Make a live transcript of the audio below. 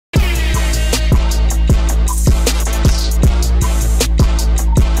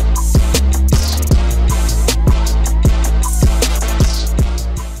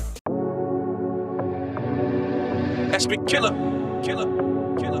Killer.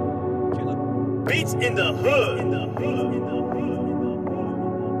 Beats in the hood.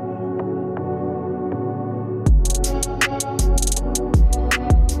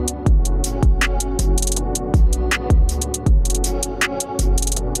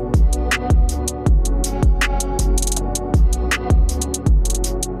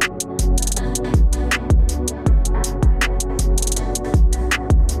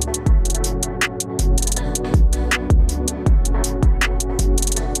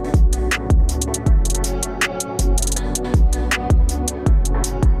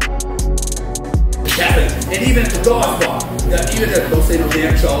 And even at the dog bar, even at, don't say no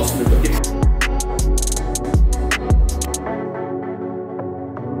damn Charles Smith.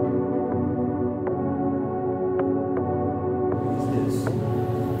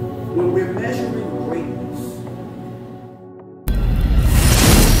 When we're measuring greatness.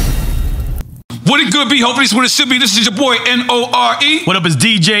 What it good be? Hopefully it's what it should be. This is your boy N.O.R.E. What up, is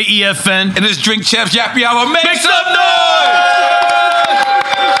DJ EFN. And this Drink Champs Yappy Hour. Make some noise!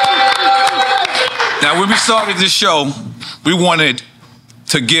 Now, when we started this show, we wanted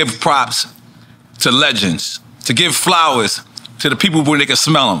to give props to legends, to give flowers to the people where they can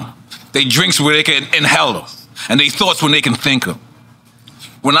smell them, they drinks where they can inhale them, and they thoughts when they can think them.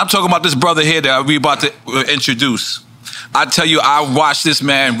 When I'm talking about this brother here that we're about to introduce, I tell you, I watch this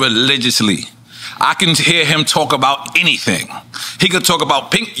man religiously. I can hear him talk about anything. He could talk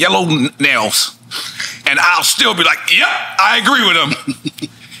about pink, yellow nails, and I'll still be like, yep, I agree with him.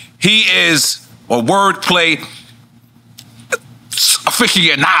 He is a wordplay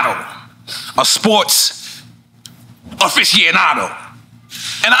aficionado, a sports aficionado.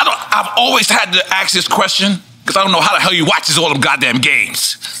 And I've always had to ask this question because I don't know how the hell he watches all them goddamn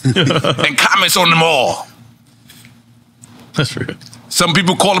games and comments on them all. That's real. Some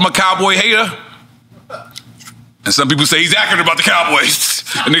people call him a Cowboy hater, and some people say he's accurate about the Cowboys,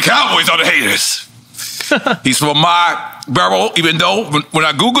 and the Cowboys are the haters. He's from my borough, even though when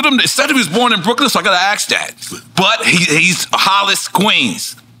I Googled him, it said he was born in Brooklyn, so I gotta ask that. But he's Hollis,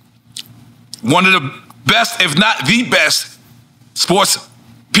 Queens. One of the best, if not the best, sports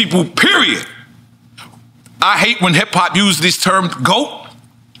people, period. I hate when hip hop uses this term GOAT,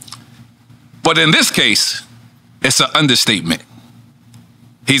 but in this case, it's an understatement.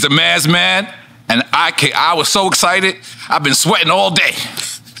 He's a man's man, and I was so excited, I've been sweating all day.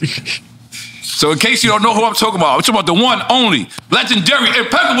 So in case you don't know who I'm talking about the one, only, legendary,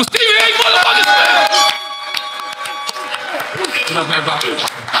 impeccable Stevie A. Motherfucking Smith.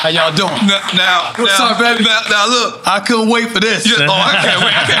 How y'all doing? What's up, baby? Now look. I couldn't wait for this. Yeah, I can't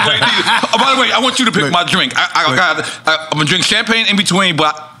wait either. Oh, by the way, I want you to pick my drink. I'm gonna drink champagne in between,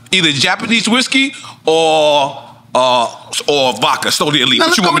 but either Japanese whiskey or vodka, Slowly Elite.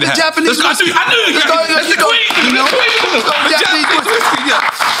 What you want me to have? Japanese whiskey. I knew it. That's the queen. You know? Japanese whiskey, yeah.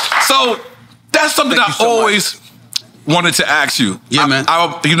 So that's something I always wanted to ask you. Yeah, man. I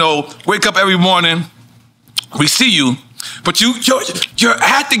wake up every morning, we see you, but you're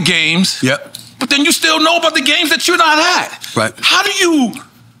at the games. Yep. But then you still know about the games that you're not at. Right. How do you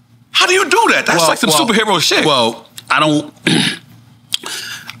do that? That's like some superhero shit. Well, I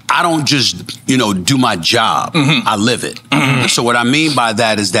don't just, do my job. Mm-hmm. I live it. Mm-hmm. So what I mean by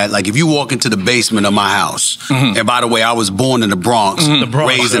that is that, like, if you walk into the basement of my house, mm-hmm. and by the way, I was born in the Bronx, Mm-hmm.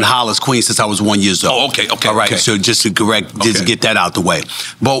 raised in Hollis, Queens since I was 1 year old. Oh, okay. All right, okay. so just to get that out the way.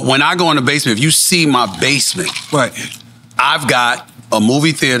 But when I go in the basement, if you see my basement, Right. I've got a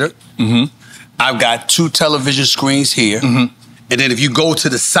movie theater, Mm-hmm. I've got 2 television screens here, Mm-hmm. and then if you go to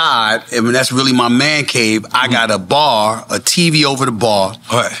the side, I mean, that's really my man cave, I got a bar, a TV over the bar,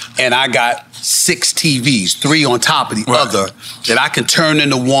 Right. and I got 6 TVs, 3 on top of the Right. other, that I can turn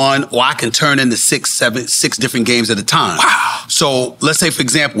into one, or I can turn into 6 different games at a time. Wow. So let's say, for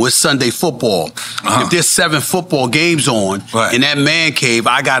example, it's Sunday football. Uh-huh. If there's 7 football games on, Right. in that man cave,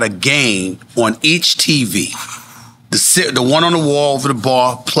 I got a game on each TV. The one on the wall over the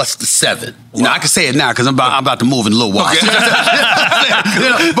bar plus the 7. You know, I can say it now because I'm about to move in a little while. Okay.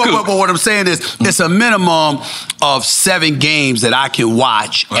 But what I'm saying is, it's a minimum of 7 games that I can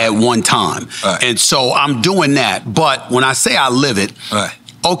watch at one time. Right. And so I'm doing that. But when I say I live it, Right.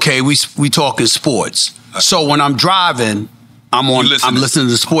 okay, we talking sports. Right. So when I'm driving, I'm listening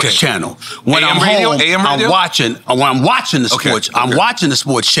to the sports channel. When AM I'm radio? home, AM radio? I'm watching the sports. Okay. I'm watching the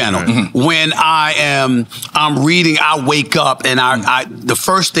sports channel. Mm-hmm. When I'm reading, I wake up and the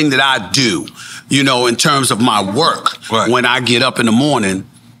first thing that I do, in terms of my work, Right. when I get up in the morning,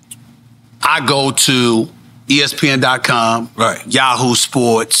 I go to ESPN.com, Right. Yahoo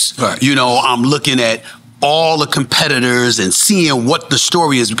Sports. Right. I'm looking at all the competitors and seeing what the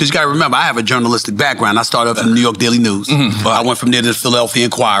story is, because you got to remember, I have a journalistic background. I started from the New York Daily News. I went from there to the Philadelphia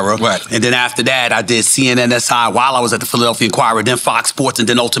Inquirer. And then after that, I did CNN-SI while I was at the Philadelphia Inquirer, then Fox Sports, and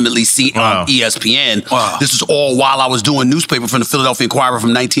then ultimately ESPN. This is all while I was doing newspaper from the Philadelphia Inquirer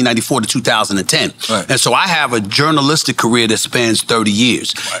from 1994 to 2010. And so I have a journalistic career that spans 30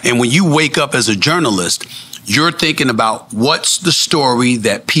 years. And when you wake up as a journalist, you're thinking about what's the story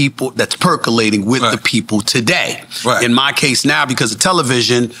that's percolating with the people today. In my case now, because of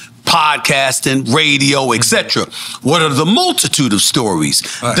television, podcasting, radio, etc. What are the multitude of stories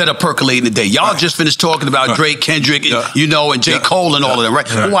that are percolating today? Y'all just finished talking about Drake, Kendrick, you know, and J. Cole and all of them, right?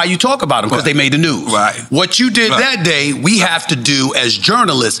 Well, why you talk about them? Because they made the news. What you did that day, we have to do as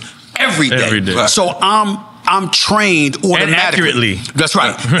journalists every day. So I'm trained automatically. And accurately. That's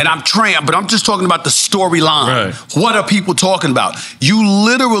right. And I'm trained, but I'm just talking about the storyline. What are people talking about? You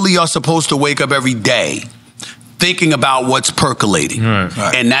literally are supposed to wake up every day thinking about what's percolating.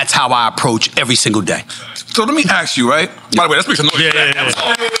 And that's how I approach every single day. So let me ask you, right? By the way, let's make some noise.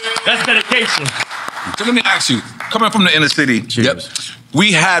 That's dedication. So let me ask you, coming from the inner city,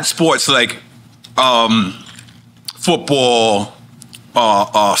 we had sports like football,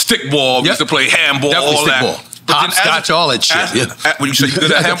 stickball, we used to play handball, all that. Hopscotch, all that shit. When you say you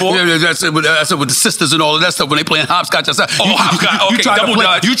did that handball? That's it with the sisters and all of that stuff when they playing hopscotch. Hopscotch. Okay, double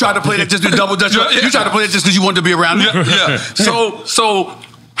dutch. You tried to play that just to double dutch. You tried to play it just because you wanted to be around me. So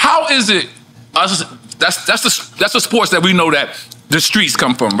how is it? That's the sports that we know that the streets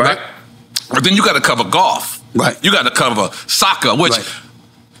come from, right? But then you got to cover golf. You got to cover soccer, which.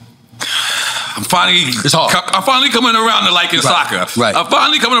 I'm finally coming around to liking soccer. I'm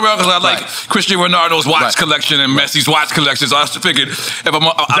finally coming around because I like Cristiano Ronaldo's watch collection and Messi's watch collection. So I figured if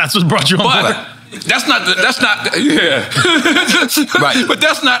that's what brought you on. But that's not But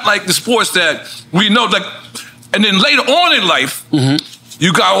that's not like the sports that we know. Like, and then later on in life,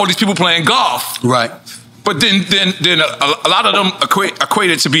 you got all these people playing golf. But then a lot of them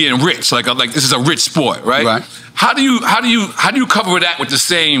equated to being rich. Like this is a rich sport, right? How do you cover that with the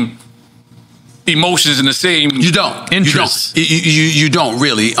same emotions and the same interest? You don't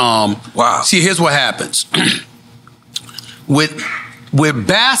really. Wow. See, here's what happens. With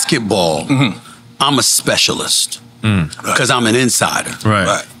basketball, I'm a specialist because I'm an insider.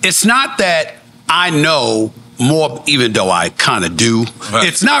 It's not that I know more, even though I kind of do.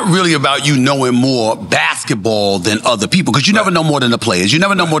 It's not really about you knowing more basketball than other people, because you never know more than the players. You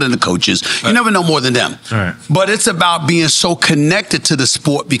never know more than the coaches. You never know more than them. But it's about being so connected to the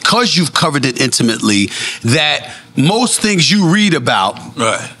sport because you've covered it intimately that most things you read about,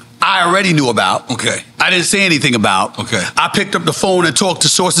 I already knew about. I didn't say anything about. I picked up the phone and talked to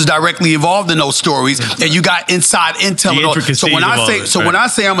sources directly involved in those stories, and you got inside intel. So when I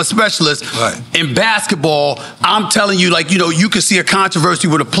say I'm a specialist in basketball, I'm telling you, like, you know, you can see a controversy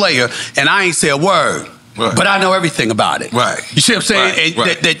with a player, and I ain't say a word. But I know everything about it. You see what I'm saying?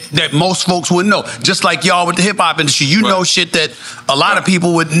 That most folks wouldn't know. Just like y'all with the hip hop industry, you know shit that a lot of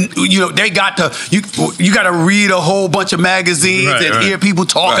people would. You know, they got to. You got to read a whole bunch of magazines and hear people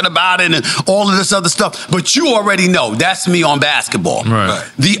talking about it and all of this other stuff. But you already know that's me on basketball.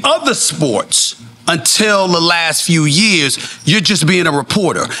 The other sports, until the last few years, you're just being a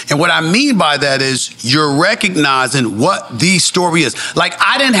reporter. And what I mean by that is you're recognizing what the story is. Like,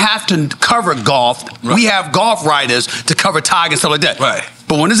 I didn't have to cover golf. We have golf writers to cover Tiger and stuff like that.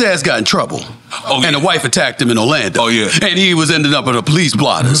 But when his ass got in trouble, and the wife attacked him in Orlando, and he was ending up with a police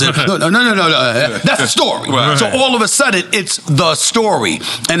blotters. And, no, that's the story. So all of a sudden, it's the story.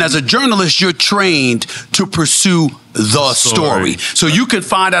 And as a journalist, you're trained to pursue the story. So you can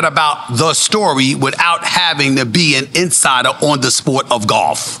find out about the story without having to be an insider on the sport of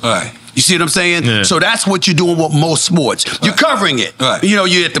golf. You see what I'm saying? So that's what you're doing with most sports. You're covering it. You know,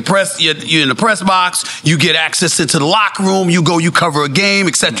 you're at the press. You're in the press box. You get access into the locker room. You go. You cover a game,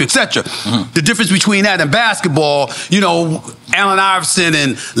 etc., etc. The difference between that and basketball, you know, Allen Iverson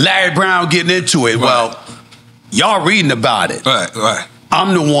and Larry Brown getting into it. Well, y'all reading about it.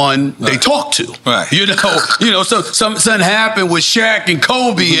 I'm the one they talk to. You know, so something happened with Shaq and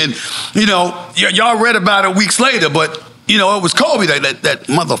Kobe, and you know, y'all read about it weeks later, but you know, it was Kobe that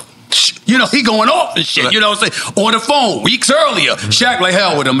mother. You know, he going off and shit, you know what I'm saying? On the phone, weeks earlier. Shaq like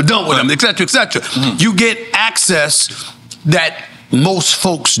hell with him, done with him, etc., etc. You get access that most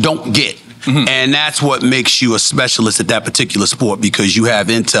folks don't get. And that's what makes you a specialist at that particular sport, because you have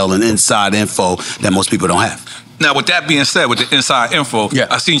intel and inside info that most people don't have. Now, with that being said, with the inside info,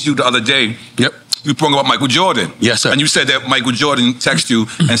 I seen you the other day you brought up Michael Jordan. Yes, sir. And you said that Michael Jordan texted you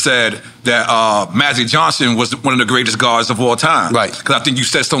and said that Magic Johnson was one of the greatest guards of all time. Right. Because I think you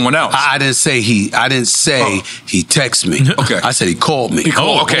said someone else. I didn't say he texted me. Okay. I said he called me.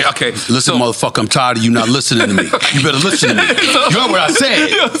 Okay. Listen, motherfucker, I'm tired of you not listening to me. You better listen to me. You heard what I said.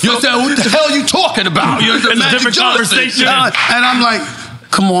 You understand? What the hell are you talking about? You understand? It's a different conversation. And I'm like,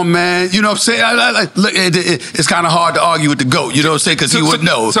 come on, man. You know what I'm saying? Look, it's kind of hard to argue with the GOAT. You know what I'm saying? Because he wouldn't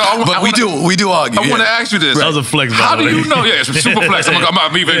know. But we do argue. I want to ask you this. That was a flex. How do you know? Yeah, it's a super flex.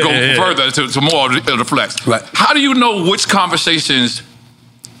 I'm even going further to more of the flex. Right. How do you know which conversations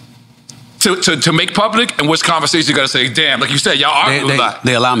to make public and which conversations you got to say, damn, like you said, y'all argue a lot.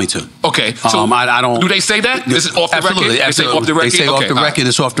 They allow me to. Okay. So I don't. Do they say that? This is off the absolutely, record? Absolutely. They say off the record? They say off the record,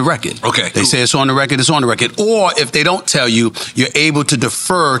 it's off the record. Okay. They say it's on the record, it's on the record. Or if they don't tell you, you're able to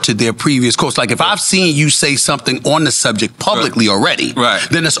defer to their previous course. Like if I've seen you say something on the subject publicly already,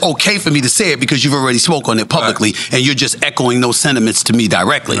 then it's okay for me to say it because you've already spoke on it publicly and you're just echoing those sentiments to me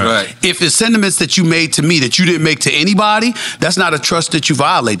directly. Right. If it's sentiments that you made to me that you didn't make to anybody, that's not a trust that you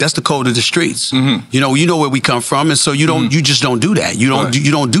violate. That's the code of the streets. Mm-hmm. You know where we come from, and so you don't. You just don't do that. You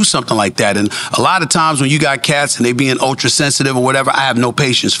don't do something like that. And a lot of times when you got cats and they being ultra sensitive or whatever, I have no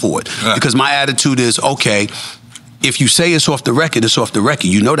patience for it because my attitude is okay. If you say it's off the record, it's off the record.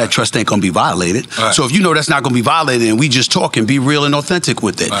 You know that trust ain't gonna be violated. Right. So if you know that's not gonna be violated, and we just talk and be real and authentic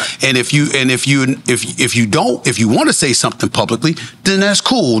with it. Right. And if you want to say something publicly, then that's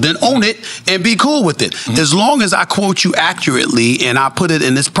cool. Then own it and be cool with it. Mm-hmm. As long as I quote you accurately and I put it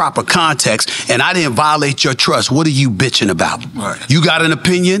in this proper context, and I didn't violate your trust, what are you bitching about? Right. You got an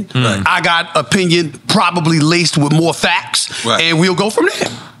opinion. Right. I got opinion, probably laced with more facts, and we'll go from there.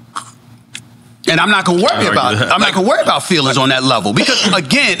 And I'm not gonna worry about it. I'm not gonna worry about feelings on that level because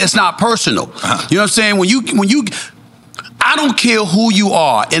again, it's not personal. You know what I'm saying? When you I don't care who you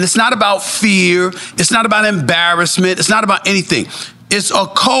are, and it's not about fear, it's not about embarrassment, it's not about anything. It's a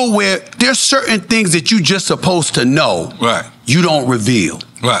code where there's certain things that you just supposed to know. Right. You don't reveal.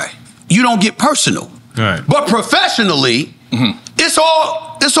 Right. You don't get personal. Right. But professionally, it's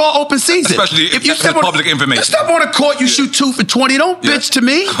all open season. Especially if you step on public information. Step on a court, you shoot 2 for 20. Don't bitch to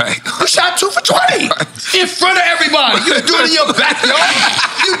me. Right. You shot 2 for 20 in front of everybody. You do it in your backyard.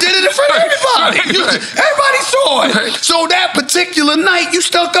 You did it in front of everybody. Everybody saw it. So that particular night, you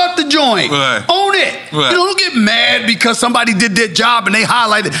stuck up the joint. Own it. You don't get mad because somebody did their job and they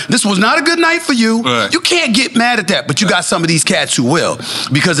highlighted this was not a good night for you. You can't get mad at that, but you got some of these cats who will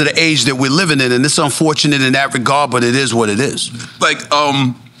because of the age that we're living in, and it's unfortunate in that regard, but it is what it is. Like,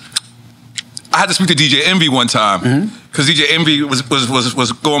 I had to speak to DJ Envy one time because DJ Envy was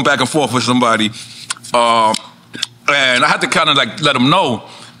going back and forth with somebody, and I had to kind of like let him know,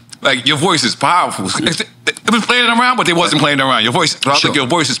 like your voice is powerful. It was playing around, but it wasn't playing around. Your voice, I think your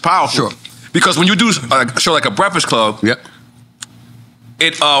voice is powerful. Sure. Because when you do a show like a Breakfast Club,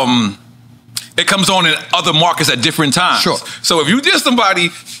 it comes on in other markets at different times. Sure. So if you did somebody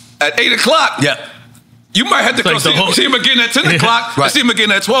at 8 o'clock, you might have to go see him again at 10 o'clock, and see him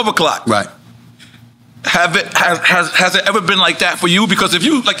again at 12 o'clock. Right. Has it ever been like that for you? Because if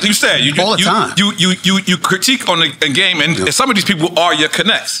you, like you said, all the time. You critique on the game, and some of these people are your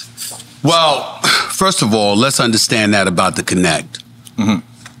connects. Well, first of all, let's understand that about the connect.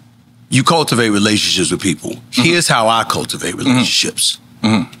 You cultivate relationships with people. Here's how I cultivate relationships.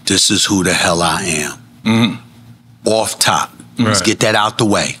 This is who the hell I am. Off top. Let's get that out the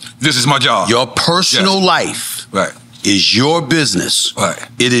way. This is my job. Your personal life is your business.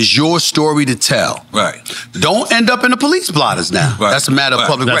 It is your story to tell. Don't end up in the police blotters now. That's a matter of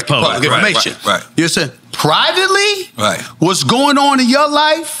public record, public information. You said privately, what's going on in your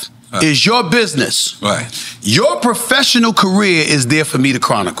life is your business. Your professional career is there for me to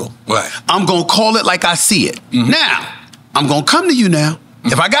chronicle. I'm gonna call it like I see it. Now, I'm gonna come to you now.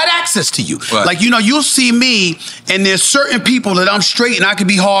 If I got access to you, like, you'll see me and there's certain people that I'm straight and I can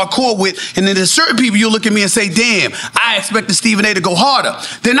be hardcore with, and then there's certain people you'll look at me and say, damn, I expected Stephen A to go harder.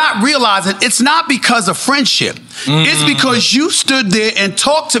 They're not realizing it's not because of friendship. It's because you stood there and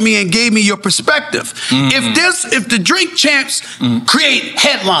talked to me and gave me your perspective. If the drink champs create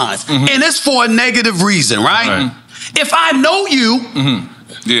headlines and it's for a negative reason, right? If I know you,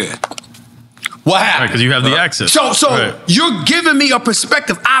 what happened? Because you have the access. So you're giving me a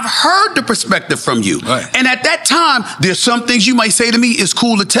perspective. I've heard the perspective from you. And at that time, there's some things you might say to me is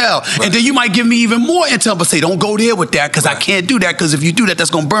cool to tell. And then you might give me even more intel, but say, don't go there with that because I can't do that, because if you do that,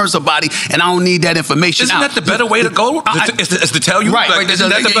 that's going to burn somebody and I don't need that information. Isn't that the better way to go? Is to tell you? Isn't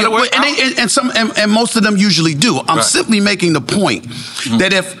that the better way? And most of them usually do. I'm simply making the point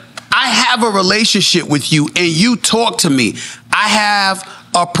that if I have a relationship with you and you talk to me, I have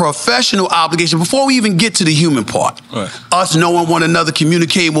a professional obligation before we even get to the human part. Right. Us knowing one another,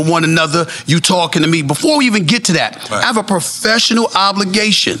 communicating with one another, you talking to me. Before we even get to that, I have a professional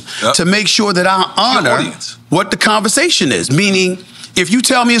obligation to make sure that I honor what the conversation is. Meaning, if you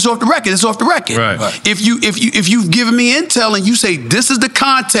tell me it's off the record, it's off the record. Right. If you've given me intel and you say this is the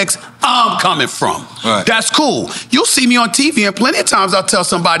context I'm coming from, that's cool. You'll see me on TV, and plenty of times I'll tell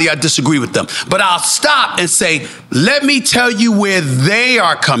somebody I disagree with them, but I'll stop and say, let me tell you where they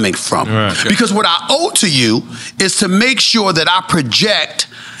are coming from, because what I owe to you is to make sure that I project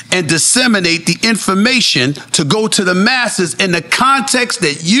and disseminate the information to go to the masses in the context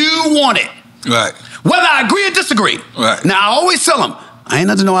that you want it. Right. Whether I agree or disagree. Right. Now, I always tell them, I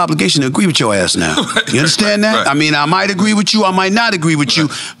ain't under no obligation to agree with your ass now. You understand that? I mean, I might agree with you, I might not agree with you,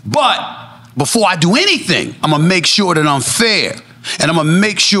 but before I do anything, I'm gonna make sure that I'm fair. And I'm gonna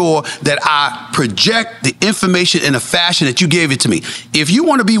make sure that I project the information in a fashion that you gave it to me. If you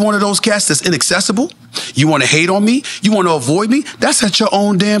wanna be one of those cats that's inaccessible, you wanna hate on me, you wanna avoid me, that's at your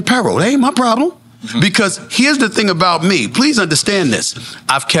own damn peril. That ain't my problem. Because here's the thing about me. Please understand this.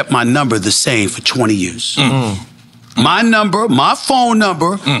 I've kept my number the same for 20 years. My number, my phone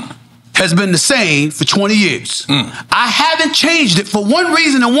number, has been the same for 20 years. I haven't changed it for one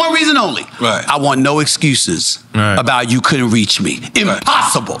reason and one reason only. I want no excuses about you couldn't reach me.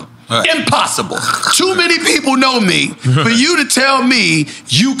 Impossible. Impossible. Too many people know me for you to tell me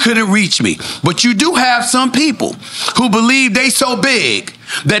you couldn't reach me. But you do have some people who believe they so big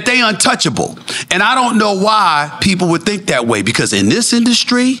that they untouchable. And I don't know why people would think that way, because in this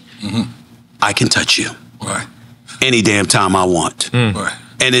industry, I can touch you any damn time I want.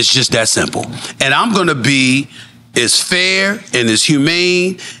 And it's just that simple. And I'm gonna be as fair and as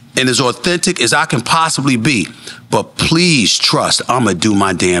humane and as authentic as I can possibly be. But please trust, I'm gonna do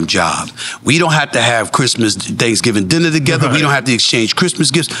my damn job. We don't have to have Christmas, Thanksgiving dinner together. We don't have to exchange Christmas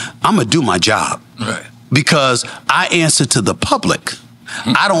gifts. I'm gonna do my job. Because I answer to the public.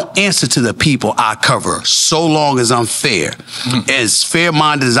 I don't answer to the people I cover, so long as I'm fair, as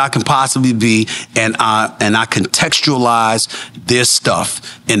fair-minded as I can possibly be, and I contextualize their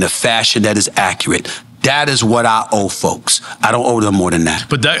stuff in a fashion that is accurate. That is what I owe folks. I don't owe them more than that.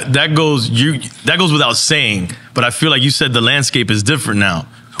 But that goes without saying. But I feel like you said the landscape is different now.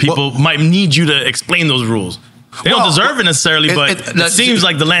 People might need you to explain those rules. They don't deserve it necessarily, but it seems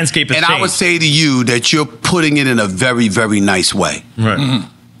like the landscape has changed. And I would say to you that you're putting it in a very, very nice way.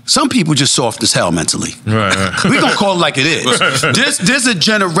 Some people just soft as hell mentally. We're gonna call it like it is. There's a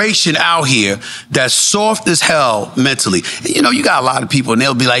generation out here that's soft as hell mentally. And, you know, you got a lot of people and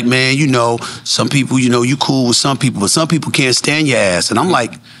they'll be like, man, you know, some people, you know, you cool with some people, but some people can't stand your ass. And I'm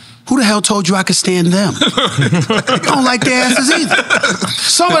like, who the hell told you I could stand them? I don't like their asses either.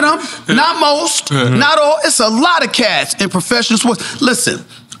 Some of them, not most, not all. It's a lot of cats in professional sports. Listen,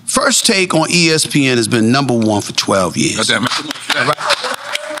 First Take on ESPN has been #1 for 12 years.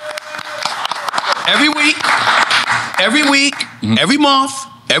 Every week, every month,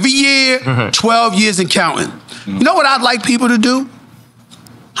 every year, 12 years and counting. You know what I'd like people to do?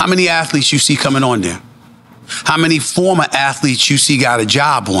 How many athletes you see coming on there? How many former athletes you see got a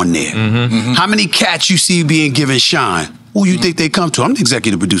job on there? How many cats you see being given shine? Who you think they come to? I'm the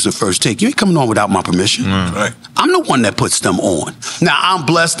executive producer of First Take. You ain't coming on without my permission. I'm the one that puts them on. Now, I'm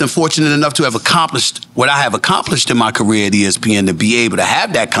blessed and fortunate enough to have accomplished what I have accomplished in my career at ESPN, to be able to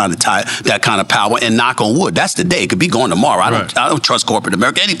have that kind of power, and knock on wood. That's the day. It could be gone tomorrow. I don't trust corporate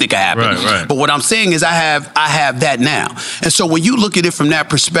America. Anything can happen. But what I'm saying is I have that now. And so when you look at it from that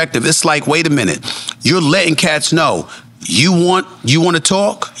perspective, it's like, wait a minute. You're letting cats know, you want to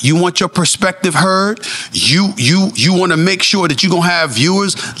talk? You want your perspective heard? You want to make sure that you're going to have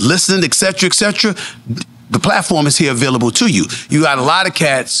viewers listening, et cetera, et cetera? The platform is here available to you. You got a lot of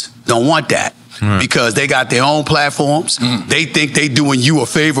cats don't want that. Because they got their own platforms. They think they doing you a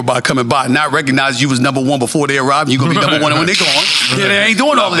favor by coming by, not recognizing you was #1 before they arrived, and you're gonna be #1 when they're gone. Yeah, they ain't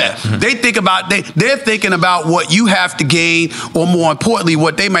doing all of that. They're thinking about what you have to gain, or more importantly,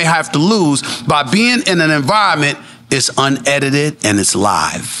 what they may have to lose by being in an environment. It's unedited and it's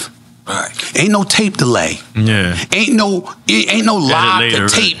live. Ain't no tape delay. Ain't no live to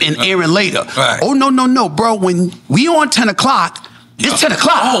tape and airing later. Oh no, bro. When we on 10 o'clock. It's 10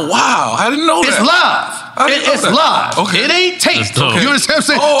 o'clock. Oh, wow. I didn't know that. It's live. It ain't taped. You understand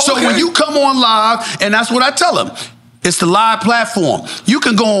what I'm saying? So when you come on live, and that's what I tell them, it's the live platform. You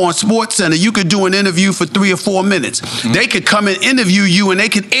can go on SportsCenter. You could do an interview for 3 or 4 minutes. They could come and interview you, and they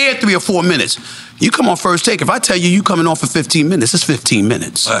could air 3 or 4 minutes. You come on First Take. If I tell you coming on for 15 minutes, it's 15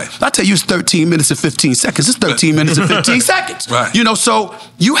 minutes. If I tell you it's 13 minutes and 15 seconds, it's 13 minutes and 15 seconds. You know, so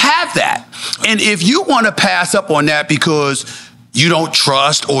you have that. And if you want to pass up on that because you don't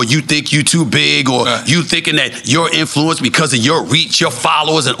trust, or you think you too big, or you thinking that your influence because of your reach, your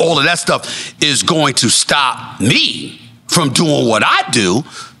followers, and all of that stuff is going to stop me from doing what I do,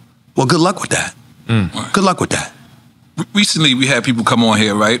 well, good luck with that. Good luck with that. Recently, we had people come on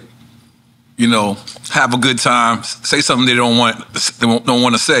here, right? You know, have a good time, say something they don't want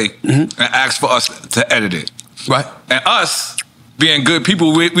to say, and ask for us to edit it. Right. And us, being good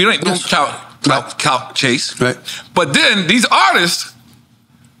people, we don't count chase. Right. But then these artists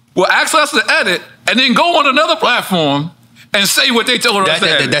will ask us to edit and then go on another platform and say what they told us to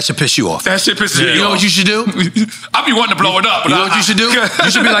edit. That should piss you off. That shit pisses me off. You know what you should do? I be wanting to blow it up. But you know what you should do? You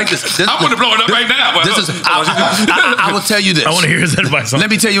should be like this. I want to blow it up right now. I will tell you this. I want to hear his advice. Let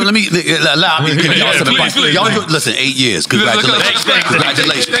me tell you. Allow me to give y'all some advice. Y'all listen. 8 years. Congratulations.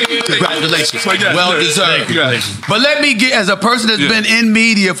 Congratulations. Well deserved. But let me get, as a person that's been in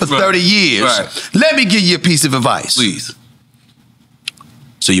media for 30 years, let me give you a piece of advice. Please.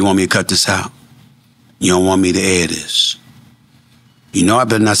 So you want me to cut this out? You don't want me to air this? You know I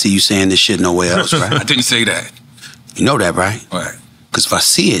better not see you saying this shit nowhere else, right? I didn't say that. You know that, right? Right. Because if I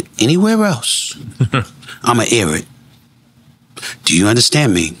see it anywhere else, I'm going to air it. Do you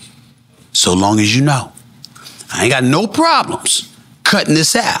understand me? So long as you know. I ain't got no problems cutting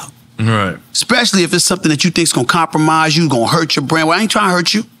this out. Right. Especially if it's something that you think is going to compromise you, going to hurt your brand. Well, I ain't trying to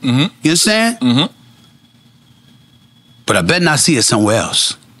hurt you. You understand? But I better not see it somewhere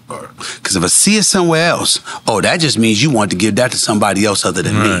else. Because if I see it somewhere else, oh, that just means you want to give that to somebody else other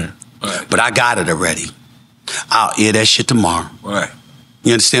than me. Right. But I got it already. I'll air that shit tomorrow. Right.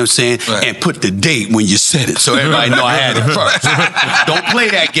 You understand what I'm saying? Right. And put the date when you said it so everybody know I had it first. Don't play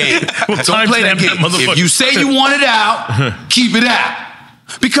that game. Don't play that game. If you say you want it out, keep it out.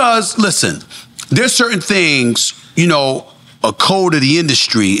 Because, listen, there's certain things, you know, a code of the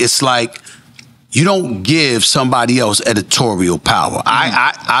industry, it's like, you don't give somebody else editorial power.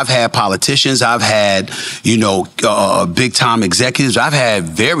 I've had politicians, I've had, you know, big time executives, I've had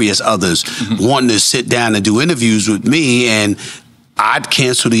various others wanting to sit down and do interviews with me, and I'd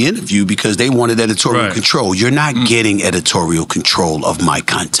cancel the interview because they wanted editorial control. You're not getting editorial control of my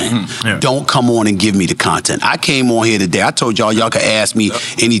content. Don't come on and give me the content. I came on here today. I told y'all could ask me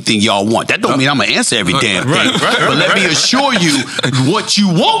anything y'all want. That don't mean I'm going to answer every damn thing. But let me assure you, what you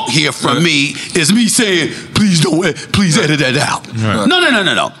won't hear from me is me saying, please edit that out.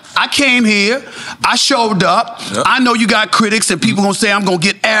 No. I came here, I showed up. I know you got critics and people gonna say I'm gonna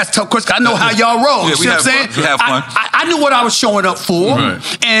get asked tough questions. I know how y'all roll. You see what I'm saying? I knew what I was showing up for.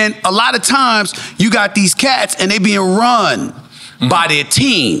 And a lot of times you got these cats and they being run by their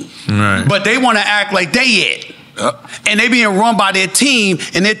team. But they wanna act like they it. And they being run by their team,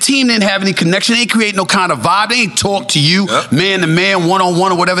 and their team didn't have any connection. They ain't create no kind of vibe. They ain't talk to you, man to man,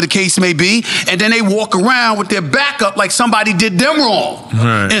 one-on-one, or whatever the case may be. And then they walk around with their back up like somebody did them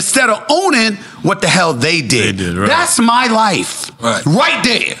wrong. Instead of owning what the hell they did. That's my life. Right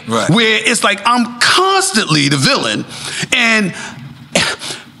there. Where it's like I'm constantly the villain. And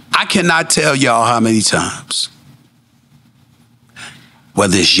I cannot tell y'all how many times,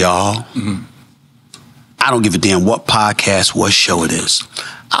 whether it's y'all, I don't give a damn what podcast, what show it is.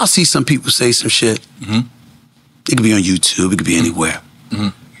 I'll see some people say some shit. It could be on YouTube. It could be anywhere.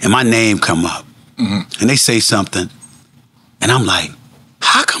 And my name come up. And they say something. And I'm like,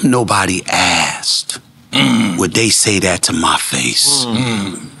 how come nobody asked? Would they say that to my face?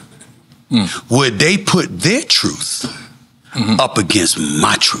 Would they put their truth up against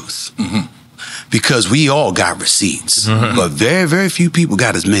my truth? Because we all got receipts. But very, very few people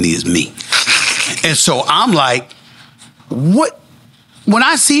got as many as me. And so I'm like, what? When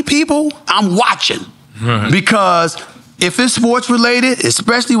I see people, I'm watching. Because if it's sports related,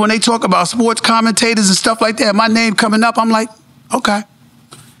 especially when they talk about sports commentators and stuff like that, my name coming up, I'm like, okay.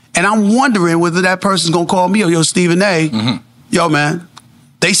 And I'm wondering whether that person's gonna call me or yo, Stephen A. Yo, man,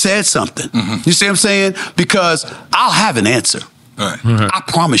 they said something. You see what I'm saying? Because I'll have an answer. I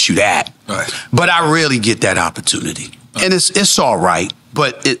promise you that. But I rarely get that opportunity. And it's all right.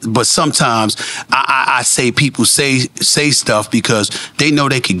 But sometimes I say people say stuff because they know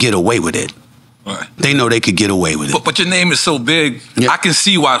they could get away with it. They know they could get away with it. But your name is so big, I can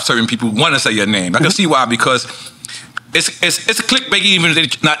see why certain people want to say your name. I can see why, because it's clickbait even if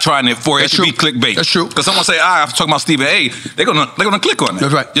they're not trying it for it to be clickbait. That's true. Because someone say, I'm talking about Stephen A, they're gonna click on it.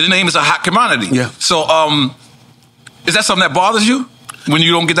 That's right. Your name is a hot commodity. So is that something that bothers you when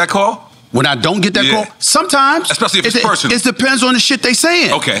you don't get that call? When I don't get that call, sometimes, especially if it's personal, it depends on the shit they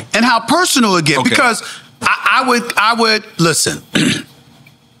saying, and how personal it gets. Because I would listen.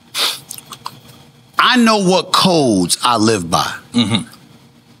 I know what codes I live by.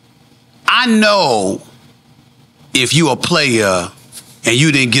 I know if you a player and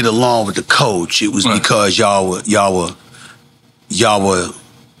you didn't get along with the coach, it was because y'all were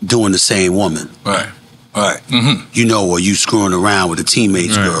doing the same woman. Right. You know, or you screwing around with a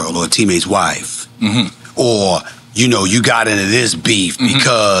teammate's girl or a teammate's wife. Or, you know, you got into this beef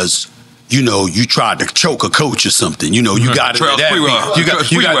because, you know, you tried to choke a coach or something. You know, you got into that beef.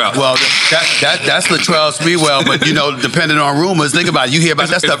 Well, that's Latrell Sprewell, but, you know, depending on rumors, think about it. You hear about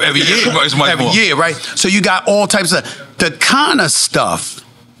that stuff every year. Every year, right? So you got all types of... The kind of stuff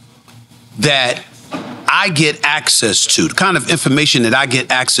that I get access to, the kind of information that I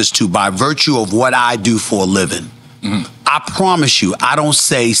get access to by virtue of what I do for a living, I promise you, I don't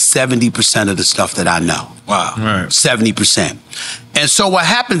say 70% of the stuff that I know. Wow. 70%. And so what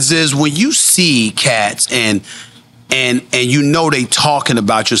happens is when you see cats and you know they talking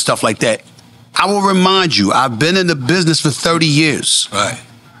about your stuff like that, I will remind you, I've been in the business for 30 years.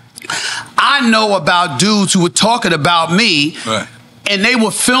 I know about dudes who were talking about me and they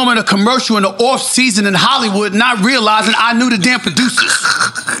were filming a commercial in the off season in Hollywood, not realizing I knew the damn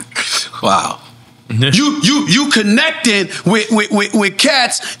producers. Wow. You connecting with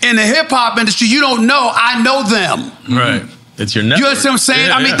cats in the hip hop industry. You don't know. I know them. Right. It's your network. You understand what I'm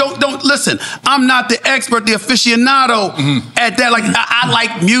saying? I mean, don't listen. I'm not the expert, the aficionado at that. Like, I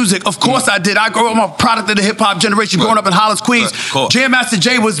like music. Of course I did. I grew up, I'm a product of the hip hop generation, growing up in Hollis, Queens. Jam Master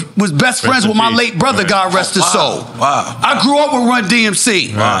Jay was best friends with my late brother, God rest his soul. I grew up with Run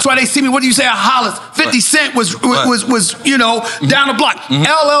DMC. That's why they see me. What do you say? At Hollis, 50 Cent was you know, down the block.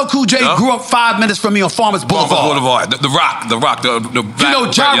 LL Cool J grew up 5 minutes from me on Farmers Boulevard. The Rock. You know,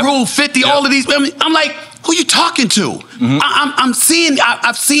 Ja Rule, 50, all of these. I mean, I'm like, who you talking to? I've seen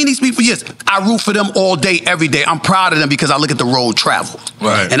these people for years. I root for them all day, every day. I'm proud of them because I look at the road traveled.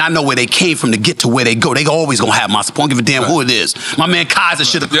 And I know where they came from to get to where they go. They always gonna have my support. I don't give a damn who it is. My man Kaiser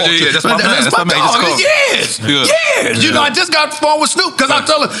should have called you. That's my man. That's my man. Years. You know, I just got off the phone with Snoop because I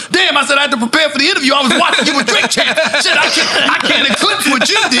told him, damn, I said I had to prepare for the interview. I was watching you with Drake Champ. Shit, I can't eclipse what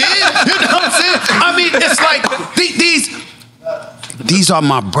you did. You know what I'm saying? I mean, it's like these are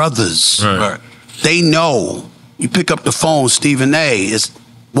my brothers. They know. You pick up the phone, Stephen A. It's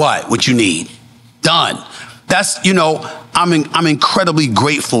what you need. Done. That's, you know, I'm incredibly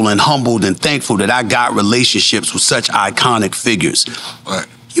grateful and humbled and thankful that I got relationships with such iconic figures.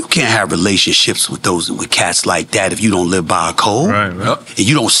 You can't have relationships with cats like that if you don't live by a code. And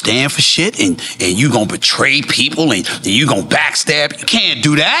you don't stand for shit and you gonna betray people and you gonna backstab. You can't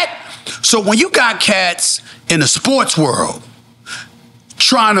do that. So when you got cats in the sports world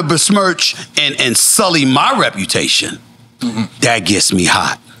trying to besmirch and sully my reputation, that gets me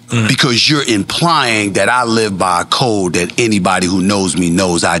hot. Because you're implying that I live by a code that anybody who knows me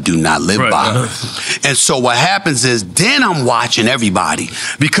knows I do not live by. And so what happens is then I'm watching everybody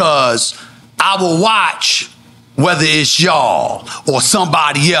because I will watch whether it's y'all or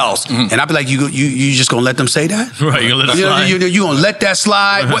somebody else, and I'll be like, you just gonna let them say that? Right, you gonna let it slide? You gonna let that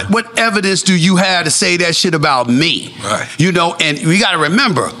slide? What evidence do you have to say that shit about me? You know, and we gotta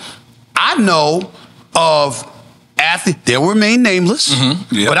remember, I know of athletes, they will remain nameless,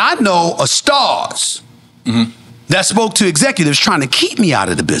 but I know of stars that spoke to executives trying to keep me out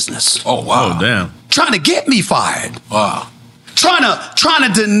of the business. Oh, wow. Oh, damn. Trying to get me fired. Wow. Trying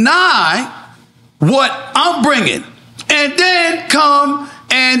to deny what I'm bringing, and then come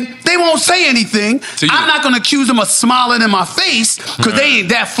and they won't say anything. I'm not going to accuse them of smiling in my face because they ain't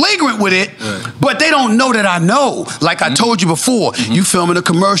that flagrant with it, but they don't know that I know. Like I told you before, you filming a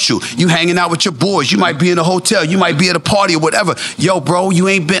commercial, you hanging out with your boys, you might be in a hotel, you might be at a party or whatever. Yo, bro,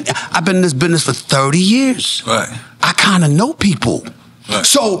 I've been in this business for 30 years. I kind of know people.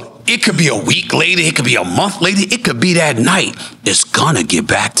 So it could be a week later, it could be a month later, it could be that night. It's gonna get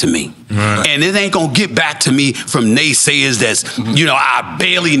back to me. And it ain't gonna get back to me from naysayers that's, you know, I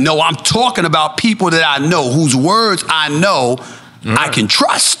barely know. I'm talking about people that I know, whose words I know I can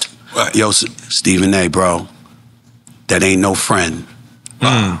trust. Yo, Stephen A, bro, that ain't no friend.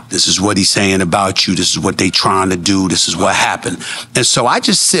 This is what he's saying about you. This is what they trying to do. This is what happened. And so I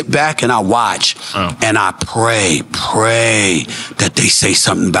just sit back and I watch and I pray that they say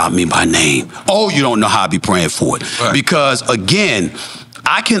something about me by name. Oh, you don't know how I be praying for it. Because again,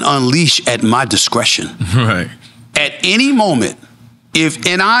 I can unleash at my discretion. At any moment.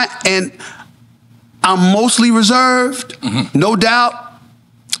 I'm mostly reserved, no doubt.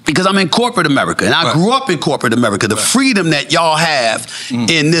 because I'm in corporate America, and I grew up in corporate America. The freedom that y'all have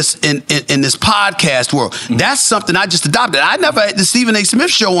in this podcast world, that's something I just adopted. I never had the Stephen A. Smith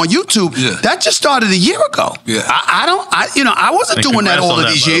show on YouTube. That just started a year ago. I wasn't doing that all of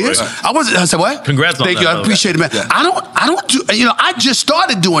these years. I said what? Congrats on that. Thank you. I appreciate it, man. I don't do. I just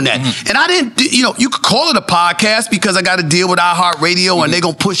started doing that, and I didn't. You could call it a podcast because I got to deal with iHeartRadio, and they're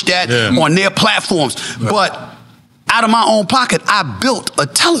gonna push that on their platforms, but. Out of my own pocket, I built a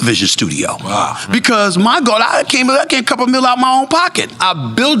television studio. Because my God, I came a couple mil out of my own pocket.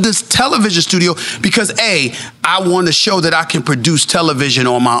 I built this television studio because I want to show that I can produce television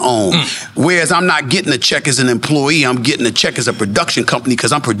on my own. Whereas I'm not getting a check as an employee, I'm getting a check as a production company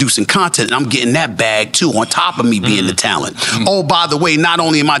because I'm producing content and I'm getting that bag too on top of me being the talent. Oh, by the way, not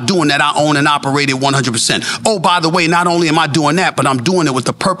only am I doing that, I own and operate it 100%. Oh, by the way, not only am I doing that, but I'm doing it with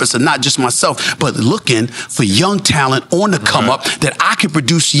the purpose of not just myself, but looking for young talent on the come up that I can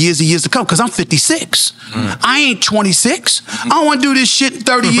produce years and years to come because I'm 56. I ain't 26. I don't want to do this shit in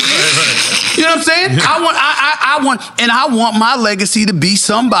 30 years. You know what I'm saying? I want my legacy to be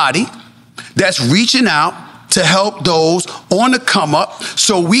somebody that's reaching out to help those on the come up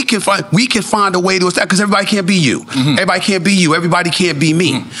so we can find a way to establish, because everybody can't be you. Everybody can't be you. Everybody can't be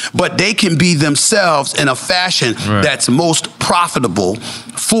me. But they can be themselves in a fashion that's most profitable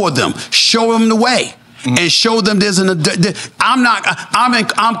for them. Show them the way. And show them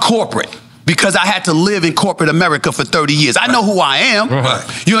I'm corporate because I had to live in corporate America for 30 years. I know who I am.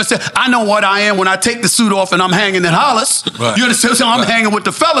 You understand? I know what I am when I take the suit off and I'm hanging in Hollis. You understand? So I'm hanging with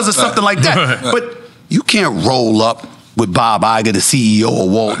the fellas or something like that. But you can't roll up with Bob Iger, the CEO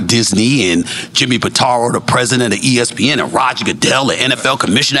of Walt Disney, and Jimmy Pitaro, the president of ESPN, and Roger Goodell, the NFL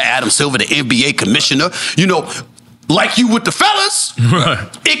commissioner, Adam Silver, the NBA commissioner, like you with the fellas.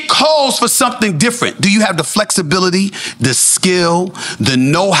 It calls for something different. Do you have the flexibility, the skill, the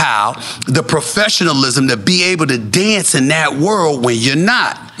know-how, the professionalism to be able to dance in that world when you're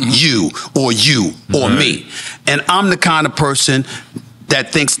not you or me? And I'm the kind of person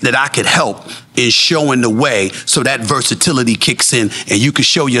that thinks that I could help in showing the way so that versatility kicks in and you can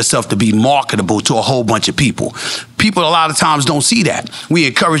show yourself to be marketable to a whole bunch of people. People a lot of times don't see that. We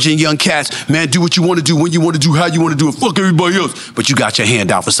encouraging young cats, man, do what you want to do, when you want to do, how you want to do it, fuck everybody else. But you got your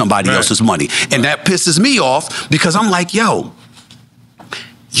hand out for somebody else's money. And that pisses me off because I'm like, yo,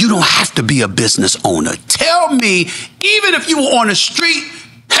 you don't have to be a business owner. Tell me, even if you were on the street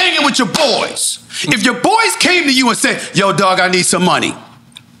hanging with your boys, if your boys came to you and said, yo, dog, I need some money,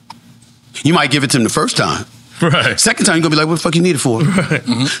 you might give it to them the first time. Second time, you're going to be like, what the fuck you need it for?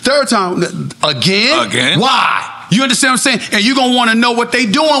 Third time, again? Why? You understand what I'm saying? And you're going to want to know what they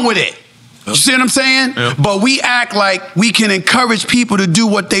doing with it. You see what I'm saying? But we act like we can encourage people to do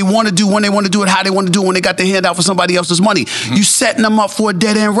what they want to do, when they want to do it, how they want to do it, when they got their hand out for somebody else's money. You setting them up for a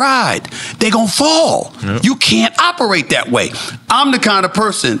dead-end ride. They gonna fall. You can't operate that way. I'm the kind of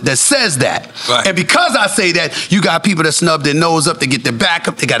person that says that. And because I say that, you got people that snub their nose up, they get their back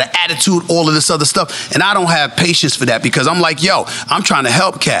up, they got an attitude, all of this other stuff. And I don't have patience for that because I'm like, yo, I'm trying to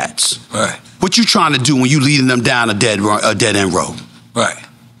help cats. What you trying to do when you leading them down a dead-end road?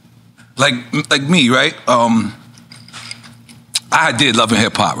 Like me, right? I did Love and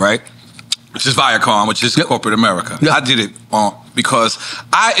Hip Hop, right? Which is Viacom, which is corporate America. I did it because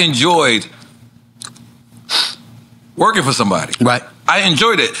I enjoyed working for somebody. I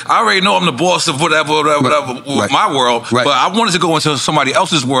enjoyed it. I already know I'm the boss of whatever, my world, but I wanted to go into somebody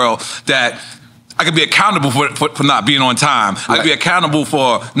else's world that I could be accountable for not being on time. I could be accountable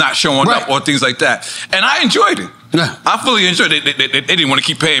for not showing up or things like that. And I enjoyed it. I fully enjoyed it. They didn't want to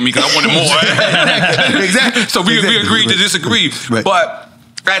keep paying me because I wanted more. So we agreed to disagree. But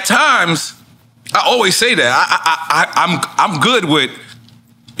at times, I always say that I'm good with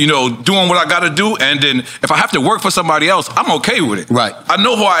doing what I got to do, and then if I have to work for somebody else, I'm okay with it. I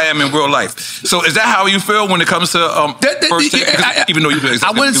know who I am in real life. So is that how you feel when it comes to First Take? Even though you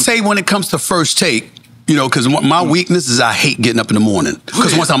I wouldn't say when it comes to First Take. Because my weakness is I hate getting up in the morning.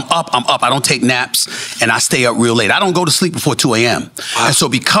 Because once I'm up. I don't take naps, and I stay up real late. I don't go to sleep before 2 a.m. And so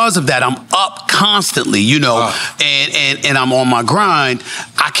because of that, I'm up constantly, and I'm on my grind.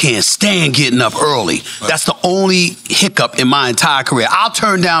 I can't stand getting up early. That's the only hiccup in my entire career. I'll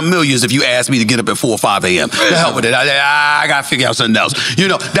turn down millions if you ask me to get up at 4 or 5 a.m. The hell with it. I got to figure out something else.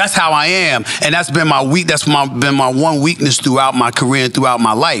 That's how I am. And that's been my been my one weakness throughout my career and throughout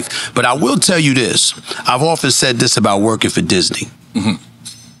my life. But I will tell you this. I've often said this about working for Disney. It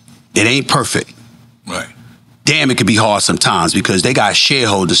ain't perfect. damn, it can be hard sometimes because they got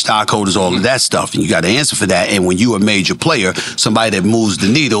shareholders, stockholders, all of that stuff, and you got to answer for that. And when you're a major player, somebody that moves the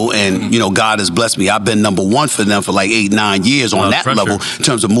needle, and God has blessed me, I've been number one for them for like 8-9 years on that level in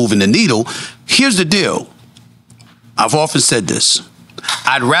terms of moving the needle. Here's the deal. I've often said this.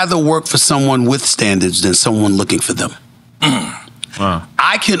 I'd rather work for someone with standards than someone looking for them. Wow.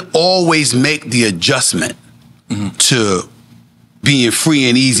 I can always make the adjustment to being free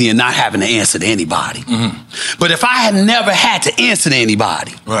and easy and not having to answer to anybody. But if I had never had to answer to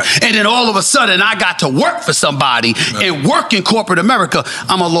anybody, and then all of a sudden I got to work for somebody and work in corporate America,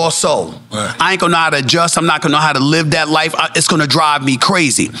 I'm a lost soul. I ain't gonna know how to adjust. I'm not gonna know how to live that life. It's gonna drive me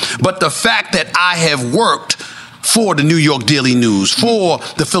crazy. But the fact that I have worked for the New York Daily News, for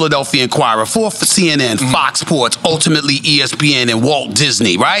the Philadelphia Inquirer, for CNN, Fox Sports, ultimately ESPN and Walt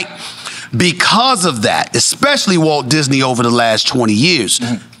Disney, right? Because of that, especially Walt Disney over the last 20 years,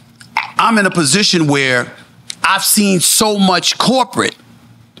 I'm in a position where I've seen so much corporate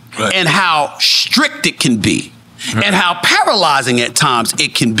and how strict it can be and how paralyzing at times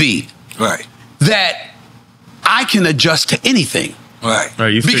it can be that I can adjust to anything.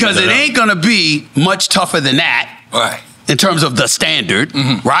 Because it ain't gonna be much tougher than that in terms of the standard,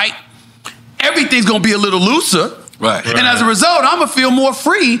 right? Everything's gonna be a little looser. And as a result, I'm gonna feel more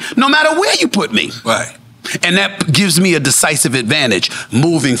free no matter where you put me. And that gives me a decisive advantage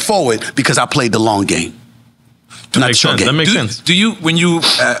moving forward because I played the long game. Not the short game. That makes sense. Do you, when you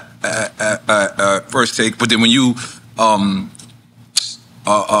first take, but then when you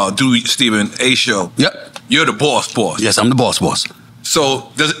do Stephen A show, you're the boss. Yes, I'm the boss.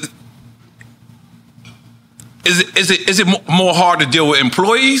 So is it more hard to deal with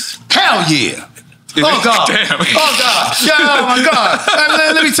employees? Hell yeah. Oh God! Damn. Oh God! Oh my God!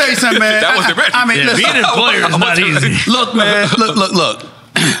 Let me tell you something, man. That was the record. I mean, being an employer is not easy. Look, man. Look.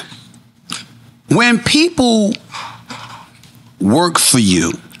 When people work for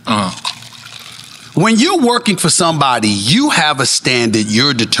you, when you're working for somebody, you have a standard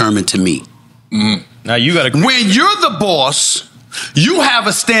you're determined to meet. Now you got to. When you're the boss, you have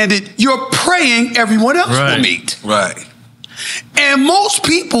a standard you're praying everyone else will meet. And most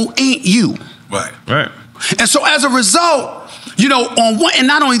people ain't you. And so as a result, on one, and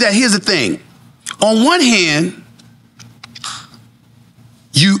not only that, here's the thing. On one hand,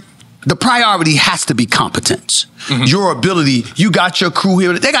 the priority has to be competence. Your ability, you got your crew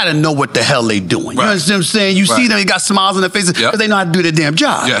here, they got to know what the hell they doing. You understand what I'm saying? You see them, they got smiles on their faces because they know how to do their damn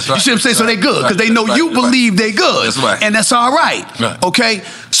job. You see what I'm saying? So they good because they know you believe they good. And that's all right. Okay?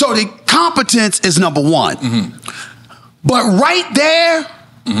 So the competence is number one. But right there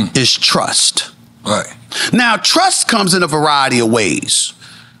is trust. Now, trust comes in a variety of ways.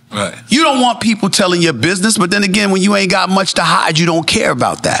 You don't want people telling your business, but then again, when you ain't got much to hide, you don't care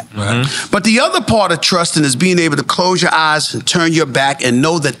about that. But the other part of trusting is being able to close your eyes and turn your back and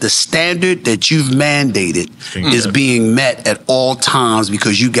know that the standard that you've mandated is being met at all times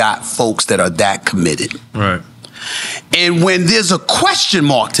because you got folks that are that committed. And when there's a question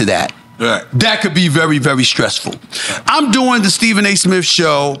mark to that, that could be very, very stressful. I'm doing the Stephen A. Smith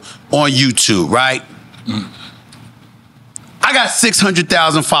show on YouTube, right? I got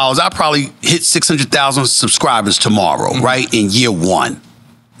 600,000 followers. I probably hit 600,000 subscribers tomorrow, right? In year one.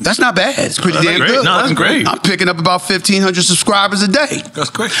 That's not bad. It's pretty damn good. No, that's great. I'm picking up about 1,500 subscribers a day.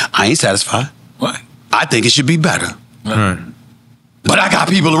 That's great. I ain't satisfied. Why? I think it should be better. But I got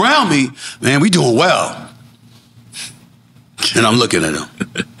people around me, man, we doing well. And I'm looking at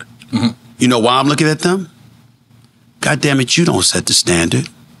them. You know why I'm looking at them? God damn it, you don't set the standard.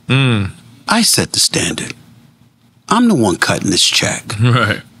 I set the standard. I'm the one cutting this check.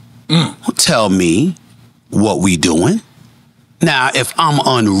 Don't tell me what we doing. Now, if I'm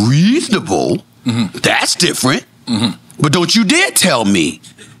unreasonable, that's different. But don't you dare tell me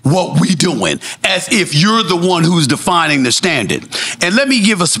what we doing as if you're the one who's defining the standard. And let me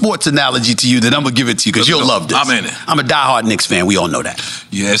give a sports analogy to you that I'm going to give it to you because you'll love this. I'm in it. I'm a diehard Knicks fan. We all know that.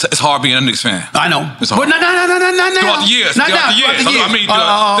 Yeah, it's hard being a Knicks fan. I know. It's hard. But no. Throughout the years. I mean,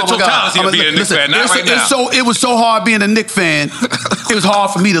 the totality of being a Knicks fan, not right now. It was so hard being a Knicks fan. It was hard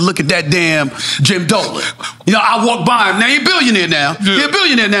for me to look at that damn Jim Dolan. I walk by him. Now, he's a billionaire now. He's a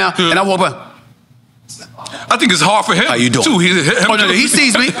billionaire now. And I walk by. I think it's hard for him. How you doing? Too. He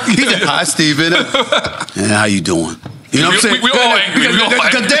sees me. He said, "Hi, Steven." And how you doing? You know what I'm saying? We all angry.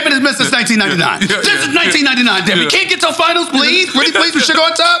 Because David has been since 1999. This is 1999, damn it. Can't get to finals, please? Pretty please with sugar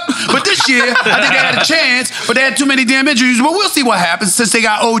on top? But this this year, I think they had a chance, but they had too many damn injuries. But we'll see what happens since they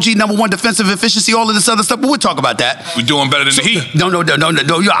got OG #1 defensive efficiency, all of this other stuff. But we'll talk about that. We're doing better than the Heat. No.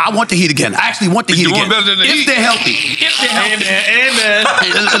 I want the Heat again. I actually want the Heat again. Better than the Heat. If they're healthy. Amen.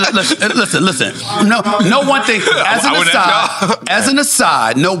 Listen. No one thing. As an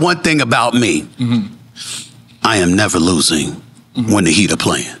aside, know one thing about me. I am never losing when the Heat are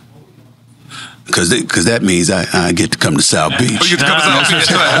playing. Because that means I get to come to South Beach. You get to come to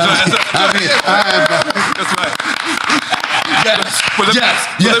South Beach. That's right.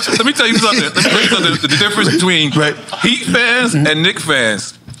 Let me tell you something. The difference between Heat fans and Knicks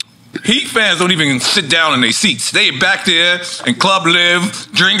fans. Heat fans don't even sit down in their seats. They back there in Club Live,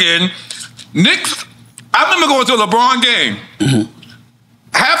 drinking. Knicks, I remember going to a LeBron game.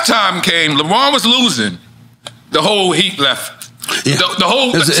 Halftime came, LeBron was losing. The whole Heat left. Yeah. The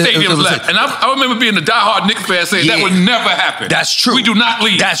whole stadium left. And I remember being a diehard Knicks fan saying that would never happen. That's true. We do not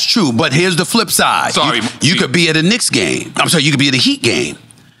leave. That's true. But here's the flip side. Sorry. You could be at a Knicks game. I'm sorry, you could be at a Heat game.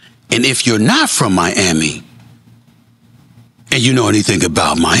 And if you're not from Miami, and you know anything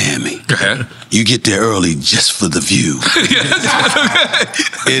about Miami, you get there early just for the view.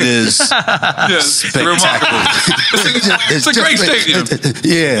 It is spectacular. It's a great stadium.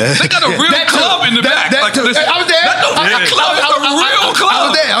 Yeah. They got a real club in the back. I was there. A real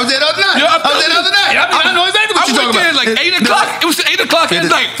club. I was there the other night. I know exactly what you're talking about. Like 8 o'clock. It was 8 o'clock at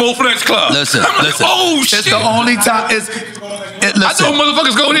night. Full-fledged club. Listen. Oh, shit. It's the only time. I told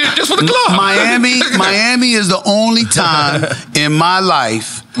motherfuckers go there just for the club. Miami is the only time in my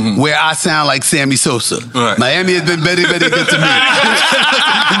life where I sound like Sammy Sosa. Right. Miami has been very, very good to me.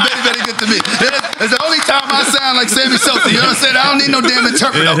 Very, very good to me. It's the only time I sound like Sammy Sosa. You know what I'm saying? I don't need no damn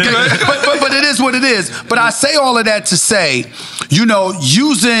interpreter, okay? But it is what it is. But I say all of that to say, you know,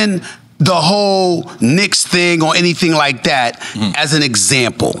 using the whole Knicks thing or anything like that as an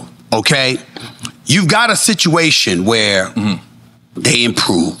example, okay? You've got a situation where they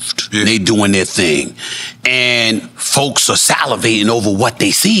improved. They doing their thing. And folks are salivating over what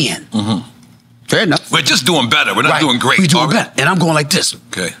they seeing. Fair enough. We're just doing better. We're not doing great. We're doing better. And I'm going like this.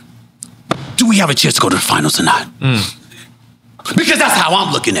 Okay. Do we have a chance to go to the finals or not? Because that's how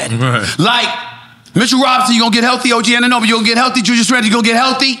I'm looking at it. Right. Like, Mitchell Robinson, you going to get healthy? OG N.O.R.E, you going to get healthy? Julius Randle, you going to get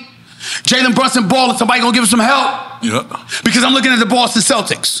healthy? Jalen Brunson balling, somebody going to give him some help? Yeah. Because I'm looking at the Boston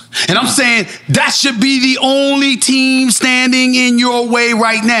Celtics. And I'm saying that should be the only team standing in your way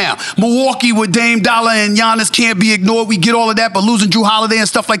right now. Milwaukee with Dame Dollar and Giannis can't be ignored. We get all of that, but losing Drew Holiday and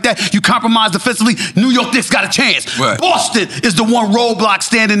stuff like that, you compromise defensively. New York Knicks got a chance. Right. Boston is the one roadblock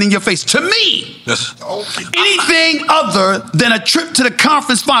standing in your face. To me, anything other than a trip to the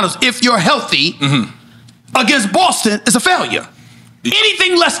conference finals, if you're healthy, against Boston is a failure.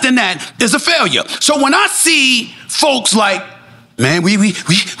 Anything less than that is a failure. So when I see folks like, man, we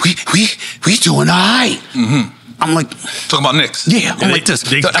doing all right. I'm like, talking about Knicks. Yeah, I'm like this.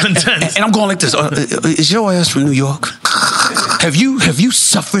 They content. And I'm going like this. Is your ass from New York? Have you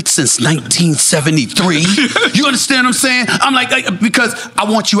suffered since 1973? You understand what I'm saying? I'm like, because I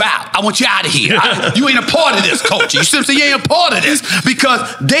want you out. I want you out of here. You ain't a part of this culture. You see what I'm saying? You ain't a part of this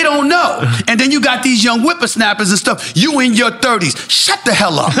because they don't know. And then you got these young whippersnappers and stuff. You in your 30s. Shut the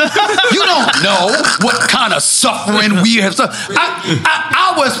hell up. You don't know what kind of suffering we have.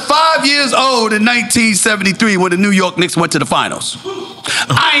 I was 5 years old in 1973 when the New York Knicks went to the finals.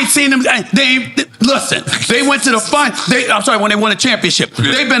 I ain't seen them. Listen, they went to the final. I'm sorry, when they won a championship.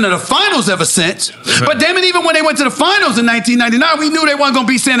 They've been to the finals ever since. But damn it, even when they went to the finals in 1999, we knew they weren't going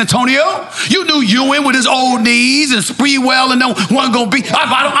to beat San Antonio. You knew Ewing with his old knees and Spreewell and no one going to beat.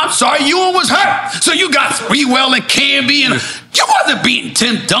 I'm sorry, Ewing was hurt. So you got Spreewell and Camby and you wasn't beating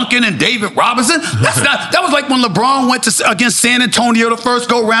Tim Duncan and David Robinson. That was like when LeBron went against San Antonio the first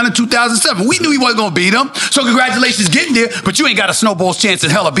go round in 2007. We knew he wasn't going to beat them. So congratulations getting there, but you ain't got a snowball's chance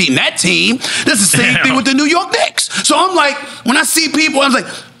in hell of beating that team. This is the same thing with the New York Knicks. So I'm like, when I see people, I'm like,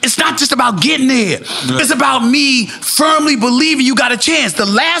 it's not just about getting there. It's about me firmly believing you got a chance. The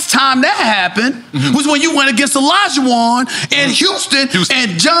last time that happened was when you went against Olajuwon in Houston,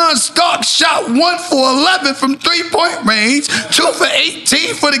 and John Starks shot 1 for 11 from three-point range, 2 for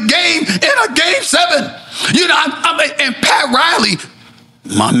 18 for the game in a game 7. You know, and Pat Riley,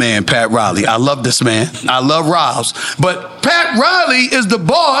 my man Pat Riley, I love this man. I love Riles. But Pat Riley is the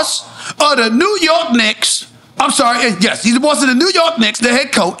boss of the New York Knicks. I'm sorry, yes, he's the boss of the New York Knicks, the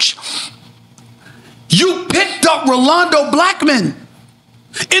head coach. You picked up Rolando Blackman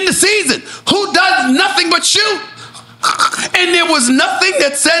in the season, who does nothing but shoot. And there was nothing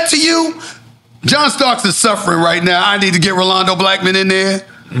that said to you, John Starks is suffering right now. I need to get Rolando Blackman in there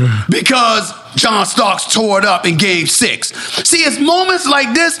because John Starks tore it up in game 6. See, it's moments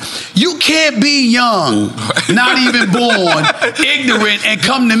like this, You can't be young, not even born, ignorant, and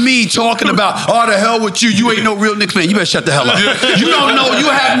come to me talking about, oh, the hell with you. You ain't no real Knicks fan. You better shut the hell up. You don't know. You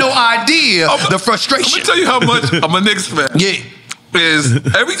have no idea the frustration. Let me tell you how much I'm a Knicks fan. Yeah. Is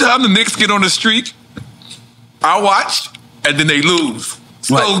every time the Knicks get on the streak, I watch, and then they lose.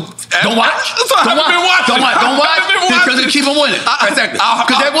 So don't watch. So I haven't been watching. Don't watch. Because they keep on winning. Exactly.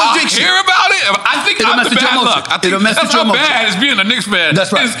 Because they won't jinx you. Hear about it. I think it'll I'm the bad luck. I think that's how bad it's being a Knicks fan. That's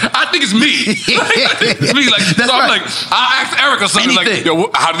right. I think it's me. It's me. Like, so I'm like, I'll ask Eric or something like,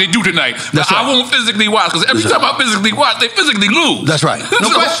 yo, how did they do tonight? I won't physically watch because every time I physically watch, they physically lose. That's right. No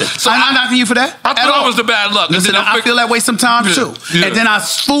question. So I'm not knocking you for that. I thought it was the bad luck. Listen, I feel that way sometimes too. And then I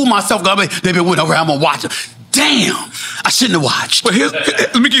fool myself. They've been winning over. I'm gonna watch them. Damn, I shouldn't have watched. But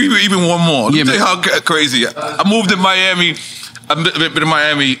let me give you even one more. Let me tell you how crazy. I moved to Miami. I've been in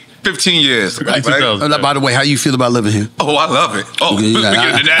Miami 15 years. Right. By the way, how you feel about living here? Oh, I love it. Oh, we get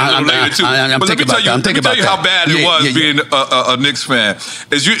into that a little later too. But let me tell you how bad it was being a Knicks fan.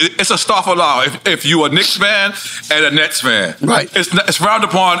 It's a scofflaw law if you a Knicks fan and a Nets fan. Right. It's frowned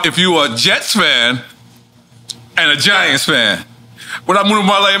upon if you a Jets fan and a Giants fan. When I moved to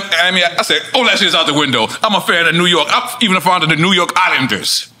Miami, I said, oh, that shit's out the window. I'm a fan of New York. I'm even a fan of the New York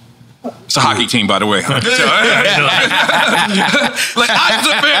Islanders. It's a hockey team, by the way. Like, I'm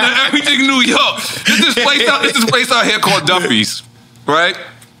a fan of everything New York. There's this place out here called Duffy's, right?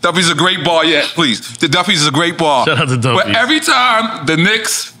 Duffy's is a great bar. Yeah, please. The Duffy's is a great bar. Shout out to Duffy's. But every time the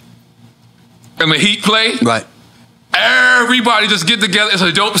Knicks and the Heat play, right, everybody just get together. It's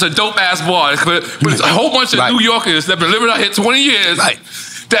a dope ass bar. But it's a whole bunch of New Yorkers that have been living out here 20 years. Right.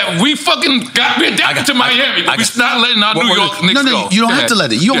 That we fucking got adapted to Miami, but we're not letting our New York Knicks go. You don't have to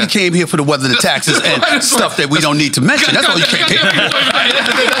let it. You only came here for the weather, the taxes, and stuff that we don't need to mention. That's all you came here for.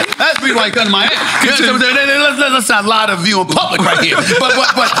 That's the reason why you come to Miami. Let's not lie to view in public right here.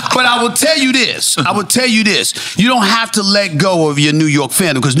 But I will tell you this. You don't have to let go of your New York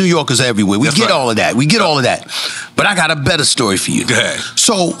fandom because New Yorkers are everywhere. We get all of that. But I got a better story for you. Go ahead.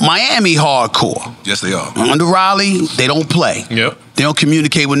 So Miami hardcore. Yes, they are. Under Raleigh, they don't play. Yep. They don't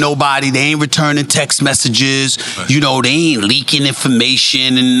communicate with nobody. They ain't returning text messages. Right. You know, they ain't leaking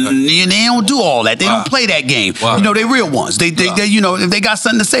information, and they don't do all that. They don't play that game. Wow. You know, they real ones. They you know, if they got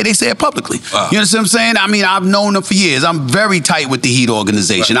something to say, they say it publicly. Wow. You understand what I'm saying? I mean, I've known them for years. I'm very tight with the Heat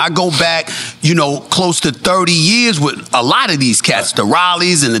organization. Right. I go back, you know, close to 30 years with a lot of these cats, the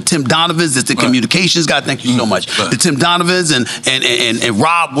Raleighs and the Tim Donovans. It's the communications guy. Thank you so much. The Tim Donovans and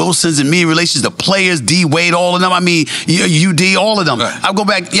Rob Wilson's and me relations, the players, D Wade, all of them. I mean, UD, all of them. Right. I go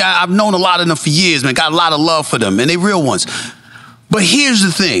back, I've known a lot of them for years, man. Got a lot of love for them, and they real ones. But here's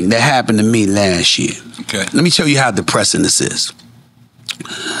the thing that happened to me last year. Okay. Let me tell you how depressing this is.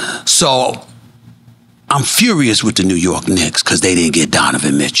 So, I'm furious with the New York Knicks because they didn't get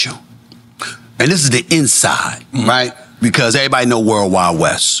Donovan Mitchell. And this is the inside, right? Because everybody know World Wide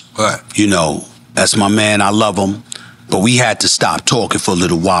West. Right. You know, that's my man. I love him. But we had to stop talking for a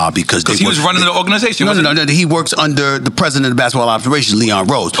little while because he was running the organization. No. He works under the president of basketball operations, Leon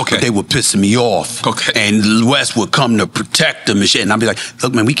Rose. Okay. But they were pissing me off. Okay. And West would come to protect them and shit. And I'd be like,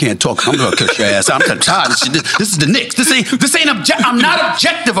 look, man, we can't talk. I'm gonna kick your ass. I'm tired of shit. This is the Knicks. This ain't objective. I'm not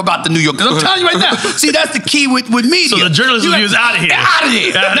objective about the New York. I'm telling you right now. See, that's the key with media. So the journalism is out of here. Out of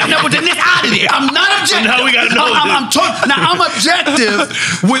here. No, with the Knicks out of here. I'm not objective. Now we gotta know. I'm objective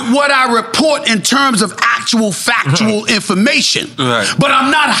with what I report in terms of actual factual information. Right. But I'm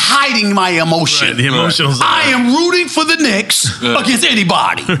not hiding my emotion. Right, the emotional side. I am rooting for the Knicks against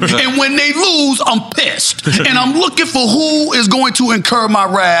anybody. And when they lose, I'm pissed. And I'm looking for who is going to incur my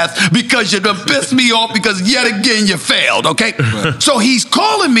wrath because you done pissed me off because yet again you failed, okay? Right. So he's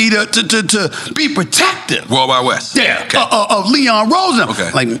calling me to be protective. World Wide West. Yeah, okay. Of Leon Rosen.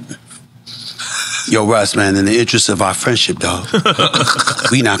 Okay. Like, yo, Russ, man, in the interest of our friendship, dog,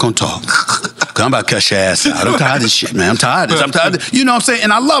 we not gonna talk. Cause I'm about to cut your ass out. I'm tired of this shit, man. I'm tired of this. You know what I'm saying?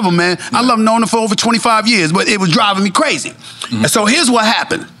 And I love him, man. I love knowing him for over 25 years, but it was driving me crazy. And so here's what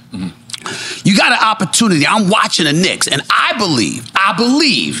happened. You got an opportunity. I'm watching the Knicks, and I believe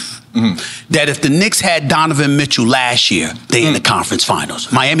that if the Knicks had Donovan Mitchell last year, they in the conference finals.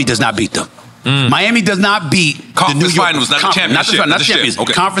 Miami does not beat them. Miami does not beat the New York finals, not the championship. Not the champions.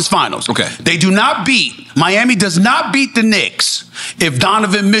 Okay. Conference finals. Okay. They do not beat. Miami does not beat the Knicks if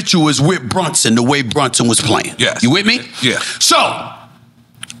Donovan Mitchell is with Brunson the way Brunson was playing. Yes. You with me? Yeah. So,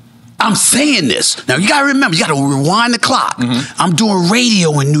 I'm saying this. Now, you got to remember, you got to rewind the clock. I'm doing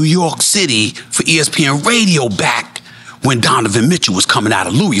radio in New York City for ESPN Radio back when Donovan Mitchell was coming out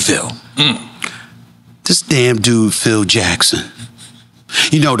of Louisville. This damn dude, Phil Jackson.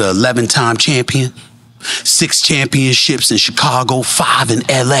 You know, the 11-time champion 6 championships in Chicago, 5 in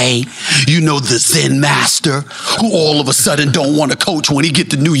LA. You know the Zen master who all of a sudden don't want to coach when he get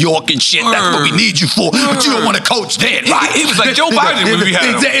to New York and shit. That's what we need you for. But you don't want to coach then, right? He was like Joe Biden when we had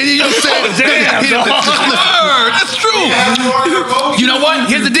him. You know what I'm saying? That's true. You know what?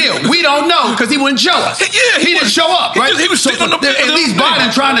 Here's the deal. We don't know because he wouldn't show us. Yeah, he didn't show up, right? He was sitting on the at least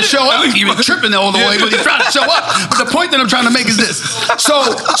Biden trying to show up. He was tripping all the way, but he's trying to show up. But the point that I'm trying to make is this.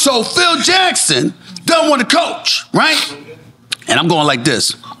 So Phil Jackson doesn't want to coach, right? And I'm going like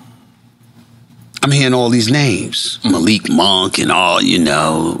this. I'm hearing all these names. Malik Monk and all, you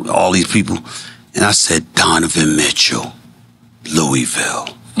know, all these people. And I said, Donovan Mitchell,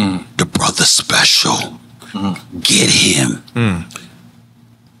 Louisville, the brother special. Get him.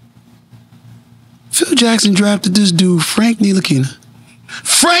 Phil Jackson drafted this dude, Frank Ntilikina.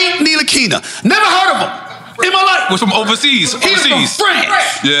 Frank Ntilikina. Never heard of him in my life. Was from overseas. He's from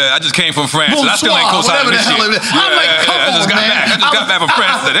France. Yeah, I just came from France. Bonsoir, I still ain't co-signing this shit. I'm like, come on, I just got back from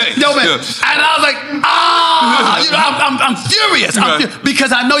France today. Yo, man. And I was like, you know, I'm furious.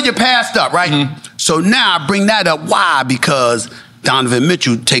 Because I know you're passed up, right? So now I bring that up. Why? Because Donovan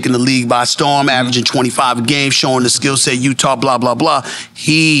Mitchell taking the league by storm, averaging 25 a game, showing the skill set, Utah, blah, blah, blah.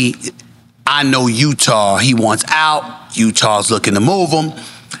 I know Utah, he wants out. Utah's looking to move him.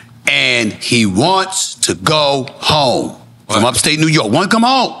 And he wants to go home from upstate New York. Want to come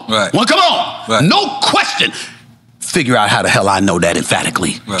home. Right. Want to come home. Right. No question. Figure out how the hell I know that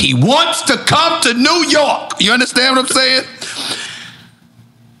emphatically. Right. He wants to come to New York. You understand what I'm saying?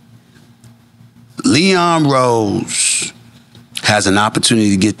 Leon Rose has an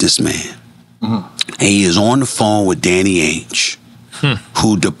opportunity to get this man. And he is on the phone with Danny Ainge,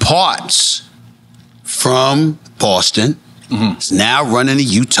 who departs from Boston, is now running the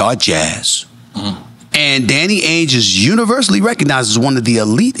Utah Jazz. And Danny Ainge is universally recognized as one of the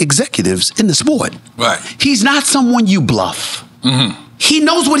elite executives in the sport. Right. He's not someone you bluff. He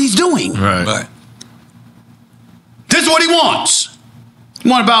knows what he's doing. Right. This is what he wants. He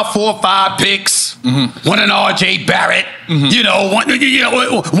wants about 4 or 5 picks. Want an R.J. Barrett. You know, want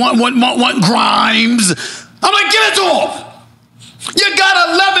Grimes. I'm like, give it to him. You got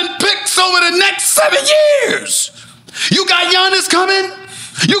 11 picks over the next 7 years. You got Giannis coming.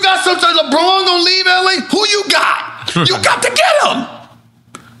 You got some sort of LeBron gonna leave LA. Who you got? You got to get him.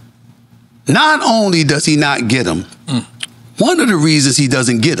 Not only does he not get him, one of the reasons he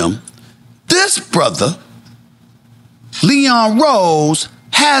doesn't get him, this brother, Leon Rose,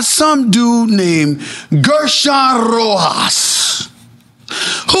 has some dude named Gershon Rojas,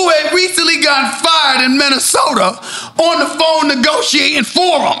 who had recently gotten fired in Minnesota on the phone negotiating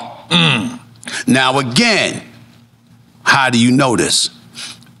for him. Now again, how do you know this?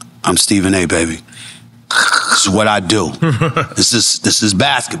 I'm Stephen A, baby. This is what I do. This is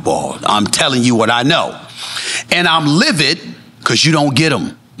basketball. I'm telling you what I know. And I'm livid because you don't get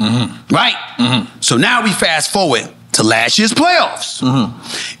them. Right? So now we fast forward to last year's playoffs.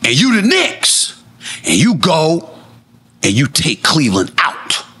 And you the Knicks. And you go and you take Cleveland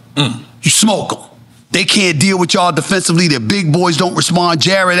out. You smoke them. They can't deal with y'all defensively. Their big boys don't respond.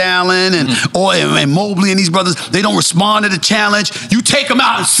 Jared Allen and Mobley and these brothers, they don't respond to the challenge. You take them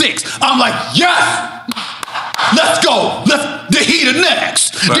out in 6. I'm like, yes! Let's go. The Heat are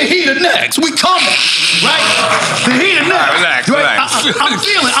next. Right. The Heat are next. We coming, right? The Heat are next. Relax. I'm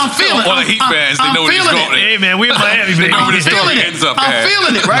feeling. All the Heat fans, they know where he's going. Hey, man, we in Miami, baby. I'm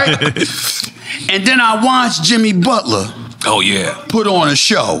feeling it, right? And then I watched Jimmy Butler. Oh, yeah. Put on a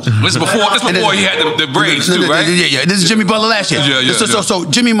show. This before he had the braids, too, right? Yeah. This is Jimmy Butler last year. So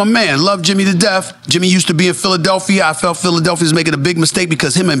Jimmy, my man, love Jimmy to death. Jimmy used to be in Philadelphia. I felt Philadelphia was making a big mistake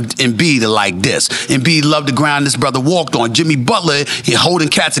because him and Embiid are like this. Embiid loved the ground this brother walked on. Jimmy Butler, he holding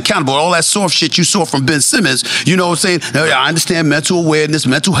cats accountable. All that soft shit you saw from Ben Simmons, you know what I'm saying? I understand mental awareness,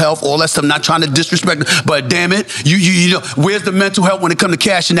 mental health, all that stuff. I'm not trying to disrespect, but damn it, you know, where's the mental health when it comes to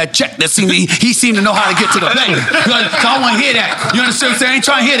cashing that check? He seemed to know how to get to the bank. So I want to hear that. You understand what I'm saying? I ain't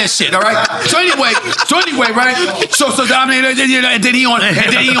trying to hear that shit, all right? So anyway, right? So I mean, and then he on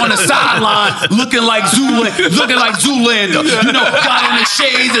the sideline looking like Zoolander. You know, got on the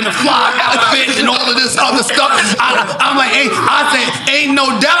shades and the fly outfit and all of this other stuff. I'm like, ain't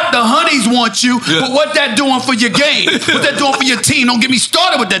no doubt the honeys want you, but what that doing for your game? What that doing for your team? Don't get me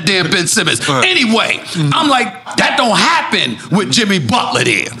started with that damn Ben Simmons. Anyway, I'm like, that don't happen with Jimmy Butler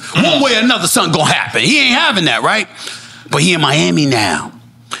there. One way or another, something gonna happen. He ain't having that, right? But he in Miami now.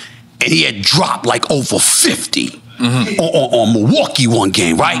 And he had dropped like over 50 on Milwaukee one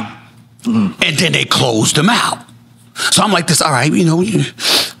game, right? And then they closed him out. So I'm like this, all right, you know,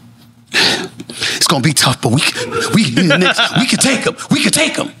 it's gonna be tough, but we can take them. We can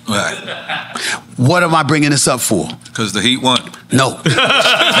take them. Right. What am I bringing this up for? Because the Heat won. No,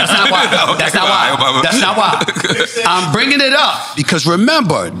 that's not why. That's not why. That's not why. I'm bringing it up because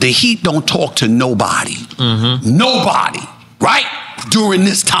remember, the Heat don't talk to nobody. Nobody, right? During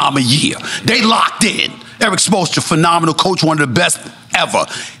this time of year, they locked in. Eric Spoelstra, phenomenal coach, one of the best ever.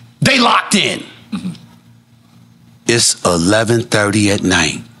 They locked in. It's 11:30 at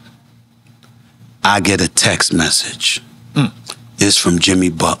night. I get a text message. It's from Jimmy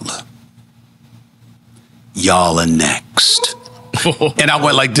Butler. Y'all are next. And I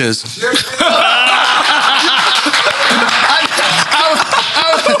went like this.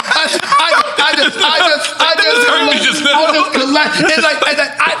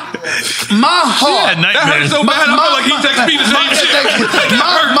 My heart. That hurt so bad. I feel like he texted me the same shit.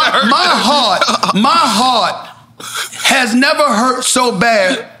 My heart has never hurt so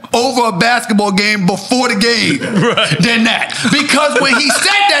bad over a basketball game before the game than that. Because when he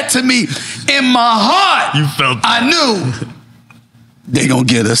said that to me, in my heart, you felt I knew they gonna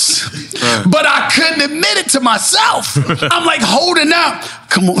get us. But I couldn't admit it to myself. I'm like holding out.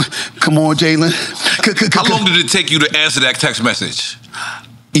 Come on, Jalen. How long did it take you to answer that text message?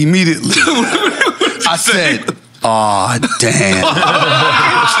 Immediately. I said, oh, damn.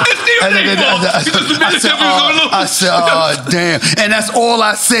 I said, oh, damn. And that's all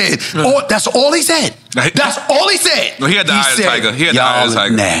I said. That's all he said. That's all he said. No, he had the eye of the tiger. He had the eye of the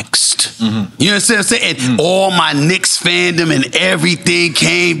tiger. Next. You understand what I'm saying? And all my Knicks fandom and everything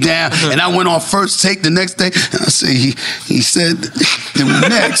came down. And I went on First Take the next day. And I said, he said, we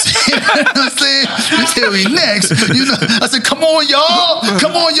next. You know what I'm saying? He said, we next. You know, I said, come on, y'all.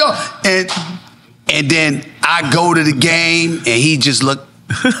 Come on, y'all. And then I go to the game, and he just looked,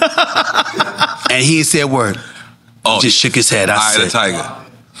 and he said a word. He just shook his head. I said, the tiger.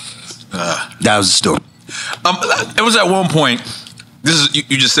 That was the story. It was at one point, this is,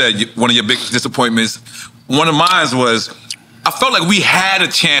 you just said one of your big disappointments. One of mine was, I felt like we had a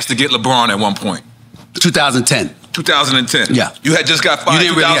chance to get LeBron at one point. 2010. 2010. Yeah. You had just got fired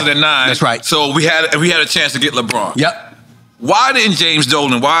in 2009. That's right. So we had a chance to get LeBron. Yep. Why didn't James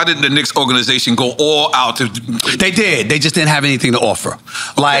Dolan, why didn't the Knicks organization go all out to... They did. They just didn't have anything to offer.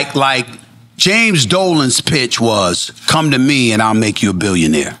 Like James Dolan's pitch was, come to me and I'll make you a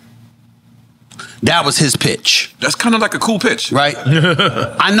billionaire. That was his pitch. That's kind of like a cool pitch. Right?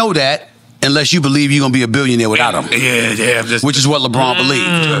 I know that, unless you believe you're going to be a billionaire without him. Yeah. Which is what LeBron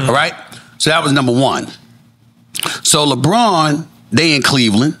believed. All right? So that was number one. So LeBron, they in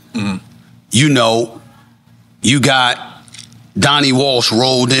Cleveland. You know, you got Donnie Walsh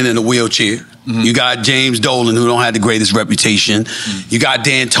rolled in a wheelchair. You got James Dolan, who don't have the greatest reputation. You got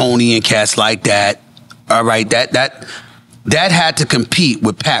D'Antoni and cats like that. All right, that had to compete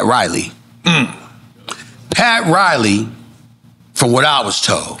with Pat Riley. Pat Riley, from what I was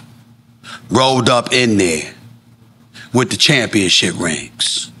told, rolled up in there with the championship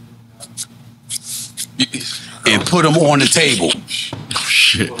rings and put them on the table.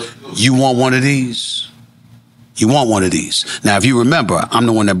 Shit. You want one of these? You want one of these. Now, if you remember, I'm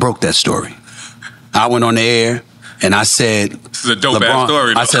the one that broke that story. I went on the air and I said, this is a dope ass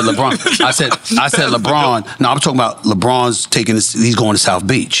story. I said LeBron. I said LeBron. No, I'm talking about LeBron's taking this, he's going to South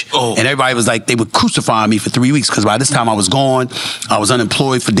Beach. And everybody was like, they would crucify me for 3 weeks because by this time I was gone. I was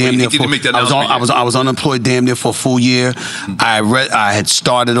unemployed for damn near I was unemployed damn near for a full year. I had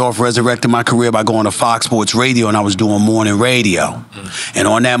started off resurrecting my career by going to Fox Sports Radio, and I was doing morning radio. And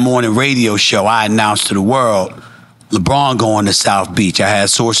on that morning radio show, I announced to the world, LeBron going to South Beach. I had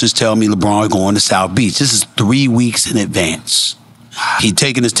sources tell me LeBron going to South Beach. This is 3 weeks in advance. He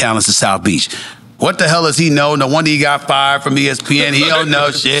taking his talents to South Beach. What the hell does he know? No wonder he got fired from ESPN. He don't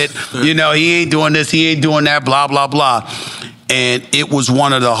know shit. You know, he ain't doing this, he ain't doing that, blah, blah, blah. And it was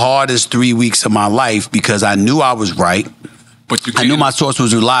one of the hardest 3 weeks of my life because I knew I was right. I knew my source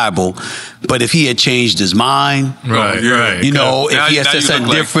was reliable, but if he had changed his mind, right. You know, if he had said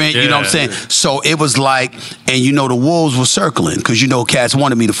something different, you know what I'm saying? So it was like, and you know, the wolves were circling because, you know, cats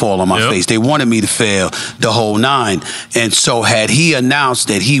wanted me to fall on my face. They wanted me to fail the whole nine. And so had he announced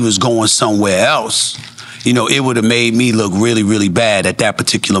that he was going somewhere else, you know, it would have made me look really, really bad at that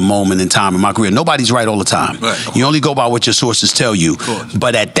particular moment in time in my career. Nobody's right all the time. You only go by what your sources tell you.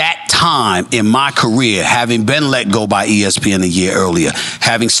 But at that time in my career, having been let go by ESPN a year earlier,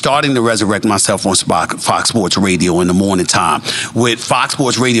 having starting to resurrect myself on Fox Sports Radio in the morning time, with Fox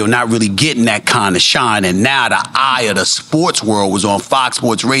Sports Radio not really getting that kind of shine, and now the eye of the sports world was on Fox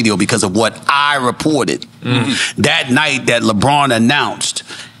Sports Radio because of what I reported. That night that LeBron announced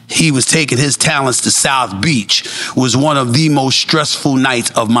he was taking his talents to South Beach was one of the most stressful nights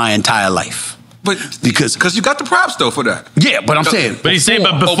of my entire life. because you got the props though for that. Yeah, but I'm saying. But he's saying,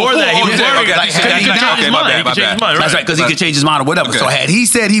 but before that, he was worried. He could change his mind. That's right, because he could change his mind or whatever. So had he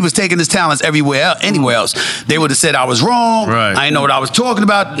said he was taking his talents anywhere else, they would have said I was wrong. Right. I didn't know what I was talking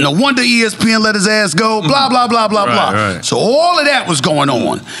about. No wonder ESPN let his ass go. Blah blah blah blah blah. Right. So all of that was going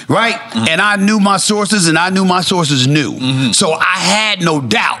on, right? And I knew my sources, and I knew my sources knew. So I had no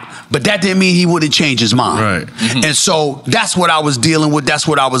doubt. But that didn't mean he wouldn't change his mind. Right. And so that's what I was dealing with. That's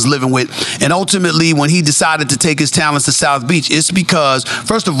what I was living with. And ultimately, when he decided to take his talents to South Beach, it's because,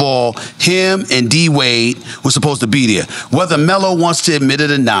 first of all, him and D Wade were supposed to be there. Whether Melo wants to admit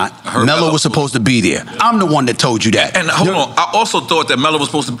it or not, Melo was supposed to be there. I'm the one that told you that. And hold on, I also thought that Melo was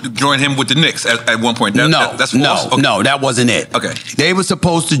supposed to join him with the Knicks at one point. That's false. No, that wasn't it. Okay. They were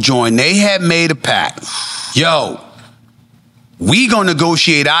supposed to join. They had made a pact. Yo, we gonna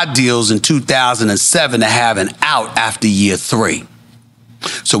negotiate our deals in 2007 to have an out after year 3.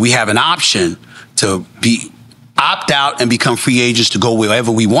 So we have an option to opt out and become free agents to go wherever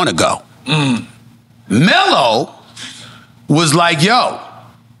we want to go. Melo was like, yo,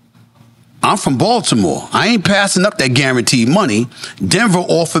 I'm from Baltimore. I ain't passing up that guaranteed money. Denver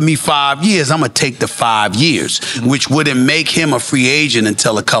offered me 5 years. I'm going to take the 5 years, which wouldn't make him a free agent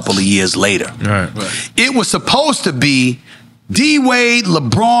until a couple of years later. Right. It was supposed to be D-Wade,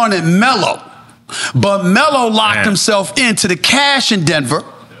 LeBron, and Melo. But Melo locked himself into the cash in Denver.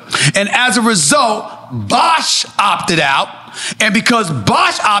 And as a result, Bosh opted out. And because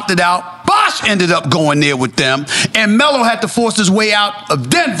Bosh opted out, Bosh ended up going there with them. And Melo had to force his way out of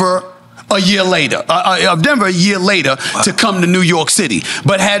Denver a year later. To come to New York City.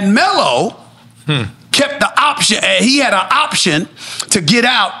 But had Melo kept the option, he had an option to get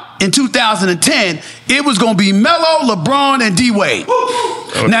out in 2010, it was going to be Melo, LeBron, and D-Wade.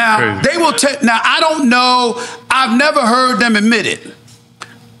 Now, they will now, I don't know. I've never heard them admit it.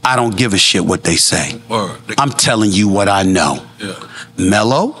 I don't give a shit what they say. I'm telling you what I know.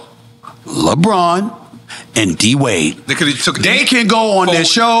 Melo, LeBron, and D-Wade. They can go on their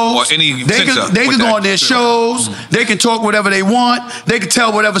shows. They can go on their shows. They can talk whatever they want. They can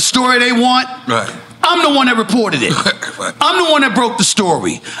tell whatever story they want. Right. I'm the one that reported it. I'm the one that broke the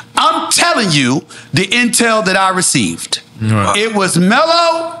story. I'm telling you the intel that I received. Right. It was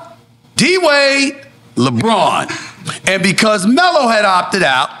Melo, D-Wade, LeBron. And because Melo had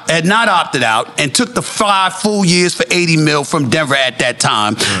not opted out, and took the 5 full years for $80 million from Denver at that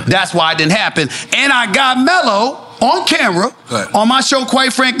time, that's why it didn't happen. And I got Melo on camera, on my show,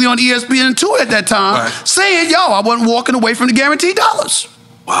 quite frankly, on ESPN2 at that time, saying, yo, I wasn't walking away from the guaranteed dollars.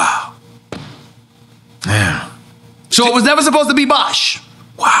 Wow. Yeah. So it was never supposed to be Bosh.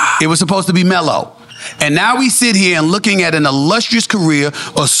 Wow. It was supposed to be Melo. And now we sit here and looking at an illustrious career,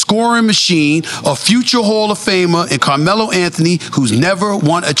 a scoring machine, a future Hall of Famer in Carmelo Anthony, who's never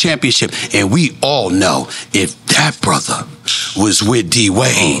won a championship. And we all know if that brother was with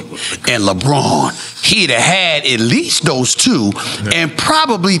D-Wade and LeBron, he'd have had at least those 2 and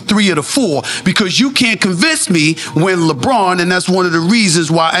probably 3 of the 4, because you can't convince me when LeBron, and that's one of the reasons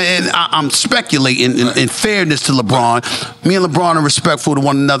why, and I'm speculating in fairness to LeBron. Me and LeBron are respectful to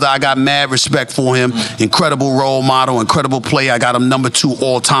one another. I got mad respect for him. Incredible role model, incredible player. I got him number 2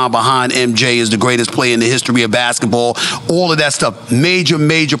 all time behind MJ as the greatest player in the history of basketball. All of that stuff.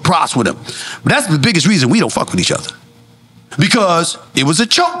 Major props with him. But that's the biggest reason we don't fuck with each other. Because it was a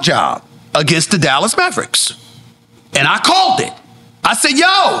choke job against the Dallas Mavericks. And I called it. I said,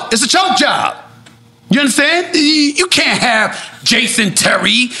 yo, it's a choke job. You understand? You can't have Jason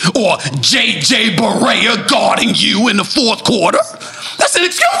Terry or J.J. Barea guarding you in the 4th quarter. That's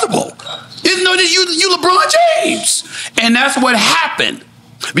inexcusable. You know, you LeBron James. And that's what happened.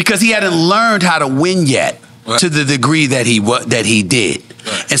 Because he hadn't learned how to win yet to the degree that he did.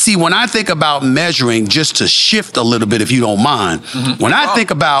 And see, when I think about measuring, just to shift a little bit if you don't mind, when I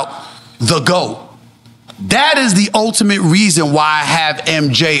think about the GOAT, that is the ultimate reason why I have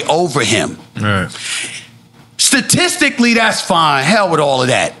MJ over him. Right. Statistically, that's fine. Hell with all of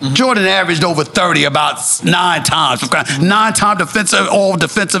that. Jordan averaged over 30 about 9 times. 9-time defensive, all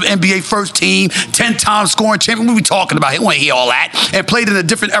defensive NBA first team, 10 times scoring champion. What are we talking about? He want to hear all that. And played in a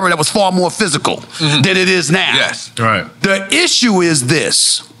different era that was far more physical than it is now. Yes. Right. The issue is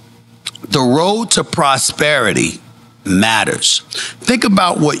this. The road to prosperity matters. Think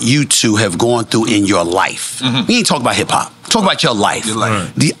about what you two have gone through in your life. We ain't talking about hip-hop. Talk about your life.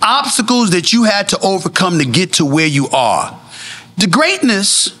 Right. The obstacles that you had to overcome to get to where you are. The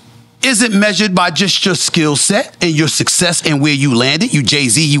greatness isn't measured by just your skill set and your success and where you landed. You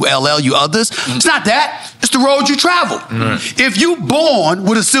Jay-Z, you LL, you others. It's not that. It's the road you traveled. If you born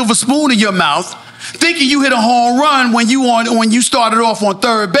with a silver spoon in your mouth, thinking you hit a home run when you started off on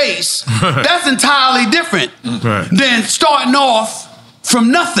third base. That's entirely different than starting off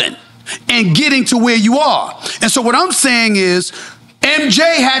from nothing and getting to where you are. And so what I'm saying is, MJ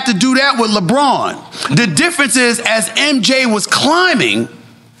had to do that with LeBron. The difference is, as MJ was climbing,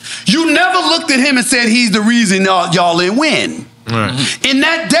 you never looked at him and said he's the reason y'all didn't win. In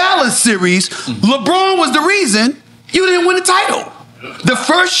that Dallas series, LeBron was the reason you didn't win the title. The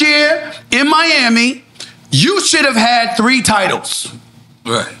first year in Miami, you should have had 3 titles.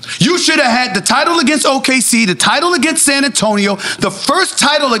 You should have had the title against OKC, the title against San Antonio, the first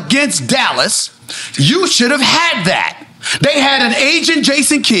title against Dallas. You should have had that. They had an agent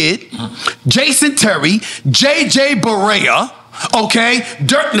Jason Kidd, Jason Terry, JJ Barea, okay?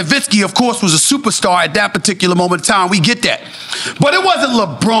 Dirk Nowitzki, of course, was a superstar at that particular moment in time. We get that. But it wasn't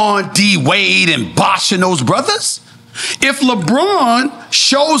LeBron, D. Wade, and Bosh and those brothers. If LeBron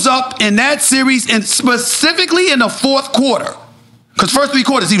shows up in that series, and specifically in the fourth quarter, because first 3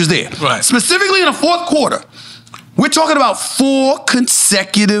 quarters he was there. Specifically in the fourth quarter, we're talking about 4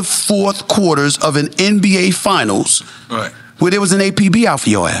 consecutive fourth quarters of an NBA Finals where there was an APB out for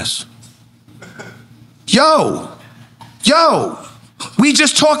your ass. Yo, we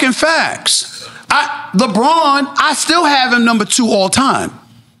just talking facts. LeBron, I still have him number 2 all time.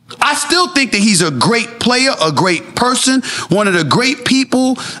 I still think that he's a great player, a great person, one of the great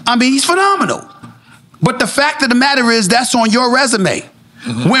people. I mean, he's phenomenal. But the fact of the matter is, that's on your resume.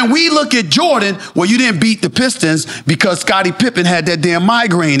 When we look at Jordan, well, you didn't beat the Pistons because Scottie Pippen had that damn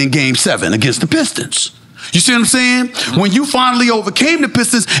migraine in Game 7 against the Pistons. You see what I'm saying? When you finally overcame the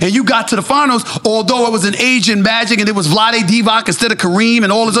Pistons and you got to the finals, although it was an Asian Magic and it was Vlade Divac instead of Kareem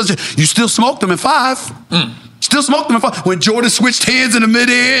and all this other shit, you still smoked them in 5. Still smoked them in 5. When Jordan switched hands in the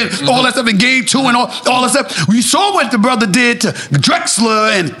mid-air and all that stuff in Game 2 and all that stuff. We saw what the brother did to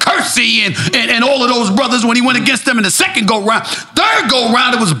Drexler and Kersey and all of those brothers when he went against them in the second go-round. Third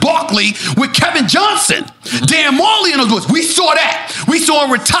go-round, it was Barkley with Kevin Johnson. Dan Marley and those boys. We saw that. We saw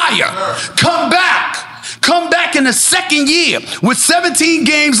him retire. Come back in the second year with 17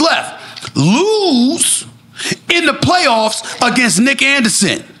 games left. Lose in the playoffs against Nick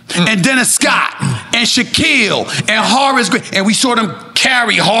Anderson and Dennis Scott and Shaquille and Horace Grant. And we saw them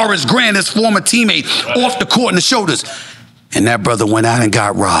carry Horace Grant, his former teammate, off the court in the shoulders. And that brother went out and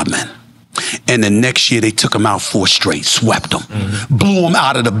got Rodman. And the next year, they took him out 4 straight, swept him, blew him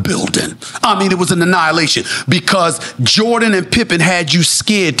out of the building. I mean, it was an annihilation because Jordan and Pippen had you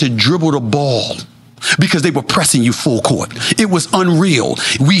scared to dribble the ball because they were pressing you full court. It was unreal.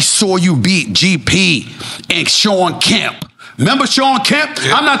 We saw you beat GP and Sean Kemp. Remember Sean Kemp?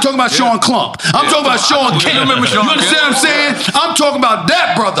 Yeah. I'm not talking about Sean Klump. I'm talking about Sean Kemp. You understand what I'm saying? I'm talking about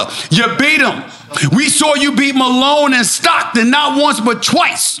that brother. You beat him. We saw you beat Malone and Stockton not once but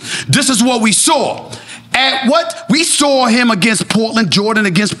twice. This is what we saw. At what? We saw him against Portland, Jordan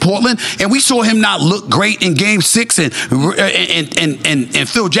against Portland, and we saw him not look great in Game 6, and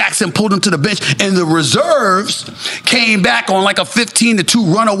Phil Jackson pulled him to the bench, and the reserves came back on like a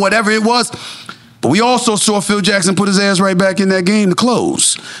 15-2 run or whatever it was. But we also saw Phil Jackson put his ass right back in that game to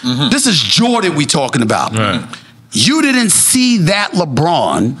close. This is Jordan we talking about. You didn't see that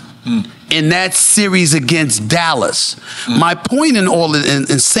LeBron in that series against Dallas. My point in all of, in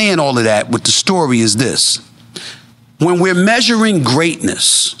saying all of that with the story is this. When we're measuring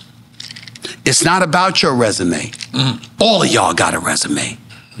greatness, it's not about your resume. All of y'all got a resume.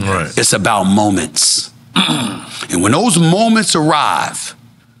 It's about moments. And when those moments arrive,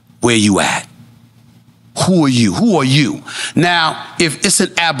 where you at? Who are you? Who are you? Now, if it's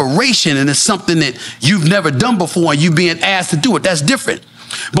an aberration and it's something that you've never done before and you're being asked to do it, that's different.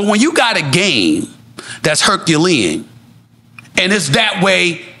 But when you got a game that's Herculean and it's that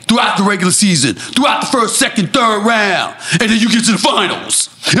way throughout the regular season, throughout the first, second, third round, and then you get to the finals,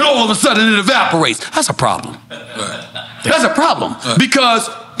 and all of a sudden it evaporates, that's a problem. That's a problem because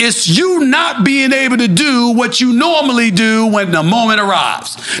it's you not being able to do what you normally do when the moment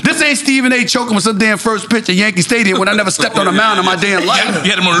arrives. This ain't Stephen A. choking with some damn first pitch at Yankee Stadium when I never stepped on a mound in my damn life. You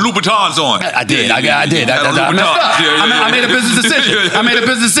had him on the Louboutins on. I did. I messed up. I made a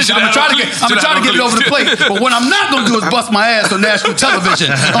business decision. I'm gonna try to get it over the plate. But what I'm not gonna do is bust my ass on national television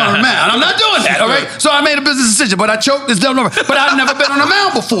on a mound. I'm not doing that. All right. So I made a business decision, but I choked this devil over. But I've never been on a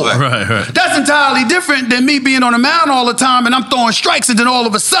mound before. That's entirely different than me being on a mound all the time and I'm throwing strikes and then all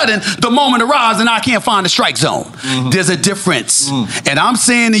of a sudden the moment arrives and I can't find the strike zone. There's a difference. And I'm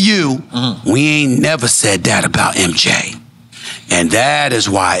saying to you, we ain't never said that about MJ. And that is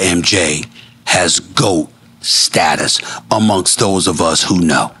why MJ has GOAT status amongst those of us who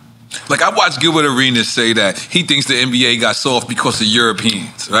know. Like I watched Gilbert Arenas say that he thinks the NBA got soft because of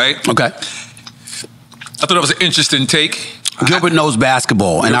Europeans, right? Okay. I thought that was an interesting take. Gilbert knows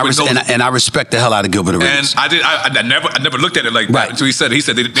basketball, and I respect the hell out of Gilbert Arenas. And I never looked at it like that until he said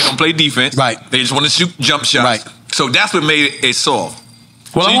they don't play defense. Right. They just want to shoot jump shots. Right. So that's what made it soft.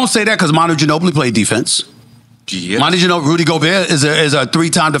 Well, I won't say that because Manu Ginobili played defense. Yes. Manu Ginobili, Rudy Gobert is a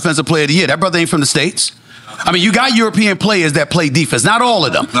 3-time Defensive Player of the Year. That brother ain't from the States. I mean, you got European players that play defense. Not all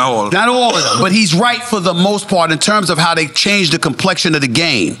of them. Not all of them. But he's right for the most part in terms of how they changed the complexion of the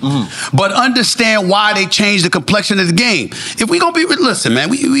game. But understand why they changed the complexion of the game. If we gonna be, listen, man,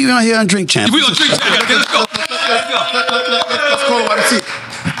 we out here on Drink Champ. We gonna drink champ. Let's go. Let's call it.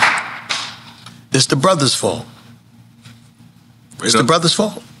 It's the brother's fault. It's the brother's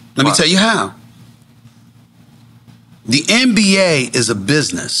fault. Let me tell you how. The NBA is a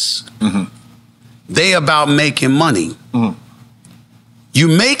business. They about making money. You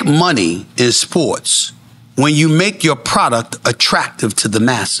make money in sports when you make your product attractive to the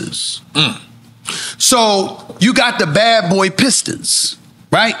masses. So you got the bad boy Pistons,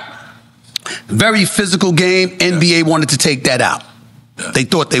 right? Very physical game. NBA wanted to take that out. They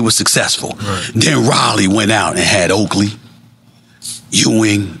thought they were successful. Then Raleigh went out and had Oakley,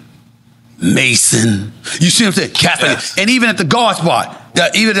 Ewing, Mason. You see what I'm saying? Kaepernick. And even at the guard spot,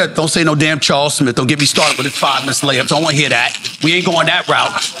 don't say no damn Charles Smith. Don't get me started with his 5-miss layups. I don't want to hear that. We ain't going that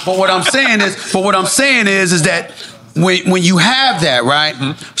route. But what I'm saying is that when you have that,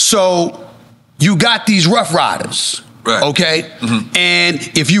 right? So you got these Rough Riders. Right. Okay? And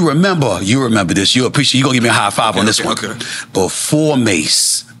if you remember this, you'll appreciate, you're going to give me a high five on this one. Before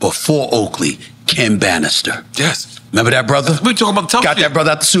Mace, before Oakley, Ken Bannister. Yes. Remember that brother? We're talking about tough Got that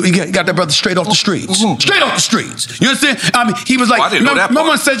brother out the suit. He got that brother straight off the streets. Straight off the streets. You understand? I mean, he was like, remember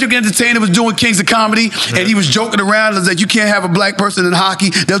when Cedric Entertainer was doing Kings of Comedy and he was joking around and like, you can't have a black person in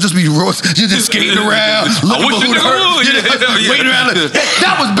hockey. They'll just be just skating around, looking for who to hurt. Waiting around.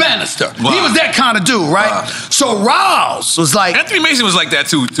 That was Bannister. He was that kind of dude, right? So Riles was like, Anthony Mason was like that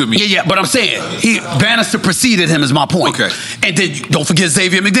too to me. Yeah, but I'm saying Bannister preceded him is my point. Okay. And then don't forget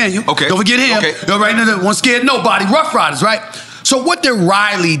Xavier McDaniel. Okay. Don't forget him. Okay. Right now, one scared nobody. Rough Riders, right? So what did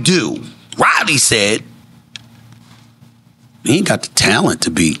Riley do? Riley said, we ain't got the talent to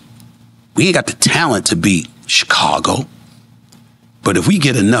beat Chicago. But if we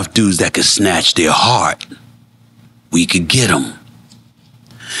get enough dudes that can snatch their heart, we could get them.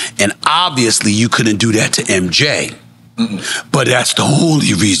 And obviously you couldn't do that to MJ. But that's the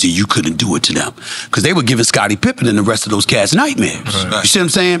only reason you couldn't do it to them. Because they were giving Scottie Pippen and the rest of those cats nightmares. You see what I'm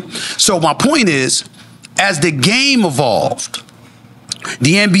saying? So my point is, as the game evolved,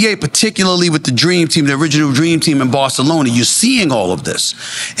 the NBA, particularly with the Dream Team, the original Dream Team in Barcelona, you're seeing all of this.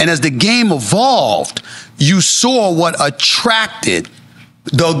 And as the game evolved, you saw what attracted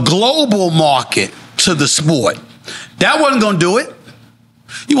the global market to the sport. That wasn't going to do it.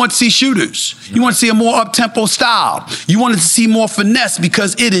 You want to see shooters. You want to see a more up-tempo style. You wanted to see more finesse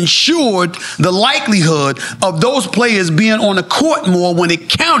because it ensured the likelihood of those players being on the court more when it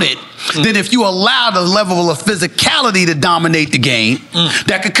counted than if you allowed a level of physicality to dominate the game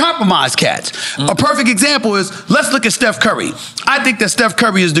that could compromise cats. A perfect example is, let's look at Steph Curry. I think that Steph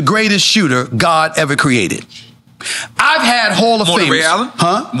Curry is the greatest shooter God ever created. I've had Hall of Famers. More than Ray Allen?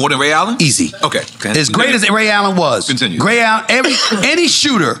 Huh? More than Ray Allen? Easy. Okay. As great as Ray Allen was. Continue. Ray Allen, any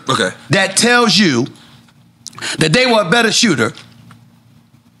shooter that tells you that they were a better shooter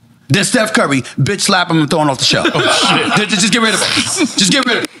than Steph Curry, bitch slap him and throw him off the shelf. Just get rid of him. Just get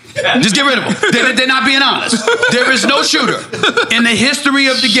rid of him. Just get rid of them. They're not being honest. There is no shooter in the history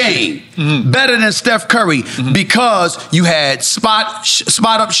of the game better than Steph Curry because you had spot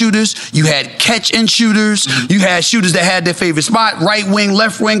up shooters, you had catch and shooters, you had shooters that had their favorite spot, right wing,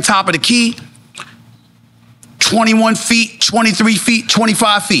 left wing, top of the key, 21 feet, 23 feet,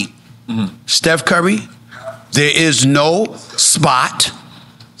 25 feet. Steph Curry, there is no spot,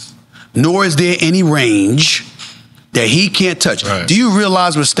 nor is there any range that he can't touch. Right. Do you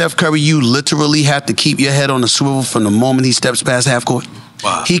realize with Steph Curry, you literally have to keep your head on the swivel from the moment he steps past half court?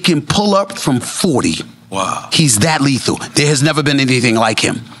 Wow. He can pull up from 40. Wow. He's that lethal. There has never been anything like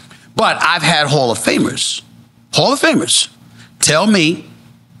him. But I've had Hall of Famers tell me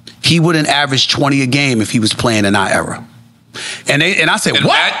he wouldn't average 20 a game if he was playing in our era. And I said,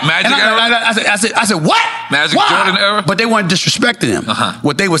 what? Magic era? I said, what? Magic Jordan era? But they weren't disrespecting him.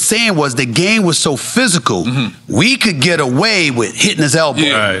 What they were saying was the game was so physical, we could get away with hitting his elbow.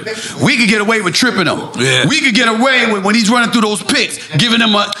 Yeah. Right. We could get away with tripping him. Yeah. We could get away with when he's running through those picks, giving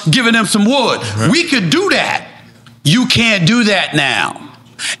him some wood. Right. We could do that. You can't do that now.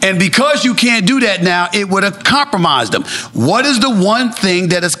 And because you can't do that now, it would have compromised him. What is the one thing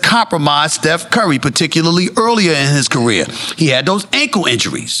that has compromised Steph Curry, particularly earlier in his career? He had those ankle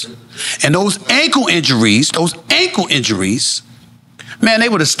injuries. And those ankle injuries, man, they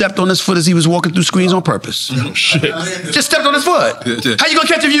would have stepped on his foot as he was walking through screens on purpose. Oh, shit. Just stepped on his foot. How you gonna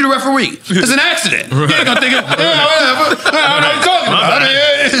catch if you the referee? It's an accident. You ain't gonna think, whatever. What are you talking about?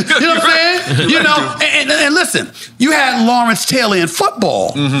 You know what I'm saying? You know, and listen, you had Lawrence Taylor in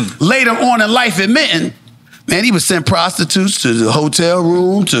football later on in life admitting, man, he would send prostitutes to the hotel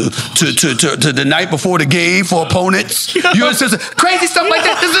room, to the night before the game for opponents. You know, crazy stuff like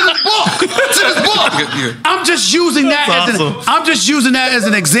that. This is a book. It's in his book. I'm just using that as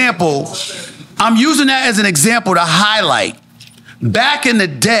an example. I'm using that as an example to highlight back in the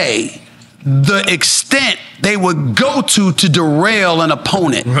day the extent they would go to derail an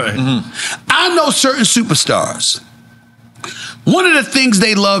opponent. Right. I know certain superstars. One of the things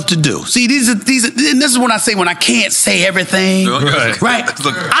they love to do. See, these are, and this is when I say when I can't say everything. Right.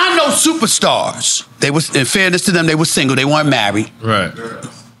 I know superstars. They was, in fairness to them, they were single. They weren't married. Right.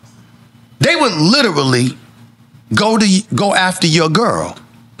 They would literally go after your girl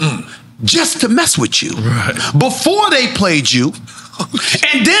just to mess with you before they played you,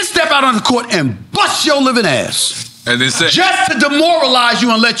 and then step out on the court and bust your living ass. And then say, just to demoralize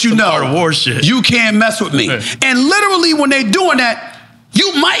you and let you know war shit. You can't mess with me. And literally when they're doing that,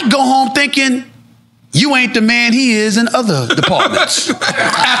 you might go home thinking you ain't the man he is in other departments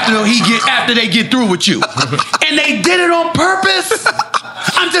after they get through with you. And they did it on purpose.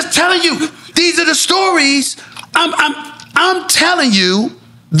 I'm just telling you, these are the stories. I'm telling you,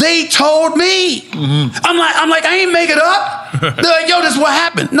 they told me. I'm like, I ain't make it up. They're like, yo, this is what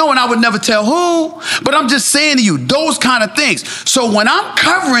happened. No, and I would never tell who, but I'm just saying to you, those kind of things. So when I'm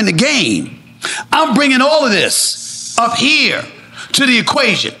covering the game, I'm bringing all of this up here to the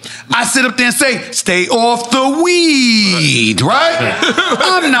equation. I sit up there and say, stay off the weed, right?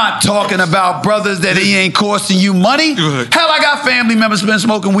 I'm not talking about brothers that he ain't costing you money. Hell, I got family members been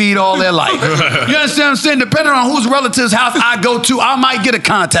smoking weed all their life. You understand what I'm saying? Depending on whose relative's house I go to, I might get a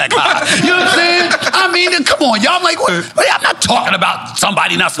contact high. You know what I'm saying? I mean, come on, y'all. I'm like, what? I'm not talking about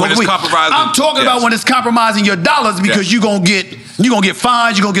somebody not smoking weed. I'm talking about when it's compromising your dollars because you're gonna get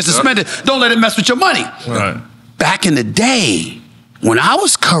fined, you're gonna get suspended. Don't let it mess with your money. Right. Back in the day, when I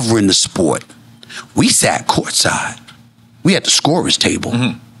was covering the sport, we sat courtside. We had the scorer's table.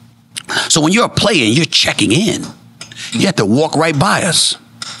 So when you're a player and you're checking in, you have to walk right by us.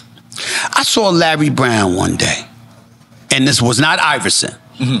 I saw Larry Brown one day, and this was not Iverson.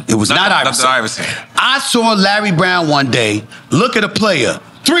 It was not Iverson. I saw Larry Brown one day look at a player,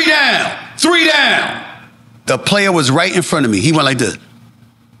 3 down, 3 down. The player was right in front of me. He went like this,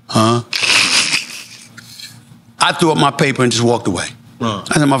 huh? I threw up my paper and just walked away. I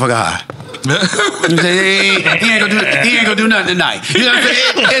said, motherfucker, hi. He ain't gonna do nothing tonight. You know what I'm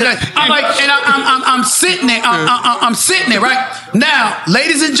saying? I'm like, and I'm sitting there. I'm sitting there, right? Now,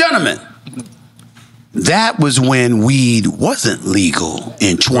 ladies and gentlemen, that was when weed wasn't legal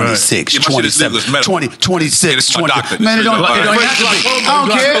in 26, 27, 20, 26, 20. Man, it don't have to be. I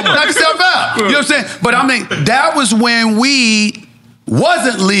don't care. Knock yourself out. You know what I'm saying? But I mean, that was when weed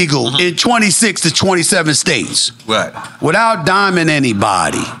wasn't legal in 26 to 27 states. Right. Without diming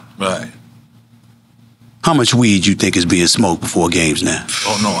anybody. Right. How much weed you think is being smoked before games now?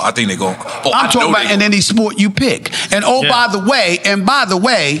 Oh, no, I think they're going. Oh, I'm talking about in any sport you pick. And by the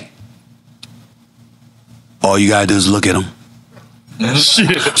way, all you gotta do is look at them.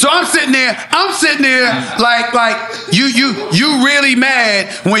 So I'm sitting there like you really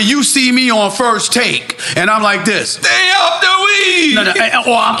mad when you see me on First Take and I'm like this. Stay off the weed. No,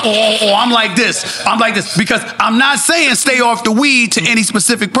 or I'm like this. I'm like this because I'm not saying stay off the weed to any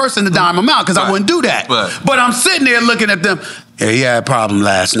specific person to dime them out because I wouldn't do that. But I'm sitting there looking at them. Yeah, he had a problem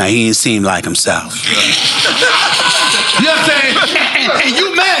last night. He didn't seem like himself. You know what I'm saying? And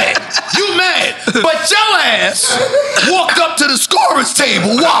you mad. You mad. But your ass walked up to the scorer's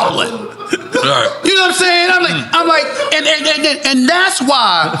table wobbling. Right. You know what I'm saying? I'm like, and that's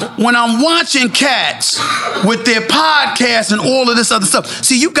why when I'm watching cats with their podcasts and all of this other stuff,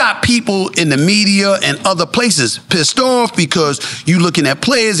 see, you got people in the media and other places pissed off because you looking at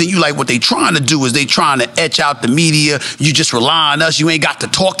players and you like what they trying to do is they trying to etch out the media. You just rely on us. You ain't got to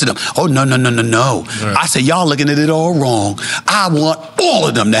talk to them. Oh, no. Right. I say, y'all looking at it all wrong. I want all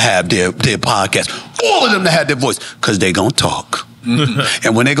of them to have their podcast, all of them to have their voice, because they gonna talk.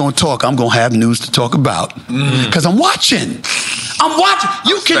 And when they gonna talk, I'm gonna have news to talk about. Because I'm watching.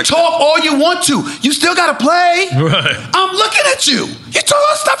 You can talk all you want to. You still gotta play. Right. I'm looking at you. You talk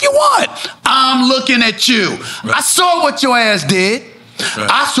all the stuff you want. I'm looking at you. Right. I saw what your ass did.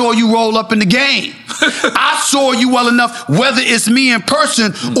 I saw you roll up in the game. I saw you well enough, whether it's me in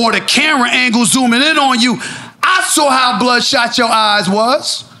person or the camera angle zooming in on you. I saw how bloodshot your eyes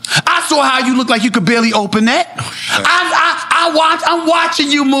was. I saw how you looked like you could barely open that. I'm watching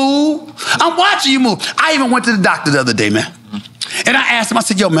you move. I'm watching you move. I even went to the doctor the other day, man. And I asked him, I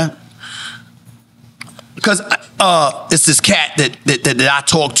said, yo, man, because it's this cat that I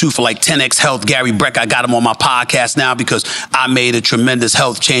talk to for like 10X Health, Gary Breck. I got him on my podcast now because I made a tremendous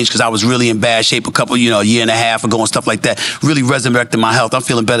health change because I was really in bad shape a year and a half ago and stuff like that. Really resurrected my health. I'm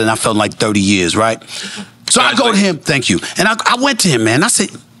feeling better than I felt in like 30 years, right? So I go to him, thank you. And I went to him, man. I said,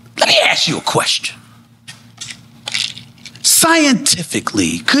 let me ask you a question.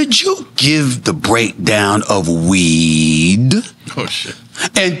 Scientifically, could you give the breakdown of weed? Oh, shit.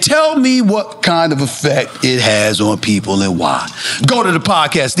 And tell me what kind of effect it has on people and why. Go to the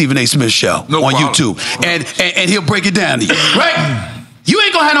podcast, Stephen A. Smith Show on YouTube, and he'll break it down to you, right? You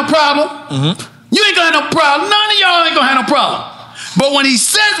ain't gonna have no problem. You ain't gonna have no problem. None of y'all ain't gonna have no problem. But when he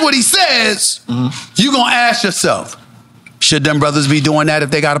says what he says, you gonna ask yourself, should them brothers be doing that if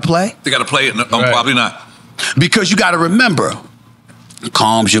they gotta play? They gotta play it? No, probably not. Because you gotta remember, it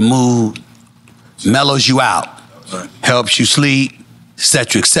calms your mood, mellows you out, helps you sleep,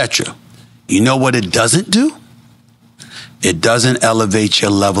 etc., etc. You know what it doesn't do? It doesn't elevate your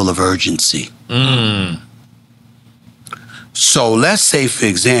level of urgency. So let's say, for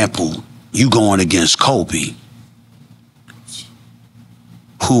example, you going against Kobe,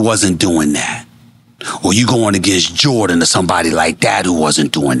 who wasn't doing that. Or you going against Jordan or somebody like that who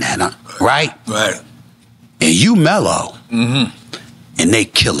wasn't doing that, huh? Right? Right. And you mellow, and they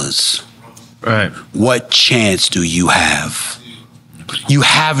killers. Right. What chance do you have? You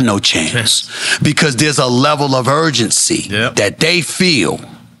have no chance because there's a level of urgency that they feel.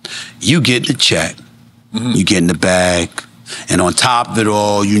 You get the check, you get in the bag, and on top of it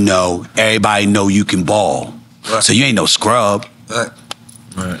all, you know, everybody know you can ball. Right. So you ain't no scrub. Right.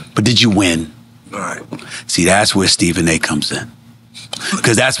 Right. But did you win? Right. See, that's where Stephen A. comes in.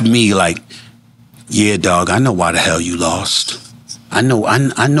 Because that's me like, yeah, dog, I know why the hell you lost. I know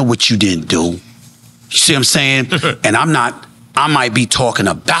what you didn't do. You see what I'm saying? And I might be talking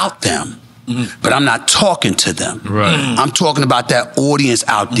about them, but I'm not talking to them. Right. I'm talking about that audience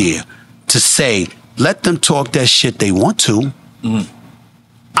out there to say, let them talk that shit they want to.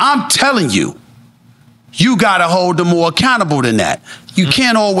 I'm telling you, you gotta hold them more accountable than that. You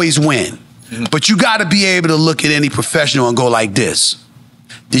can't always win, but you gotta be able to look at any professional and go like this.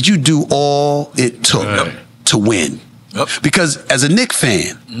 Did you do all it took to win? Because as a Knick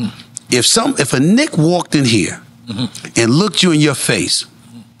fan, if a Knick walked in here and looked you in your face,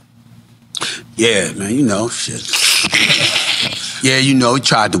 yeah, man, you know, shit. Yeah, you know, he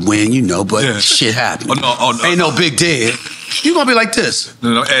tried to win, you know, but shit happened. Ain't no big deal. You gonna be like this.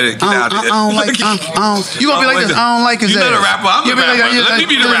 No, edit. Get out of here. I don't like. You gonna be like this. I don't like his ass. You're not a rapper. I'm the rapper. Let me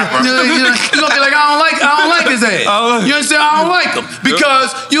be the rapper. You gonna be like, I don't like his ass. You understand? I don't like him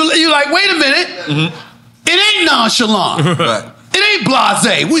because you like. Wait a minute. It ain't nonchalant. Right. It ain't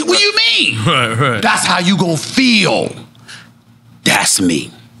blasé. What do you mean? Right. That's how you gonna feel. That's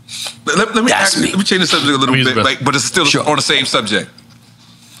me. Let me change the subject a little bit, but it's still on the same subject.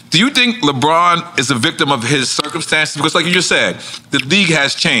 Do you think LeBron is a victim of his circumstances? Because like you just said, the league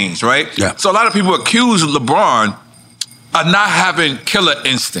has changed, right? Yeah. So a lot of people accuse LeBron of not having killer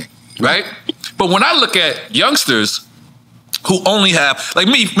instinct, right? But when I look at youngsters who only have, like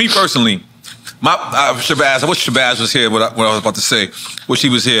me personally, Shabazz, I wish Shabazz was here, what I was about to say, wish he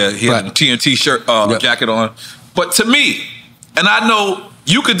was here. He had a TNT shirt, jacket on. But to me, and I know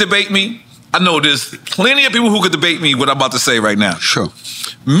you could debate me, I know there's plenty of people who could debate me what I'm about to say right now. Sure.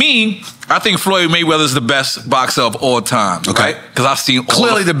 Me, I think Floyd Mayweather is the best boxer of all time. Okay. Because I've seen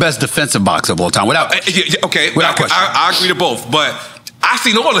clearly the best defensive boxer of all time. Without okay. Without question. I agree to both, but I've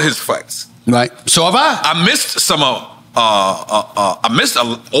seen all of his fights. Right. So have I. I missed some of. I missed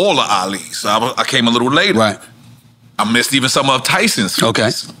all of Ali's. So I came a little later. Right. I missed even some of Tyson's fights.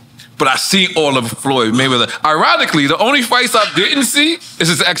 Okay. But I see all of Floyd Mayweather. Ironically, the only fights I didn't see is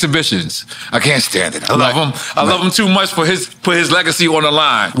his exhibitions. I can't stand it. I love him. I love him too much for his legacy on the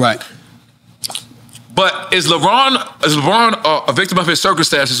line. Right. But is LeBron a victim of his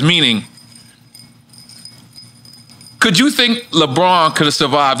circumstances? Meaning, could you think LeBron could have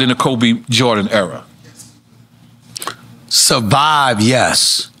survived in the Kobe Jordan era? Survive,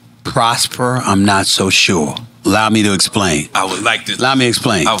 yes. Prosper, I'm not so sure. Allow me to explain. I would like to. Allow me to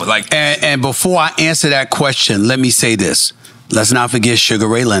explain. I would like to. And before I answer that question, let me say this. Let's not forget Sugar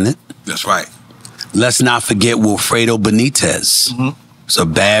Ray Leonard. That's right. Let's not forget Wilfredo Benitez. was a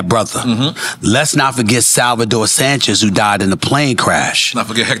bad brother. Let's not forget Salvador Sanchez, who died in a plane crash. Not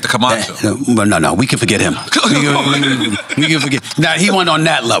forget Hector Camacho. No, we can forget him. we can forget. Now, he wasn't on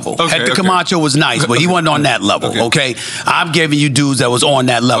that level. Okay, Hector Camacho was nice, but he wasn't on that level, okay? I'm giving you dudes that was on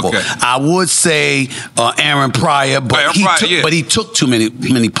that level. Okay. I would say Aaron Pryor, but he took too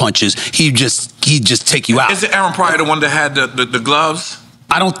many punches. He just take you out. Is it Aaron Pryor the one that had the gloves?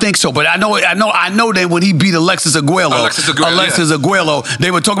 I don't think so, but I know that when he beat Alexis Aguero, they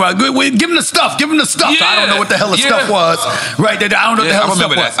would talk about, give him the stuff. Yeah. So I don't know what the hell the stuff was. Right? I don't know what the hell the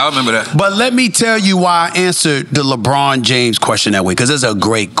stuff was. I remember that. But let me tell you why I answered the LeBron James question that way, because it's a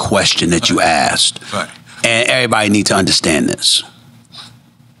great question that you asked. Right. And everybody needs to understand this.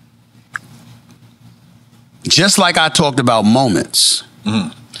 Just like I talked about moments,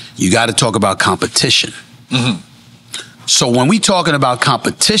 you got to talk about competition. So when we talking about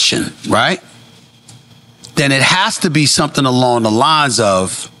competition, right, then it has to be something along the lines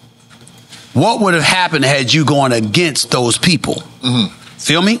of what would have happened had you gone against those people?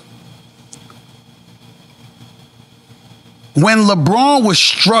 Feel me? When LeBron was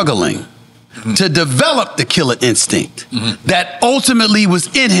struggling to develop the killer instinct that ultimately was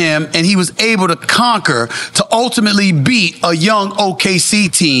in him, and he was able to conquer to ultimately beat a young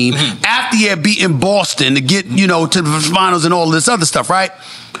OKC team after he had beaten Boston to get, to the finals and all this other stuff, right?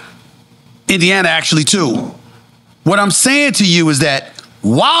 Indiana actually too. What I'm saying to you is that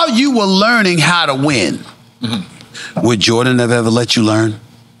while you were learning how to win, would Jordan have ever let you learn?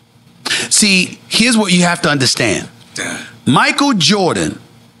 See, here's what you have to understand. Michael Jordan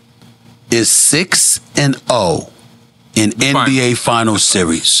is 6-0 in NBA Finals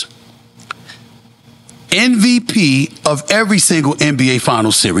Series. MVP of every single NBA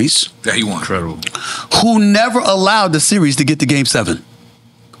Finals Series. Yeah, he won. Incredible. Who never allowed the series to get to Game 7.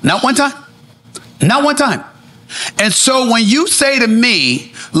 Not one time. Not one time. And so when you say to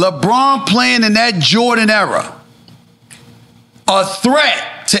me, LeBron playing in that Jordan era, a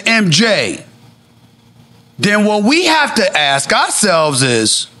threat to MJ, then what we have to ask ourselves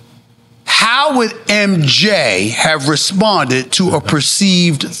is, how would MJ have responded to a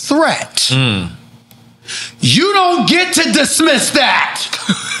perceived threat? You don't get to dismiss that.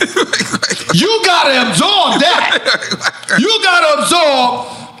 You got to absorb that. You got to absorb,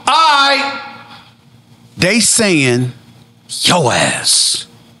 they saying, your ass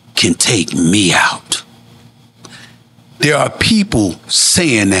can take me out. There are people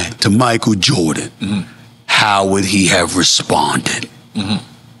saying that to Michael Jordan. How would he have responded?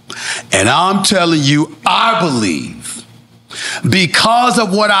 And I'm telling you, I believe, because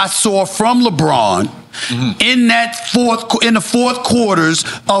of what I saw from LeBron in the fourth quarters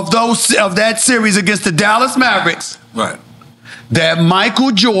of that series against the Dallas Mavericks, right, that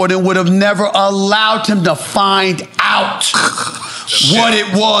Michael Jordan would have never allowed him to find out what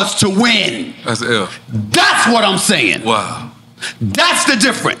it was to win. That's ill. That's what I'm saying. Wow. That's the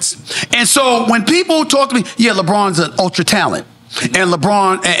difference. And so when people talk to me, yeah, LeBron's an ultra talent. And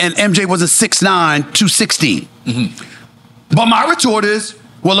LeBron and MJ was a 6'9", 260. But my retort is,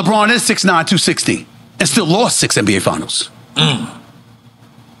 well, LeBron is 6'9", 260 and still lost 6 NBA Finals.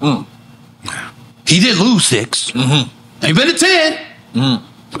 He did lose 6. Ain't been to 10,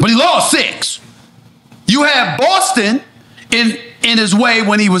 but he lost 6. You had Boston in his way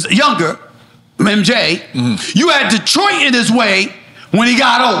when he was younger, MJ. You had Detroit in his way when he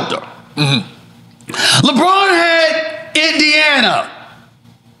got older. LeBron had Indiana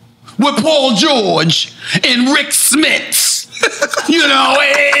with Paul George and Rick Smits,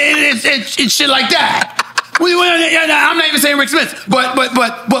 it's shit like that. I'm not even saying Rick Smits,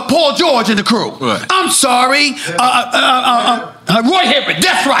 but Paul George and the crew. Right. I'm sorry, Roy Hibbert.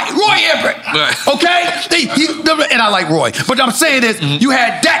 That's right, Roy Hibbert. Right. Okay, and I like Roy, but I'm saying this: you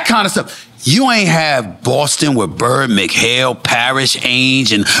had that kind of stuff. You ain't have Boston with Bird, McHale, Parrish,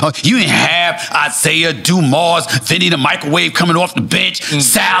 Ainge, and you ain't have Isaiah, Dumas, Vinny the Microwave coming off the bench,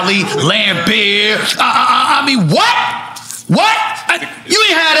 Sally, Lambert. I mean, what? What? You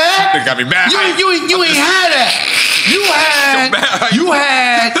ain't had that. They got me mad. You ain't had that.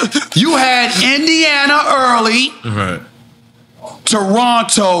 You had Indiana early, Right.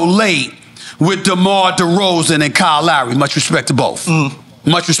 Toronto late with DeMar DeRozan and Kyle Lowry. Much respect to both.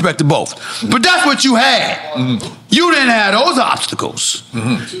 Much respect to both. But that's what you had. You didn't have those obstacles.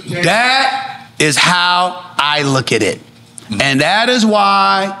 That is how I look at it. And that is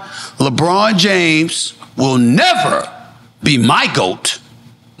why LeBron James will never be my GOAT.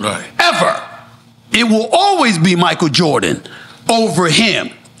 Right. Ever. It will always be Michael Jordan over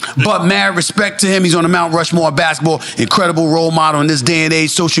him. But mad respect to him. He's on the Mount Rushmore of basketball. Incredible role model in this day and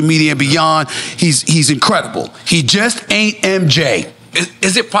age, social media and beyond. He's incredible. He just ain't MJ.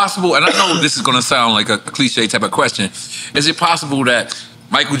 is it possible, and I know this is going to sound like a cliche type of question, is it possible that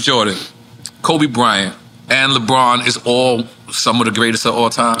Michael Jordan, Kobe Bryant, and LeBron is all some of the greatest of all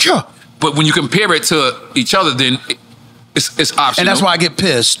time? Sure. But when you compare it to each other, then it's optional. And that's why I get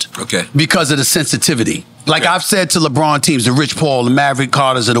pissed. Okay. Because of the sensitivity. Like I've said to LeBron teams, the Rich Paul, the Maverick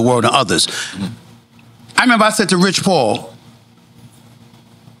Carters of the world, and others. I remember I said to Rich Paul,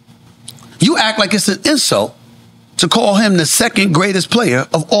 you act like it's an insult to call him the second greatest player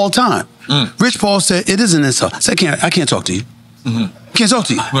of all time. Rich Paul said, it is an insult. I said, I can't talk to you. Can't talk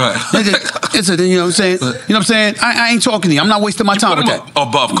to you. Right. It's a, you know what I'm saying? You know what I'm saying? I ain't talking to you. I'm not wasting my time with that.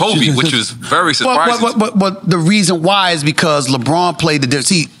 Above Kobe, which is very surprising. But the reason why is because LeBron played the difference.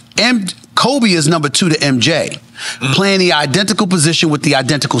 See, Kobe is number 2 to MJ, playing the identical position with the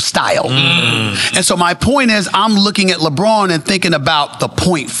identical style. And so my point is, I'm looking at LeBron and thinking about the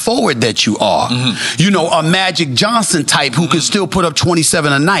point forward that you are. You know, a Magic Johnson type who can still put up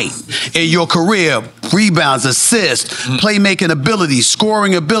 27 a night in your career, rebounds, assists, playmaking ability,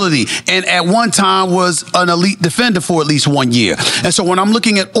 scoring ability, and at one time was an elite defender for at least 1 year. And so when I'm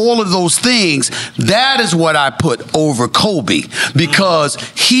looking at all of those things, that is what I put over Kobe, because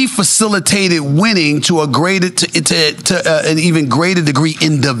he facilitated winning to a greater, to an even greater degree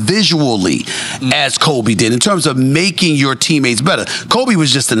individually as Kobe did in terms of making your teammates better. Kobe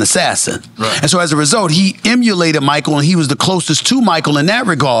was just an assassin. And so as a result, he emulated Michael, and he was the closest to Michael in that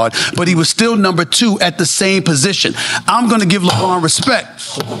regard, but he was still number 2 at the same position. I'm going to give LeBron respect.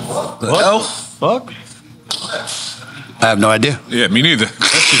 What? Fuck? I have no idea. Yeah, me neither.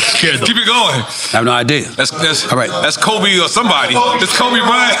 Keep it going. I have no idea. That's all right. That's Kobe or somebody. It's Kobe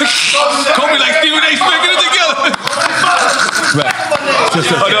Bryant. Kobe like Stephen A. Smith. Get it together. Right.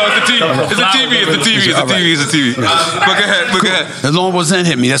 Oh no, it's the TV. It's the TV. It's the TV. It's the TV. But go ahead. Go ahead. As long as it wasn't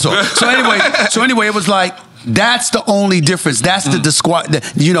hit me, that's all. So anyway, it was like, that's the only difference. That's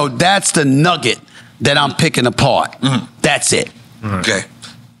the you know, that's the nugget that I'm picking apart. That's it. Okay.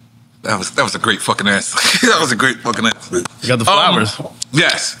 That was a great fucking answer. That was a great fucking answer. You got the flowers.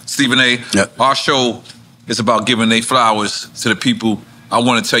 Yes, Stephen A. Yep. Our show is about giving they flowers to the people. I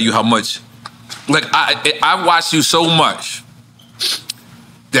want to tell you how much, like, I watch you so much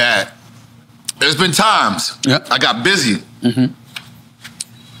that there's been times I got busy, and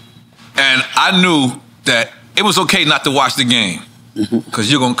I knew that it was okay not to watch the game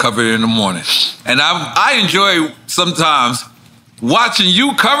because you're gonna cover it in the morning, and I enjoy sometimes watching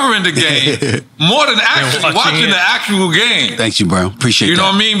you covering the game more than actually watching the actual game. Thank you, bro. Appreciate that. You know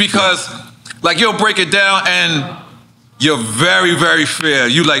what I mean? Because like you'll break it down and you're very, very fair.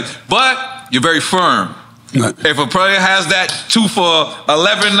 You like, but you're very firm. Right. If a player has that 2 for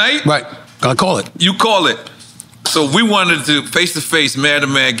 11 night, right, gotta call it. You call it. So we wanted to face to face, man to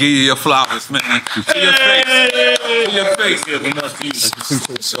man, give you your flowers, man. Your face.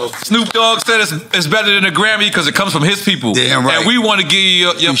 So Snoop Dogg said it's better than a Grammy because it comes from his people. Damn right. And we want to give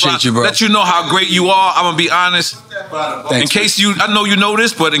you your flowers. You, bro. Let you know how great you are. I'm gonna be honest. Thanks, in case I know you know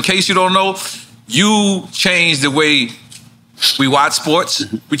this, but in case you don't know, you changed the way we watch sports.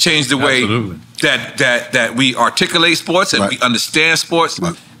 We changed the way that we articulate sports and we understand sports.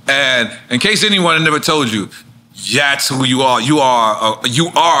 Right. And in case anyone never told you, that's who you are. You are a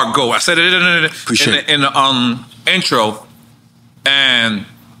GOAT. I said it in the intro, and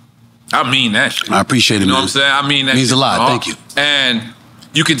I mean that shit. I appreciate it, You know man. what I'm saying? I mean that. It means shit. a lot. Thank you. And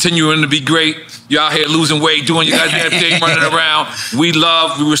you continuing to be great. You're out here losing weight, doing your goddamn thing, running around. We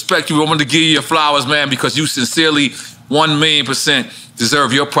respect you. I want to give you your flowers, man, because you sincerely 1,000,000%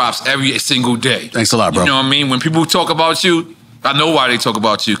 deserve your props every single day. Thanks a lot, bro. You know what I mean? When people talk about you, I know why they talk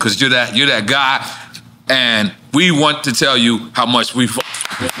about you, because you're that guy. And we want to tell you how much we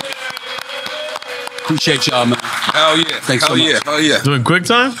appreciate y'all, man. Hell yeah. Thanks so much. Hell yeah. Doing quick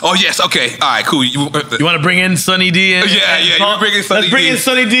time? Oh, yes. Okay. All right, cool. You want to bring in Sunny D? And, yeah. You bring in Sunny D. Let's bring in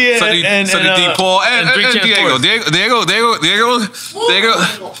Sunny D and Sunny D, Paul, and Diego. Diego.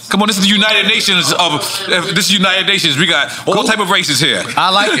 Come on, this is the United Nations United Nations. We got all type of races here. I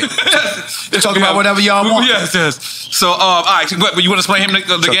like it. Talk about whatever y'all want. Yes. So, all right. But you want to explain him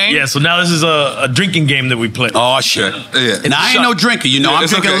the game? Yeah. So now this is a drinking game that we play. Oh shit. Yeah. And I ain't no drinker. You know, I'm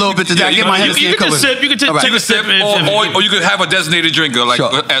drinking a little bit today. I get my head You can sip. You can take a sip, or you could have a designated drinker, like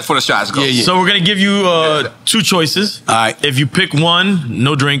for the shots go. Yeah. So we're gonna give you 2 choices. All right. If you pick one,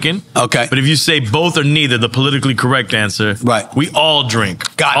 no drinking. Okay. But if you say both or neither, the politically correct answer, right? We all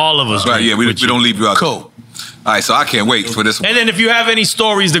drink. Got it. All of us. Right. Drink Yeah. We don't leave you out. Cool. All right, so I can't wait for this one. And then if you have any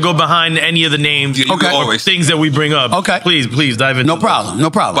stories that go behind any of the names or things that we bring up, please dive into No problem.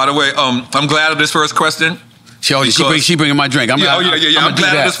 By the way, I'm glad of this first question. She bringing my drink. I'm glad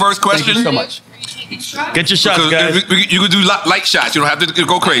of this first question. Thank you so much. Get your shots, guys. You can do light shots. You don't have to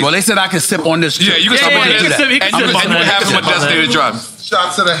go crazy. Well, they said I can sip on this. Yeah, you can sip on he this. can sip And you have him a designated driver.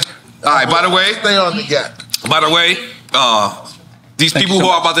 Shots to the. All right. By the way, stay on the gap. By the way, these people who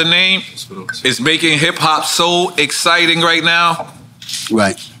are about to name is making hip hop so exciting right now.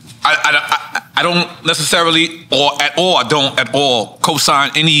 Right. I don't necessarily I don't at all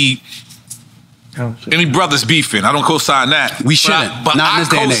co-sign any brothers beefing. I don't co-sign that. We shouldn't. But Not in I this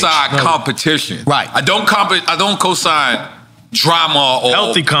day and age. co-sign competition. Right. I don't co-sign drama or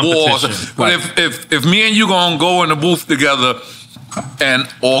healthy competition. Wars. But if me and you gonna go in the booth together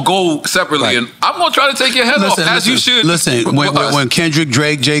or go separately, and I'm gonna try to take your head off as you should. Listen, when Kendrick,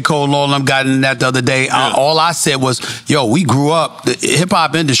 Drake, J. Cole, all of them got in that the other day, all I said was, "Yo, we grew up. The hip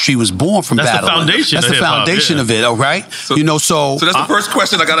hop industry was born from battling. That's the foundation of it. All right, so, So that's the first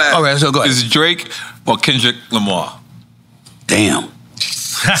question I gotta ask. All right, so go ahead. Is Drake or Kendrick Lamar? Damn.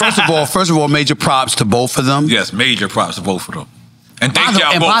 First of all, major props to both of them. Yes, major props to both of them. And thank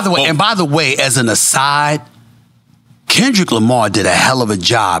y'all both. By the way, as an aside, Kendrick Lamar did a hell of a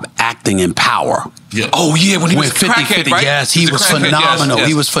job acting in Power. Yeah. Oh yeah, when he was 50, right? Yes, he was phenomenal. Yes.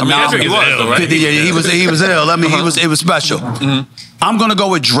 He was phenomenal. I mean, he was, right? He was ill. I mean, it was special. I'm gonna go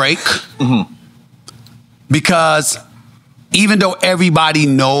with Drake because even though everybody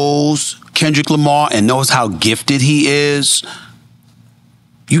knows Kendrick Lamar and knows how gifted he is,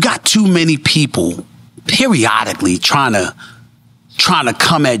 you got too many people periodically trying to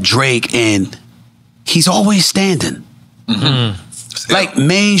come at Drake, and he's always standing. Like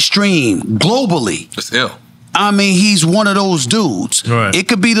mainstream, globally. It's ill. I mean, he's one of those dudes. Right. It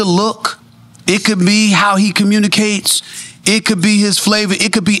could be the look. It could be how he communicates. It could be his flavor.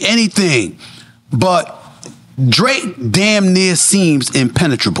 It could be anything. But Drake damn near seems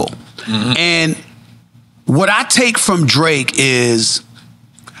impenetrable. And what I take from Drake is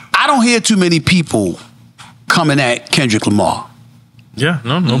I don't hear too many people coming at Kendrick Lamar. Yeah,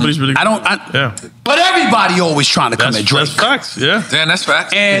 no, nobody's really. But everybody always trying to come at Drake. That's facts. Yeah, Dan, that's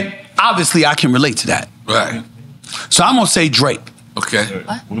facts. And obviously, I can relate to that. Right. So I'm gonna say Drake. Okay.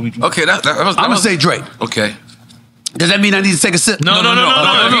 What do we do? Okay, that was. I'm gonna say Drake. Okay. Does that mean I need to take a sip? No.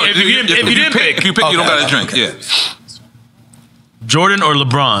 If you didn't pick, you don't gotta drink. Yeah. Jordan or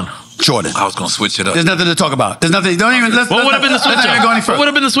LeBron? Jordan. I was gonna switch it up. There's nothing to talk about. There's nothing. Don't even. What would have been the switch up? What would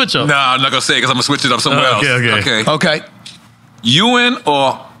have been the switch up? No, I'm not gonna say it because I'm gonna switch it up somewhere else. Okay. Ewan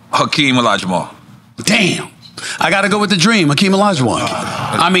or Hakeem Olajuwon? Damn. I got to go with the dream, Hakeem Olajuwon.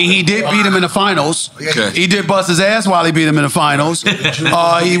 I mean, he did beat him in the finals. Okay. He did bust his ass while he beat him in the finals. He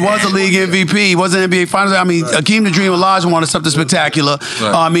was a league MVP. He was an NBA finals. I mean, Hakeem the Dream Olajuwon is something spectacular.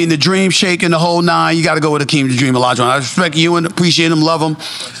 Right. I mean, the dream shaking the whole nine. You got to go with Hakeem the Dream Olajuwon. I respect you and appreciate him, love him,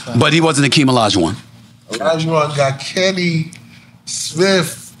 but he wasn't Hakeem Olajuwon. Olajuwon got Kenny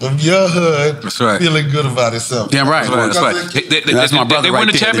Smith of your hood. That's right. Feeling good about himself. Damn right. That's right. That's my brother. They win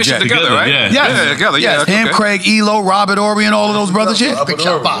the championship together, right? Yeah, together. Yes. Yeah, Him, Craig, Elo, Robert Ory, and all of those brothers. Yeah. Robert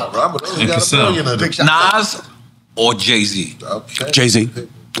Ory got a billion of them. Nas or Jay-Z? Okay. Jay-Z.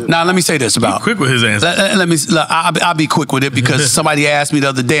 Now let me say this about. Quick with his answer. I'll be quick with it because somebody asked me the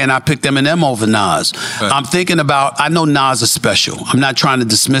other day and I picked Eminem over Nas. Right. I'm thinking about. I know Nas is special. I'm not trying to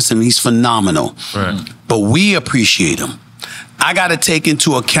dismiss him. He's phenomenal. Right. But we appreciate him. I got to take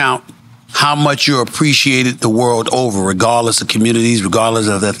into account how much you're appreciated the world over, regardless of communities, regardless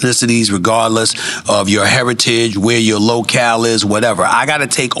of ethnicities, regardless of your heritage, where your locale is, whatever. I got to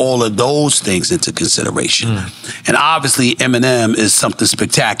take all of those things into consideration. And obviously, Eminem is something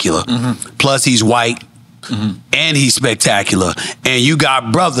spectacular. Plus, he's white. And he's spectacular. And you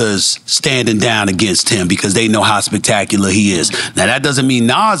got brothers standing down against him because they know how spectacular he is. Now, that doesn't mean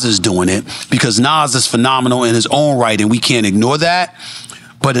Nas is doing it, because Nas is phenomenal in his own right, and we can't ignore that.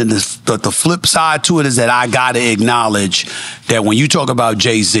 But in the flip side to it is that I got to acknowledge that when you talk about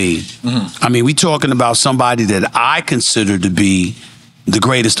Jay-Z, I mean, we talking about somebody that I consider to be the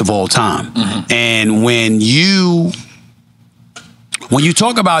greatest of all time. And when you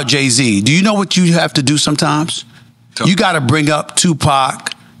talk about Jay-Z, do you know what you have to do sometimes? You got to bring up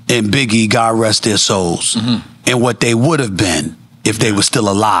Tupac and Biggie, God rest their souls, and what they would have been if they were still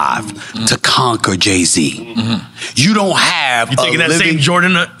alive to conquer Jay-Z. You don't have same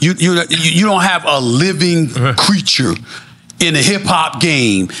Jordan. You don't have a living creature in a hip hop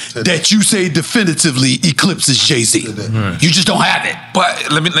game that you say definitively eclipses Jay-Z. You just don't have it.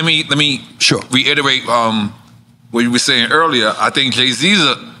 But let me reiterate what you were saying earlier. I think Jay-Z's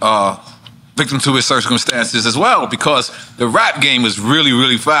a victim to his circumstances as well, because the rap game was really,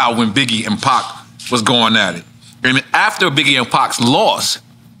 really foul when Biggie and Pac was going at it. And after Biggie and Pac's loss,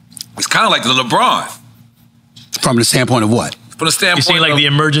 it's kind of like the LeBron. From the standpoint of what? from the standpoint, you see, like the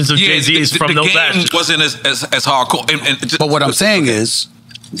emergence of Jay-Z is from those actions. The game wasn't as hardcore. But what I'm saying is,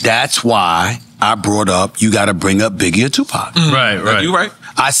 that's why I brought up you got to bring up Biggie or Tupac. Right. You right.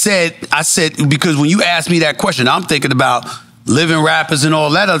 I said because when you asked me that question, I'm thinking about living rappers and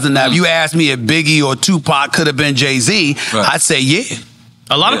all that other than that. If you asked me if Biggie or Tupac could have been Jay-Z, I'd say yeah.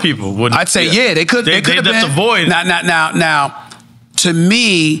 A lot of people would. I'd say yeah, they could. They could have been. That's a void. Now, to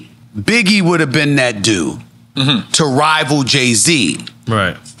me, Biggie would have been that dude to rival Jay-Z.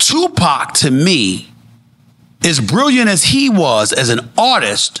 Right. Tupac, to me, as brilliant as he was as an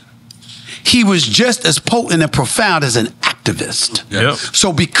artist, he was just as potent and profound as an activist. Yep.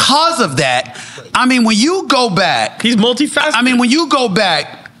 So because of that, I mean, when you go back, he's multifaceted. I mean, when you go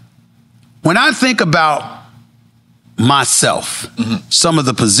back, when I think about myself, some of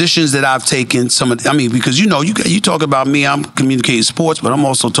the positions that I've taken, because you talk about me, I'm communicating sports, but I'm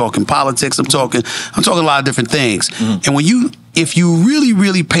also talking politics. I'm talking a lot of different things. And if you really,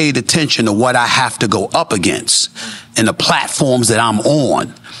 really paid attention to what I have to go up against and the platforms that I'm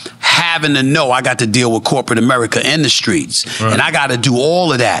on, having to know I got to deal with corporate America and the streets, and I got to do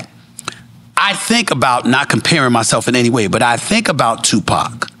all of that. I think about, not comparing myself in any way, but I think about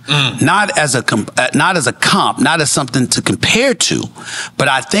Tupac. Not as a comp, not as something to compare to, but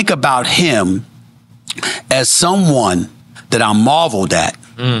I think about him as someone that I marveled at.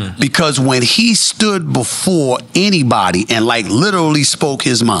 Because when he stood before anybody and like literally spoke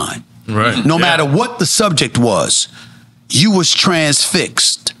his mind, no matter what the subject was, you was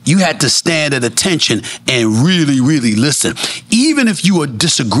transfixed. You had to stand at attention and really, really listen. Even if you were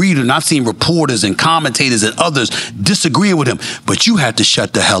disagreed, and I've seen reporters and commentators and others disagreeing with him, but you had to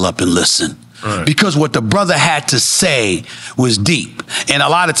shut the hell up and listen. Because what the brother had to say was deep. And a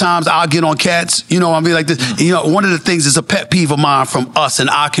lot of times I'll get on cats, I'll be like this. One of the things is a pet peeve of mine from us in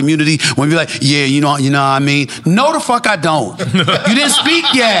our community when we be like, yeah, you know what I mean? No, the fuck I don't. You didn't speak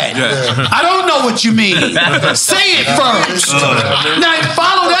yet. I don't know what you mean. Say it first. Now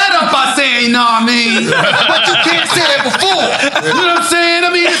follow that up by saying, you know what I mean? But you can't say that before. You know what I'm saying? I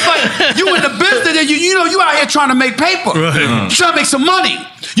mean, it's like you in the business and you out here trying to make paper. You're trying to make some money.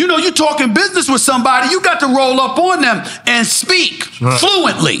 You talking business with somebody, you got to roll up on them and speak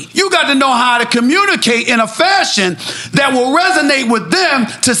fluently. You got to know how to communicate in a fashion that will resonate with them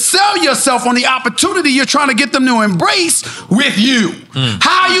to sell yourself on the opportunity you're trying to get them to embrace with you.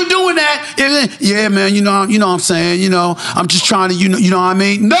 How are you doing that? Yeah, man, you know what I'm saying? I'm just trying to, you know what I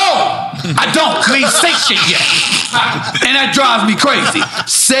mean? No, I don't. You ain't say shit yet. And that drives me crazy.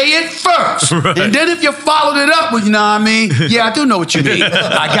 Say it first. And then if you followed it up with, you know what I mean? Yeah, I do know what you mean.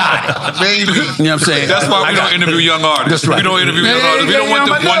 I got it. Maybe. You know what I'm saying? That's why we don't interview young artists. That's right. We don't interview young artists. We don't want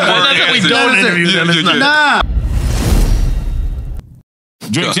the one word answer. We don't interview them. Nah.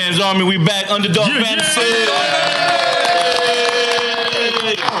 Drink Champs Army, we back. Underdog Fantasy.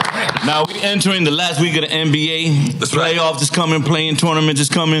 Now we entering the last week of the NBA. The playoffs is coming, playing tournament is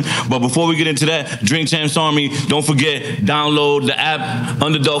coming. But before we get into that, Drink Champs Army, don't forget, download the app,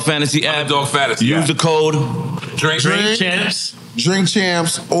 Underdog Fantasy app. Underdog Fantasy. Use the code Drink Champs. Drink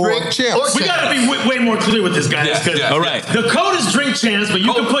Champs or Champs. We gotta be way more clear with this, guys. All right. The code is Drink Champs, but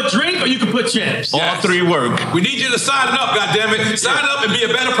you can put drink or you can put champs. All three work. We need you to sign up, goddammit. Sign up and be a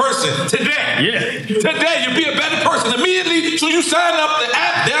better person today. Today, you'll be a better person immediately. So you sign up the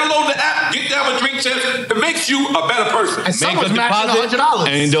app, download the app, get down with Drink Champs. It makes you a better person. And someone's matching $100.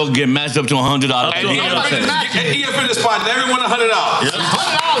 And they'll get matched up to $100. And EFN is spotting everyone $100.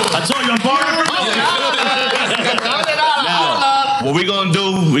 I told you I'm bartering. What we're gonna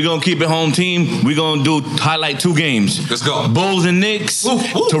do, we're gonna keep it home team. We're gonna highlight two games. Let's go. Bulls and Knicks,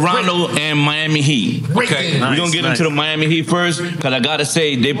 Toronto and Miami Heat. Okay. We're gonna get into the Miami Heat first, because I gotta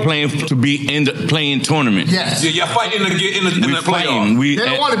say they playing to be in the playing tournament. Yes. Yeah, you're fighting to get in the playoff. They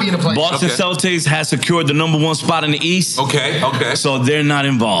don't want to be in the playoff. Boston Celtics has secured the #1 spot in the East. Okay. So they're not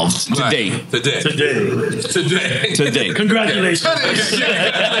involved today. Today. Congratulations. Today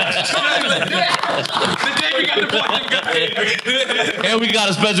we got the point. And we got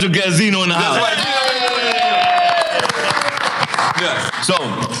a special guest, Zeno, in the house. So,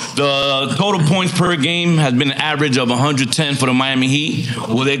 the total points per game has been an average of 110 for the Miami Heat.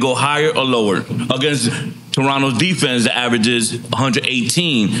 Will they go higher or lower? Against Toronto's defense, the average is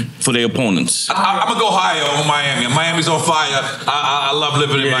 118 for their opponents. I'm going to go higher on Miami. Miami's on fire. I love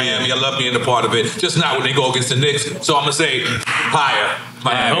living in Miami. I love being a part of it. Just not when they go against the Knicks. So I'm going to say higher.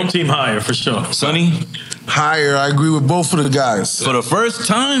 Miami. Home team higher, for sure. Sonny? Higher. I agree with both of the guys. For the first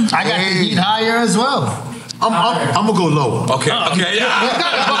time? I got the Heat higher as well. I'm going to go lower. Okay. I'm going to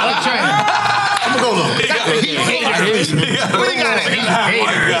go lower.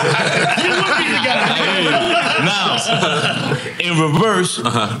 Now, In reverse,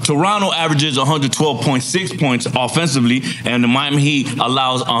 Toronto averages 112.6 points offensively, and the Miami Heat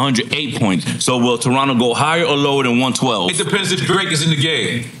allows 108 points. So will Toronto go higher or lower than 112? It depends if Drake is in the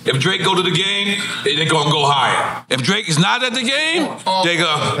game. If Drake go to the game, they're gonna go higher. If Drake is not at the game, they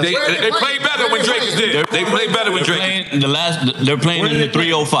play better when Drake is there. They play better when Drake. They're playing in the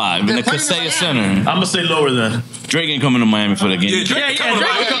 305 in the Kaseya Center. I'm gonna say lower then. Drake ain't coming to Miami for the game. Yeah, Drake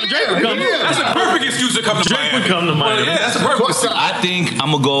would come. That's a perfect excuse to come to Miami. Drake would come to Miami. Yeah, that's a perfect excuse. I think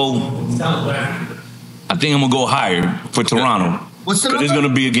I'm gonna go higher for Toronto. What's the number? It's gonna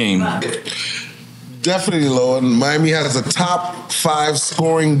be a game. Definitely low. Miami has a top 5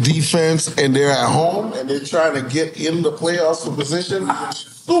 scoring defense, and they're at home, and they're trying to get in the playoffs for position.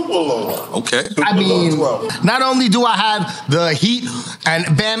 Super low. Okay. I mean, not only do I have the Heat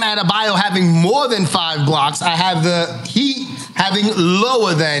and Bam Adebayo having more than 5 blocks, I have the Heat having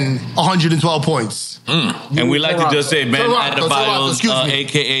lower than 112 points. And we like to just say Bam Adebayo's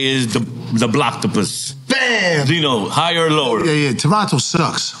AKA is the Blocktopus. Bam! Zeno, higher or lower? Yeah, Toronto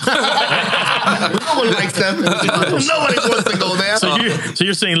sucks. No one likes them. Nobody wants to go there. So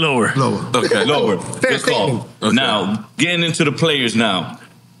you're saying lower? Lower. Okay, lower. Good call. Okay. Now, getting into the players now.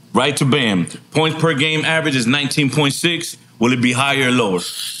 Right to Bam. Points per game average is 19.6. Will it be higher or lower?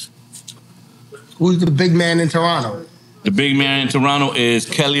 Who's the big man in Toronto? The big man in Toronto is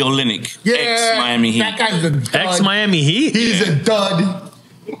Kelly Olynyk, ex-Miami Heat. That guy's a dud. Ex-Miami Heat? He's a dud.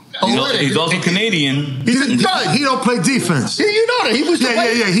 He's also Canadian. He's a dud. He don't play defense. Yeah, you know that. He was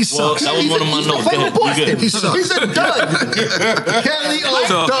he sucks. That was one of my notes. He sucks. He's a dud. Kelly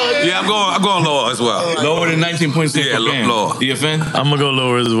dud. Yeah, I'm going lower as well. Lower than 19.6 per game. Lower. EFN? I'm gonna go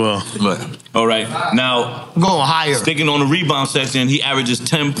lower as well. All right. Now, I'm going higher. Sticking on the rebound section, he averages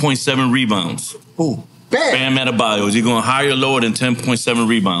 10.7 rebounds. Ooh. Bam. Bam Adebayo. Is he going higher or lower than 10.7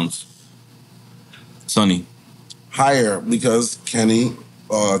 rebounds? Sonny. Higher, because Ken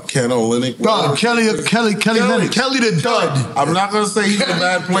Olynyk. Kelly Olynyk. Kelly the dud. I'm not going to say he's a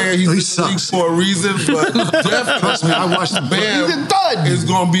bad player. He's in the league for a reason, but definitely, Trust me, I watched the Bam He's a dud. is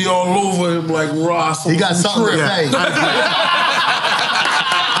going to be all over him like Ross. He got something to say.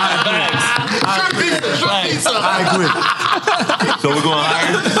 I agree. So we're going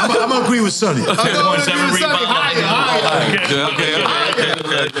higher? I'm going to agree with Sonny. 10.7 rebounds.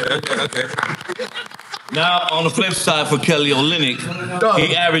 Okay. Now, on the flip side for Kelly Olynyk,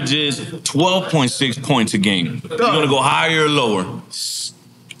 he averages 12.6 points a game. You're going to go higher or lower?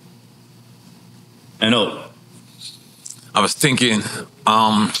 N.O.R.E. I was thinking,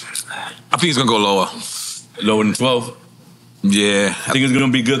 I think he's going to go lower. Lower than 12? Yeah. I think it's going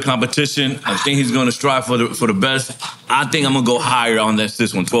to be good competition. I think he's going to strive for the best. I think I'm going to go higher on this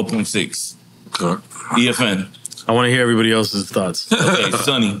one, 12.6. Okay. EFN. I want to hear everybody else's thoughts. Okay,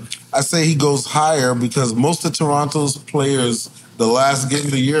 Sonny. I say he goes higher because most of Toronto's players, the last game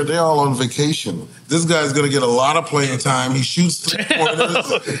of the year, they're all on vacation. This guy's going to get a lot of playing time. He shoots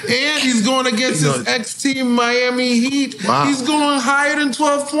 3-pointers, and he's going against his ex-team, Miami Heat. Wow. He's going higher than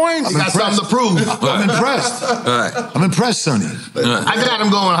 12 points. He got something to prove. I'm impressed. I'm impressed, Sonny. I got him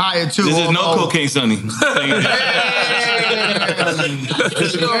going higher, too. This is no cocaine, Sonny. I've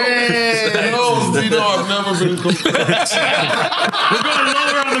never been cocaine. We're going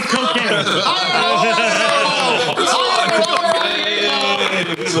lower on the cocaine.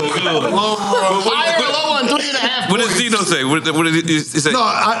 Higher or lower on 3.5 What does Zeno say? What did he say? No,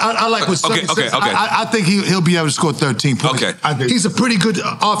 I like what Sonny says. I think he'll be able to score 13 points. Okay. He's a pretty good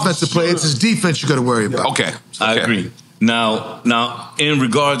offensive player. It's his defense you got to worry about. Okay. I agree. Now, in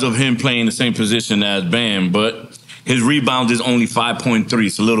regards of him playing the same position as Bam, but his rebounds is only 5.3.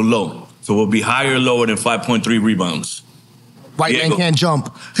 It's a little low. So we'll be higher or lower than 5.3 rebounds. White man can't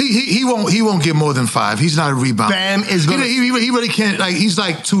jump. He won't get more than 5. He's not a rebounder. Bam is going. He really can't. Like he's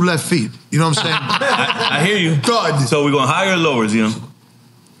like 2 left feet. You know what I'm saying? I hear you. God. So we're going higher or lower, Zeno?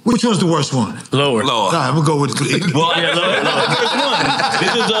 Which one's the worst one? Lower. All right, I'm gonna go with. Well, yeah, lower. First one.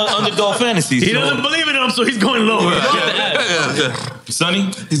 This is underdog fantasy. He doesn't believe in him, so he's going lower.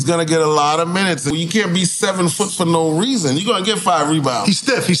 Sonny? He's going to get a lot of minutes. You can't be 7 foot for no reason. You're going to get 5 rebounds. He's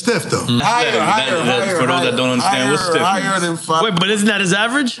stiff though. Higher. For those that don't understand, what's stiff? Higher than 5. Wait, but isn't that his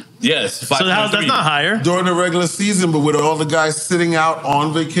average? Yes. So that's not higher. During the regular season, but with all the guys sitting out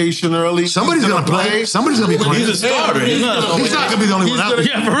on vacation early. Somebody's going to play. Somebody's going to be playing. He's a starter. He's not going to be the only one out.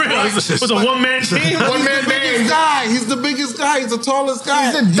 Yeah, for real. It's a one-man team. One-man band. He's the biggest guy. He's the tallest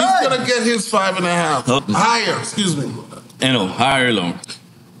guy. He's going to get his 5.5. Higher, excuse me. N.O., higher or lower?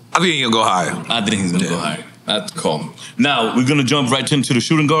 I think he's going to go higher. I think he's going to go higher. That's the call. Now, we're going to jump right into the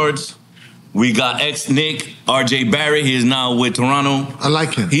shooting guards. We got ex-Nick, R.J. Barrett. He is now with Toronto. I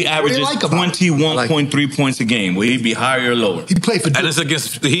like him. He averages 21.3 points a game. Will he be higher or lower? He played for Duke. And it's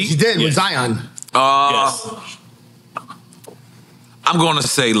against the Heat? He did with Zion. Yes. I'm going to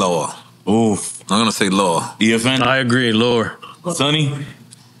say lower. Oof. I'm going to say lower. EFN? I agree, lower. Sonny?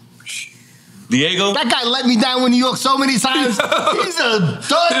 Diego? That guy let me down with New York so many times. He's a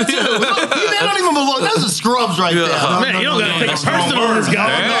dud, too. They don't even belong. Those are scrubs right there. Man, you don't got to take it personal on this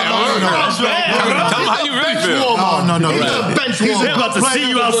guy. Tell him how you really feel. No. He's a bench He's warmer. about to see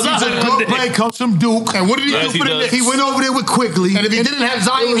you outside. He's a good play, comes from Duke. And what did he do for the Knicks? He went over there with Quigley. And if he didn't have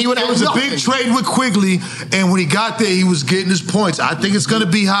Zion, he would have It was a big trade with Quigley, and when he got there, he was getting his points. I think it's going to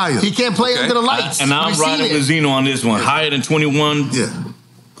be higher. He can't play under the lights. And I'm riding with Zeno on this one. Higher than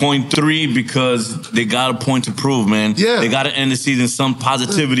 21.3 because they got a point to prove, man. Yeah. They got to end the season some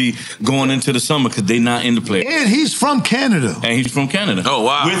positivity going into the summer because they're not in the play. And he's from Canada. And he's from Canada. Oh,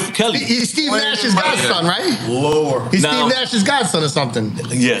 wow. With Kelly. He's Steve Nash's godson, right? Lower. He's Steve Nash's godson or something.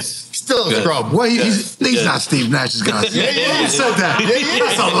 Yes. Still a scrub. Well, he's not Steve Nash's guy. Yeah. Who said that?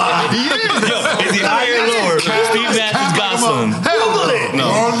 That's a lie. Is he higher or lower? Steve Nash's godson. Hell no.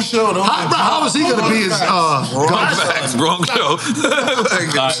 Wrong show. How is he going to be his Wrong show.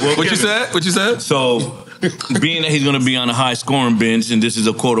 What you said? What you said? So, being that he's going to be on a high scoring bench, and this is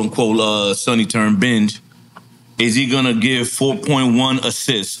a quote unquote Sonny term binge, is he going to give 4.1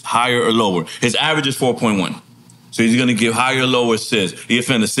 assists, higher or lower? His average is 4.1. So he's going to give higher or lower assists.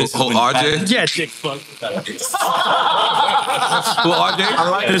 EFN assists. RJ? Yeah, dick fuck. Who,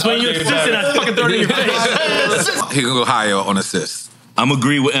 RJ? It's when you're assisting, I fucking throw it in your face. He's going to go higher on assists. I'm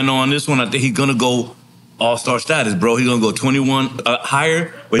agree with N.O.R.E. on this one. I think he's going to go all-star status, bro. He's going to go 21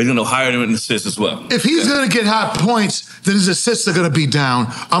 higher, but he's going to go higher than assists as well. If he's going to get high points, then his assists are going to be down.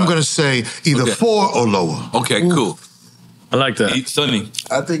 I'm going to say either 4 or lower. Okay, cool. I like that. Sonny.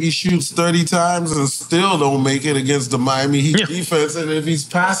 I think he shoots 30 times and still don't make it against the Miami Heat defense. And if he's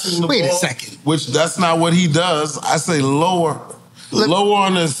passing the ball, Wait a second. which that's not what he does, I say lower. Lower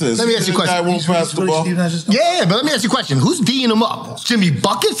on assists. Let me ask you a question. Guy won't pass the ball. Yeah, but let me ask you a question. Who's D'ing him up? Jimmy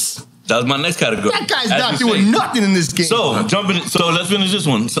Buckets? That was my next category. That guy's not doing nothing in this game. So let's finish this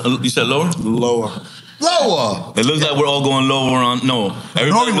one. So, you said lower? Lower. Lower. It looks like we're all going lower on. No,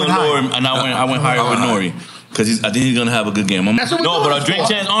 everybody went lower, and I went higher with N.O.R.E. Because I think he's gonna have a good game. That's what we're but our going Drink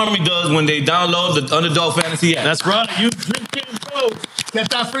for. Champs Army does when they download the Underdog Fantasy app. That's right. You Drink Champs code. Get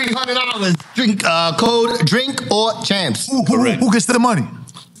that $300. Drink code Drink or Champs. Correct. Who gets the money?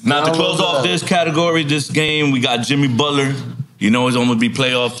 Now to close off this category, this game, we got Jimmy Butler. You know it's almost be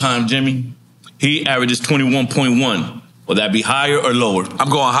playoff time, Jimmy. He averages 21.1. Will that be higher or lower? I'm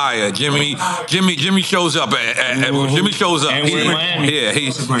going higher. Jimmy shows up. Jimmy shows up. And we're in Miami. Yeah, he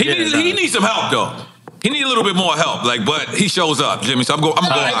needs some help though. He needs a little bit more help, but he shows up, Jimmy. So I'm going I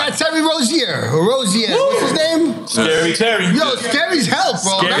high. got Terry Rozier. What's his name? Scary Terry. Yo, Scary's help,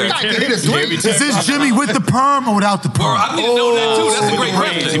 bro. Scary that guy Terry. can hit a three. Is this Jimmy with the perm or without the perm? I need to know that too. That's a great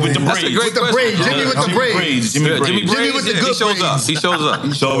question. With the That's a braids. great With the braids. Jimmy with the braids. Jimmy Jimmy braids. Braids, with the he good shows up. braids. He shows up.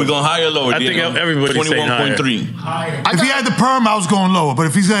 So we're going higher or lower? I think everybody's saying higher. 21.3. If he had the perm, I was going lower. But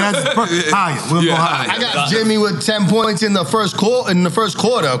if he's going to have the perm, higher. We'll go higher. I got Jimmy with 10 points in the first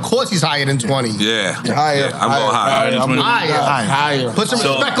quarter. Of course, he's higher than 20. Yeah. Higher. I'm going higher. Higher. Put some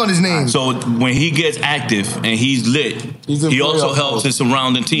respect on his name. So when he gets active and he's lit, He's in he also playoff helps mode. his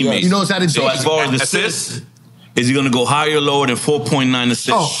surrounding teammates. He knows how to So do as it. far as assists, is he going to go higher or lower than 4.9 assists?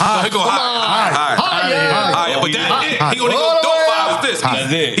 So he go higher. Higher. But he only goes 5 assists.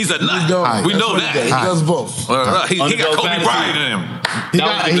 That's it. He's a nut. We know He that. does both. He got Kobe Bryant in him. He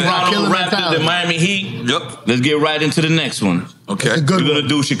got killer Toronto Raptors mentality. and Miami Heat. Yep. Let's get right into the next one. Okay. It's a We're good going one. to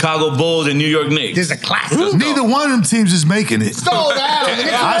do Chicago Bulls and New York Knicks. This is a classic. Neither one of them teams is making it. Stole that.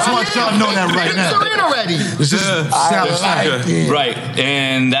 I just want y'all to know that right now. Knicks are in already. It's just satisfaction. Right,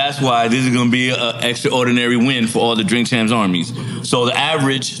 and that's why this is going to be an extraordinary win for all the Drink Champs armies. So the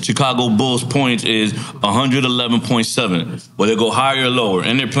average Chicago Bulls points is 111.7. Will they go higher or lower?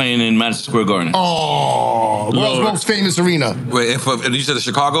 And they're playing in Madison Square Garden. Oh, world's most famous arena. Wait, if you said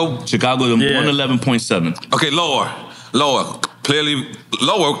Chicago? Chicago is 111.7. Okay, lower.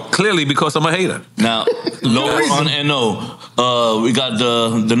 Clearly because I'm a hater. Now, lower on N.O.R.E. We got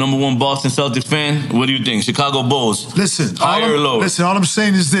the number one Boston Celtics fan. What do you think? Chicago Bulls. Listen, higher or lower? Listen, all I'm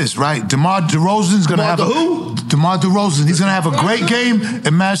saying is this, right? DeMar DeRozan's going to have DeMar DeRozan. He's going to have a great game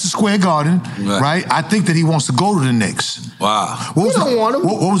in Madison Square Garden, right? I think that he wants to go to the Knicks. Wow. What was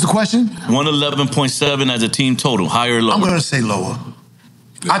the question? 111.7 as a team total. Higher or lower? I'm going to say lower.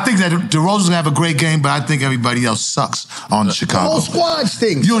 I think that DeRozan's gonna have a great game, but I think everybody else sucks on the Chicago. The whole squad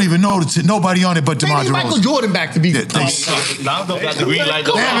stinks. You don't even know nobody on it but DeMar DeRozan. They need Michael Jordan back to be. They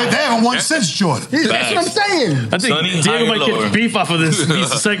haven't won since Jordan. That's what I'm saying. I think Diego might get beef off of these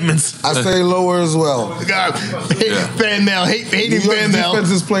segments. I say lower as well. Fan mail, hating fan mail.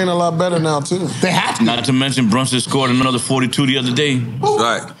 Defense is playing a lot better now too. They have to. Not to mention Brunson scored another 42 the other day.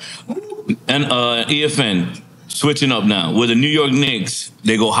 Right. And EFN. Switching up now. With the New York Knicks,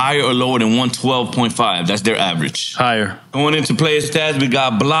 they go higher or lower than 112.5. That's their average. Higher. Going into player stats, we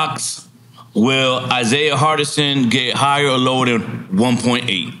got blocks. Will Isaiah Hardison get higher or lower than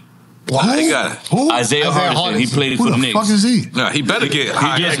 1.8? He got it. Who? Isaiah Hardison. He played for the Knicks. Who the fuck is he? Yeah, he better get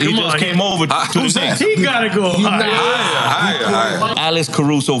higher. He just came over to the Knicks. He gotta go higher. Alex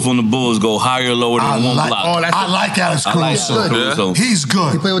Caruso from the Bulls go higher or lower than one block. I like Alex Caruso. He's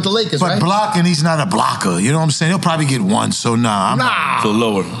good. He played with the Lakers, but right? blocking, he's not a blocker. You know what I'm saying? He'll probably get one. So nah. So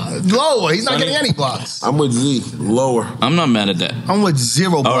lower. Lower. He's not getting any blocks. I'm with Z. Lower. I'm not mad at that. I'm with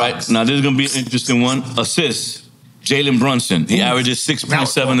 0 blocks. All right. Now this is gonna be an interesting one. Assists. Jalen Brunson. He averages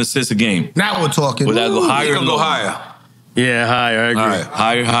 6.7 assists a game. Now we're talking. Would that go higher? Go higher. Yeah, higher. I agree.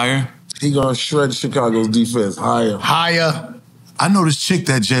 Higher. He gonna shred Chicago's defense. Higher. I know this chick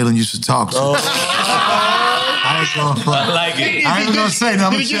that Jalen used to talk to. Oh. I ain't gonna fuck. I like it. I ain't gonna say no.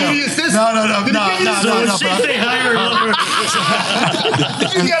 Did he give you the assist? No. So when she say higher or lower,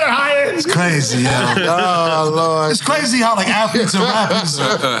 Did you get her higher? It's crazy, yo. Oh, Lord. It's crazy how like athletes and rappers. You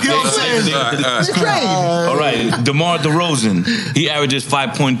know what I'm saying? It's crazy. All right. DeMar DeRozan. He averages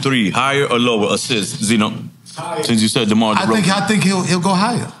 5.3. Higher or lower assists? Zeno. Since you said DeMar DeRozan. I think he'll go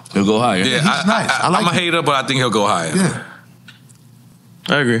higher. He'll go higher. Yeah, he's nice. I like I'm a him. hater, but I think he'll go higher. Yeah.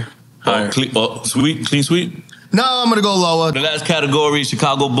 I agree. Higher. Clean sweep. No, I'm gonna go lower. The last category: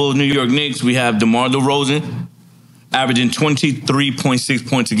 Chicago Bulls, New York Knicks. We have DeMar DeRozan averaging 23.6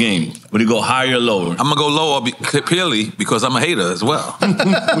 points a game. Would he go higher or lower? I'm gonna go lower purely because I'm a hater as well. I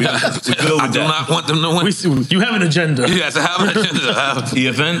do not want them to win. You have an agenda. Yes, I have an agenda.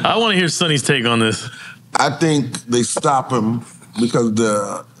 EFN. I want to hear Sonny's take on this. I think they stop him because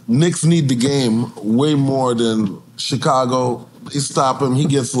the Knicks need the game way more than Chicago. They stop him. He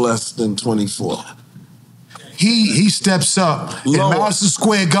gets less than 24. He steps up. And Madison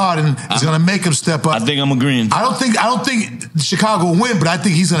Square Garden is going to make him step up. I think I'm agreeing. I don't think Chicago will win, but I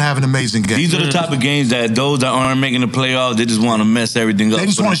think he's going to have an amazing game. These are the type of games that those that aren't making the playoffs, they just want to mess everything up. They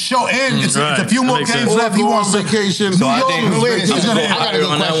just want to show, and it's a few more games left. He wants vacation. So I think he's going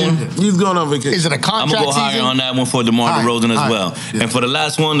on that one. He's going on vacation. Is it a I'm contract gonna go higher season? on that one for DeMar DeRozan as well. Yeah. And for the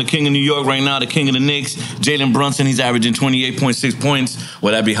last one, the king of New York right now, the king of the Knicks, Jalen Brunson. He's averaging 28.6 points.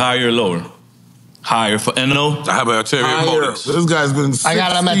 Will that be higher or lower? Higher for N.O.? I have ulterior motives. This guy's been 60, I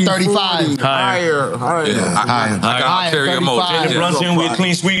got him at 35. 40. Higher. Yeah, I got ulterior motives. Jalen Brunson, we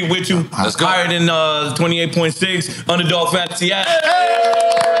clean sweep with you. Let's go. Higher than 28.6. Underdog Fantasy app.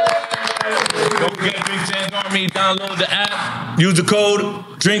 Don't forget Drink Champs Army. Download the app. Use the code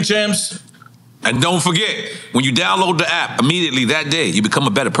DrinkChamps. And don't forget, when you download the app, immediately that day, you become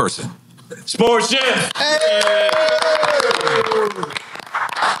a better person. Sports Champs.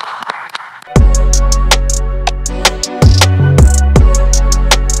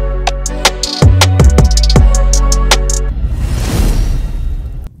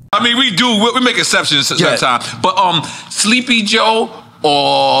 I mean, we make exceptions sometimes. But Sleepy Joe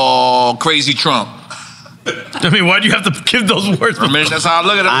or Crazy Trump? I mean, why do you have to give those words? I mean, that's how I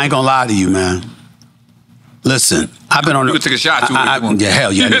look at it. I ain't gonna lie to you, man. Listen, I've been on. You can take a shot too. Yeah,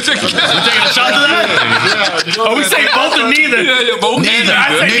 hell yeah. You taking a shot to that? Oh, we say both or neither? Yeah, both. Neither.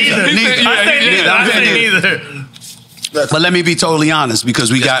 I say neither. But let me be totally honest, because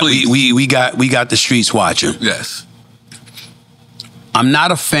we got the streets watching. Yes. I'm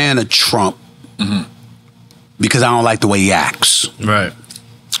not a fan of Trump because I don't like the way he acts. Right.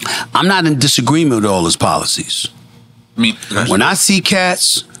 I'm not in disagreement with all his policies. When I see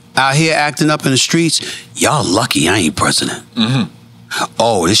cats out here acting up in the streets, y'all lucky I ain't president.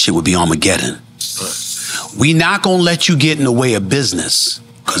 Oh, this shit would be Armageddon. We not gonna let you get in the way of business,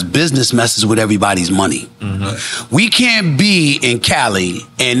 because business messes with everybody's money. We can't be in Cali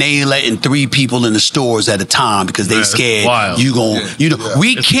and they letting 3 people in the stores at a time because they scared you gon'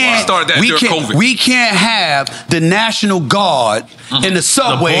 we can't have the National Guard in the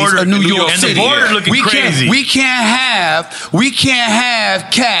subways of New York City. And the border looking crazy. We can't have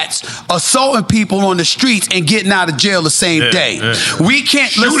cats assaulting people on the streets and getting out of jail the same day. We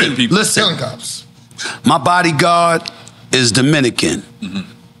can't listen. My bodyguard is Dominican.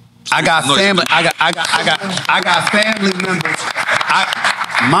 I got family. I got family members.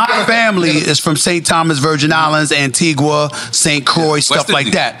 My family is from St. Thomas, Virgin Islands, Antigua, St. Croix, stuff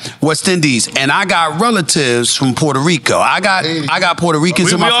like that. West Indies. And I got relatives from Puerto Rico. I got Puerto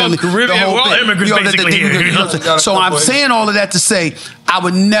Ricans in my family. We're all immigrants basically here. So I'm saying all of that to say, I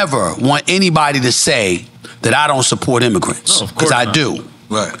would never want anybody to say that I don't support immigrants. Because I do.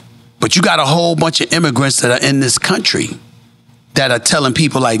 Right. But you got a whole bunch of immigrants that are in this country that are telling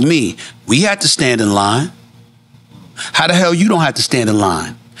people like me, we had to stand in line. How the hell you don't have to stand in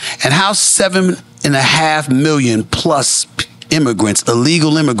line? And how 7.5 million plus immigrants,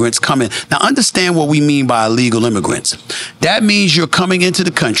 illegal immigrants coming. Now understand what we mean by illegal immigrants. That means you're coming into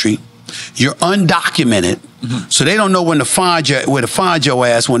the country, you're undocumented, so they don't know where to find your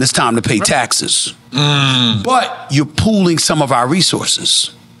ass when it's time to pay taxes. But you're pooling some of our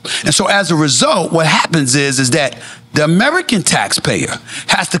resources. And so as a result, what happens is that the American taxpayer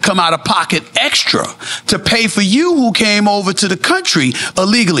has to come out of pocket extra to pay for you who came over to the country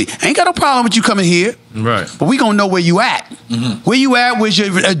illegally. Ain't got no problem with you coming here. Right. But we gonna know where you at. Where you at, where's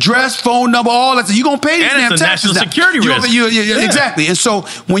your address, phone number, all that. So you gonna pay these damn taxes. And it's a national security risk. Exactly. And so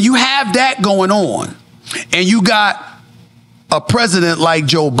when you have that going on, and you got a president like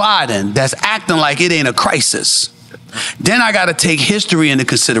Joe Biden that's acting like it ain't a crisis, then I got to take history into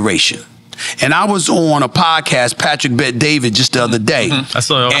consideration. And I was on a podcast, Patrick Bet David, just the other day.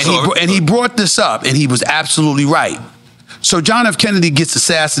 And he brought this up, and he was absolutely right. So John F. Kennedy gets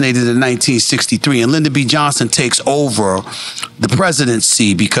assassinated in 1963, and Lyndon B. Johnson takes over the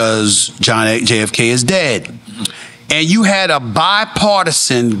presidency because JFK is dead. And you had a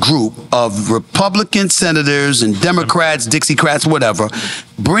bipartisan group of Republican senators and Democrats, Dixiecrats, whatever,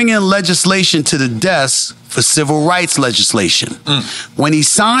 bringing legislation to the desk for civil rights legislation. When he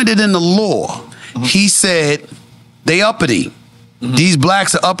signed it into law, he said, they uppity. These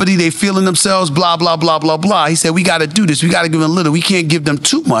blacks are uppity, they feeling themselves, blah, blah, blah, blah, blah. He said, we got to do this. We got to give them a little. We can't give them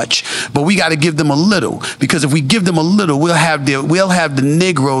too much, but we got to give them a little. Because if we give them a little, we'll have the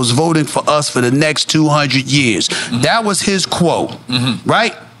Negroes voting for us for the next 200 years. That was his quote,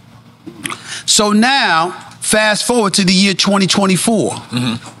 right? So now, fast forward to the year 2024.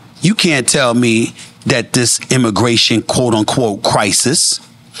 You can't tell me that this immigration, quote unquote, crisis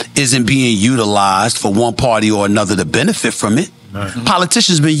isn't being utilized for one party or another to benefit from it.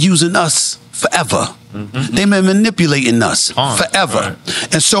 Politicians been using us forever. They've been manipulating us forever.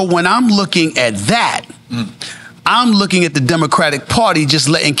 And so when I'm looking at that, I'm looking at the Democratic Party just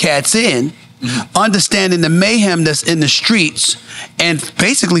letting cats in, understanding the mayhem that's in the streets and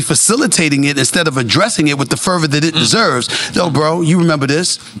basically facilitating it instead of addressing it with the fervor that it deserves. Yo, bro, you remember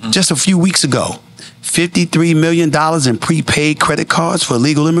this? Just a few weeks ago, $53 million in prepaid credit cards for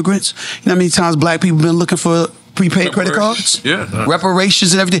illegal immigrants. You know how many times black people been looking for prepaid credit cards?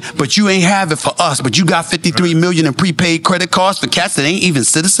 Reparations and everything. But you ain't have it for us. But you got $53 million in prepaid credit cards for cats that ain't even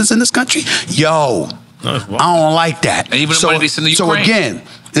citizens in this country? Yo, I don't like that. And even the money they send to Ukraine. So again,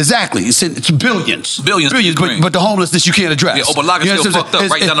 exactly. It's billions. Billions, but the homelessness you can't address. Yeah, Oberlager still fucked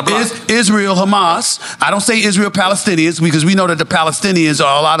up right down the block. Israel, Hamas. I don't say Israel, Palestinians, because we know that the Palestinians, a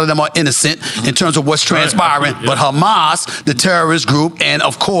lot of them are innocent in terms of what's transpiring. But Hamas, the terrorist group, and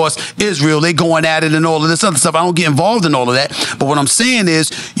of course, Israel, they going at it and all of this other stuff. I don't get involved in all of that. But what I'm saying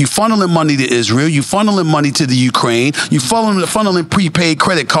is, you funneling money to Israel, you funneling money to the Ukraine, you funneling prepaid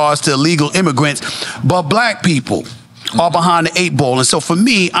credit cards to illegal immigrants, but black people are behind the 8 ball. And so for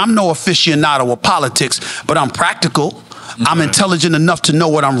me, I'm no aficionado of politics, but I'm practical. I'm intelligent enough to know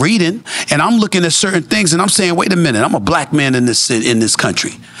what I'm reading, and I'm looking at certain things, and I'm saying, wait a minute, I'm a black man in this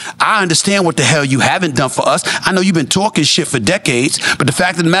country. I understand what the hell you haven't done for us. I know you've been talking shit for decades, but the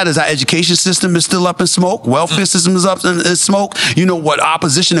fact of the matter is our education system is still up in smoke. Welfare system is up in smoke. You know what?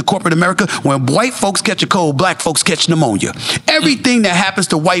 Opposition in corporate America, when white folks catch a cold, black folks catch pneumonia. Everything that happens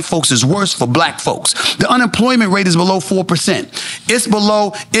to white folks is worse for black folks. The unemployment rate is below 4%.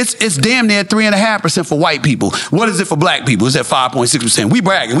 It's damn near 3.5% for white people. What is it for black people? It's at 5.6%. We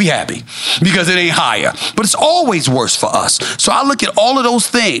bragging, we happy because it ain't higher. But it's always worse for us. So I look at all of those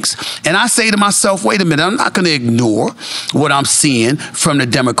things and I say to myself, wait a minute, I'm not going to ignore what I'm seeing from the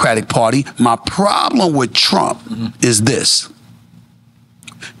Democratic Party. My problem with Trump is this.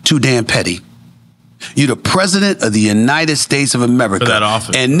 Too damn petty. You're the president of the United States of America. For that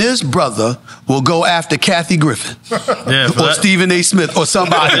office. And this brother will go after Kathy Griffin or Stephen A. Smith or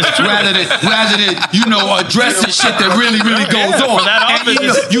somebody rather than addressing shit that really goes on. For that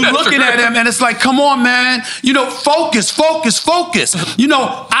office, you looking at him and it's like, come on, man. Focus.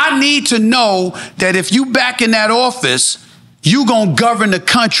 I need to know that if you back in that office, you gonna govern the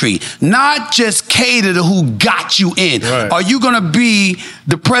country, not just cater to who got you in. Right. Are you gonna be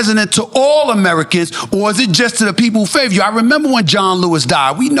the president to all Americans, or is it just to the people who favor you? I remember when John Lewis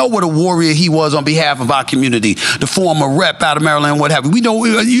died. We know what a warrior he was on behalf of our community, the former rep out of Maryland, what have you. We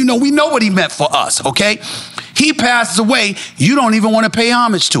know what he meant for us, okay? He passes away, you don't even want to pay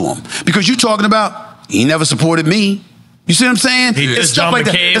homage to him because you're talking about, he never supported me. You see what I'm saying? It's stuff like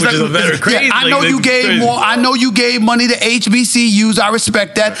that. It's like, I know you gave more. I know you gave money to HBCUs. I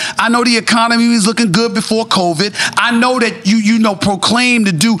respect that. I know the economy was looking good before COVID. I know that you proclaimed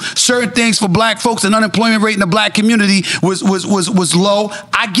to do certain things for black folks, and unemployment rate in the black community was low.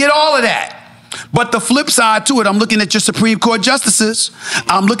 I get all of that. But the flip side to it, I'm looking at your Supreme Court justices.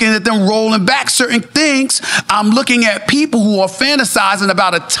 I'm looking at them rolling back certain things. I'm looking at people who are fantasizing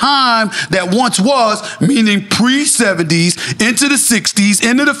about a time that once was, meaning pre-70s, into the 60s,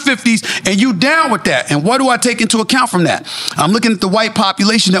 into the 50s, and you down with that. And what do I take into account from that? I'm looking at the white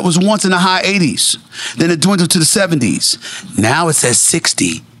population that was once in the high 80s. Then it dwindled to the 70s. Now it's at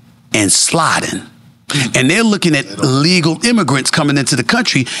 60 and sliding. And they're looking at illegal immigrants coming into the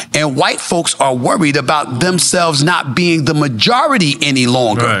country, and white folks are worried about themselves not being the majority any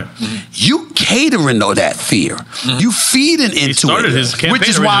longer. Right. You catering though that fear. You feeding into it, which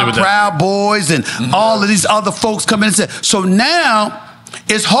is why Proud Boys and all of these other folks come in and say, so now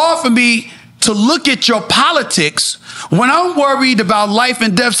it's hard for me to look at your politics when I'm worried about life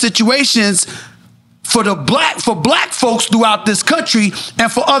and death situations for black folks throughout this country and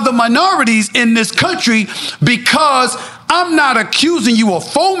for other minorities in this country, because I'm not accusing you of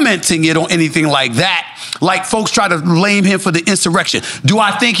fomenting it or anything like that. Like folks try to blame him for the insurrection. Do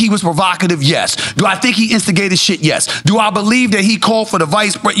I think he was provocative? Yes. Do I think he instigated shit? Yes. Do I believe that he called for the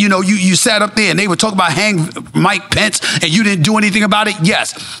vice, you sat up there and they were talking about hang Mike Pence and you didn't do anything about it?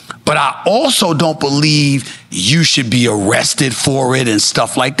 Yes. But I also don't believe you should be arrested for it and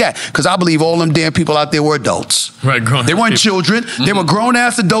stuff like that. Because I believe all them damn people out there were adults. Right, they weren't children. They were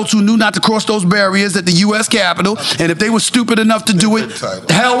grown-ass adults who knew not to cross those barriers at the U.S. Capitol. And if they were stupid enough to do it,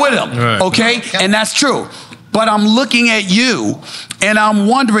 hell with them, okay? And that's true. But I'm looking at you and I'm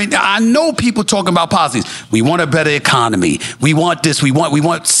wondering, I know people talking about policies. We want a better economy. We want this. We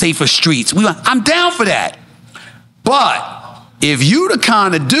want safer streets. I'm down for that. But if you the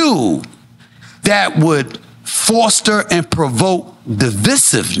kind of dude that would foster and provoke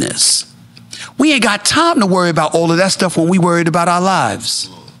divisiveness, we ain't got time to worry about all of that stuff when we worried about our lives.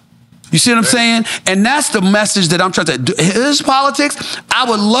 You see what I'm saying? And that's the message that I'm trying to do. His politics, I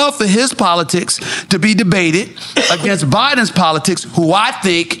would love for his politics to be debated against Biden's politics, who I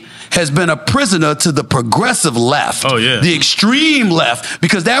think has been a prisoner to the progressive left, the extreme left,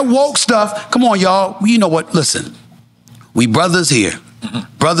 because that woke stuff, come on, y'all, you know what, listen. We brothers here,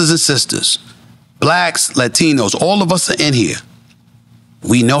 brothers and sisters, blacks, Latinos, all of us are in here.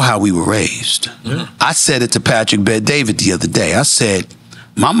 We know how we were raised. I said it to Patrick Bet-David the other day. I said,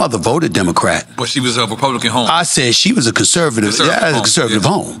 my mother voted Democrat. But she was a Republican home. I said she was a conservative, a conservative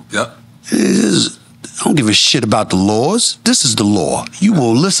home. Yep. I don't give a shit about the laws. This is the law. You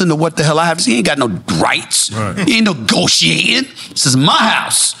will listen to what the hell I have to say. You ain't got no rights. Right. You ain't negotiating. This is my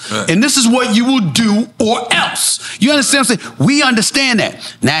house. Right. And this is what you will do or else. You understand what I'm saying? We understand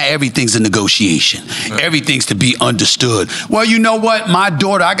that. Now everything's a negotiation. Right. Everything's to be understood. Well, you know what? My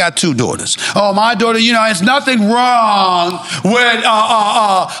daughter, I got 2 daughters. Oh, my daughter, it's nothing wrong with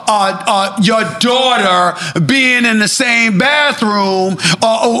your daughter being in the same bathroom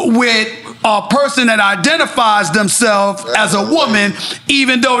with a person that identifies themselves as a woman,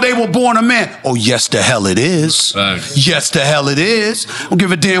 even though they were born a man. Oh, yes, the hell it is. Yes, the hell it is. I don't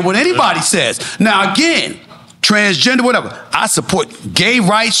give a damn what anybody says. Now, again, transgender, whatever. I support gay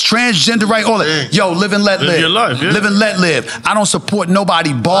rights, transgender rights, all that. Yo, live and let live. Your life, live and let live. I don't support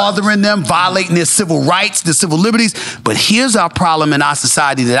nobody bothering them, violating their civil rights, their civil liberties. But here's our problem in our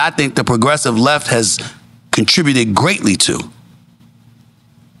society that I think the progressive left has contributed greatly to.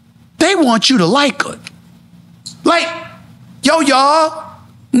 They want you to like it. Like, y'all,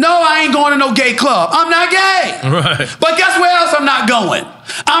 no, I ain't going to no gay club. I'm not gay. Right. But guess where else I'm not going?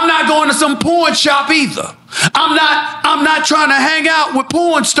 I'm not going to some porn shop either. I'm not trying to hang out with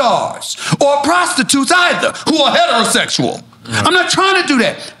porn stars or prostitutes either who are heterosexual. Right. I'm not trying to do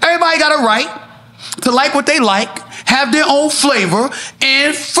that. Everybody got a right to like what they like, have their own flavor,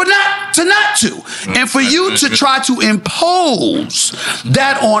 and for not to. And for you to try to impose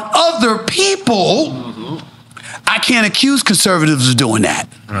that on other people, I can't accuse conservatives of doing that.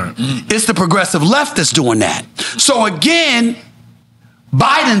 Right. It's the progressive left that's doing that. So again,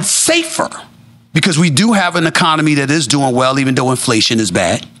 Biden's safer because we do have an economy that is doing well, even though inflation is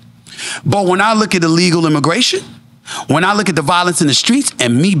bad. But when I look at illegal immigration, When I look at the violence in the streets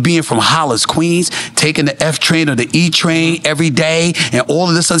and me being from Hollis, Queens, taking the F train or the E train every day and all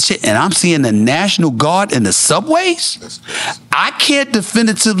of this other shit, and I'm seeing the National Guard in the subways, I can't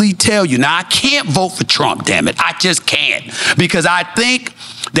definitively tell you. Now, I can't vote for Trump, damn it. I just can't. Because I think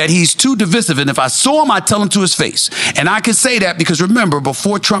that he's too divisive. And if I saw him, I'd tell him to his face. And I can say that because, remember,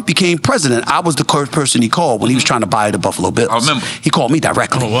 before Trump became president, I was the first person he called when he was trying to buy the Buffalo Bills. I remember. He called me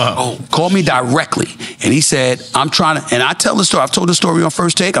directly. Oh, wow. Called me directly. And he said, I'm trying to, and I tell the story. I've told the story on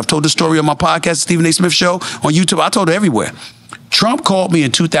First Take. I've told the story on my podcast, Stephen A. Smith Show, on YouTube. I told it everywhere. Trump called me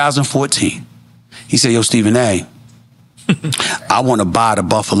in 2014. He said, yo, Stephen A., I want to buy the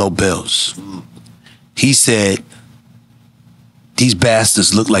Buffalo Bills. He said, these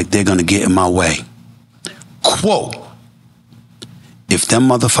bastards look like they're going to get in my way. Quote, if them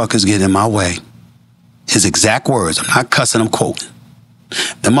motherfuckers get in my way, his exact words, I'm not cussing, I'm quoting.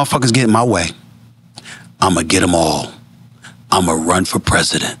 Them motherfuckers get in my way, I'm going to get them all. I'm going to run for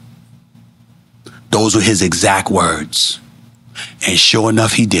president. Those were his exact words. And sure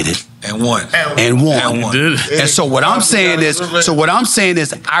enough, he did it. And won. And won. And won. And so what I'm saying is,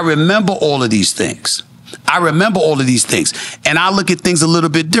 I remember all of these things. I remember all of these things. And I look at things a little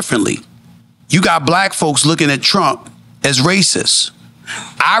bit differently. You got black folks looking at Trump as racist.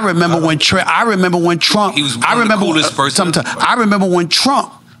 I remember when Trump He was one of the coolest person. I remember when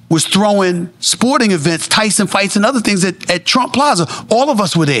Trump was throwing sporting events, Tyson fights and other things at Trump Plaza. All of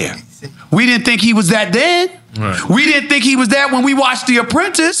us were there. We didn't think he was that then. Right. We didn't think he was that when we watched The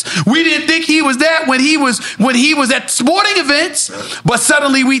Apprentice. We didn't think he was that when he was at sporting events. But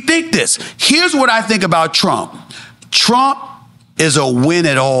suddenly we think this. Here's what I think about Trump. Trump is a win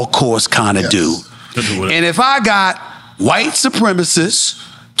at all costs kind of dude. And if I got white supremacists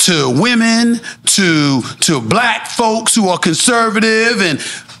to women to black folks who are conservative and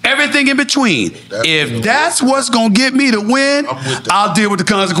everything in between. If that's what's going to get me to win, I'll deal with the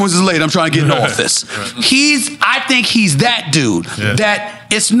consequences later. I'm trying to get in office. I think he's that dude. That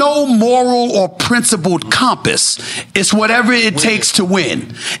it's no moral or principled compass. It's whatever it takes to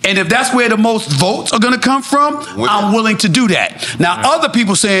win. And if that's where the most votes are going to come from, I'm willing to do that. Now, other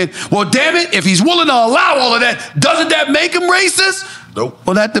people saying, well, damn it, if he's willing to allow all of that, doesn't that make him racist? Nope.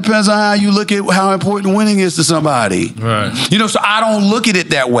 Well, that depends on how you look at how important winning is to somebody. Right. You know, so I don't look at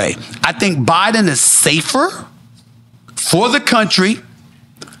it that way. I think Biden is safer for the country,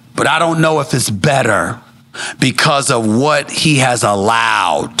 but I don't know if it's better because of what he has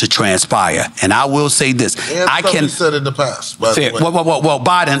allowed to transpire. And I will say this: and I can said in the past. Fair. Well,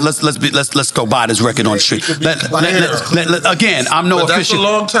 Biden. Let's throw Biden's record on the street. Again, I'm no official. That's a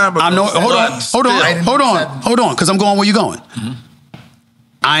long time ago. I'm no. Hold on, because I'm going where you're going. Mm-hmm.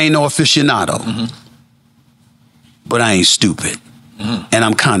 I ain't no aficionado, but I ain't stupid. And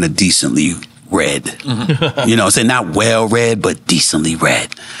I'm kind of decently read. You know, say not well read, but decently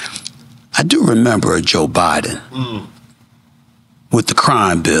read. I do remember a Joe Biden with the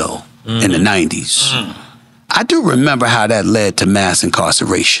crime bill in the 90s. I do remember how that led to mass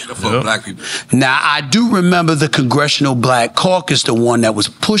incarceration. For black people. Now, I do remember the Congressional Black Caucus, the one that was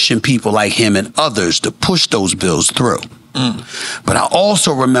pushing people like him and others to push those bills through. But I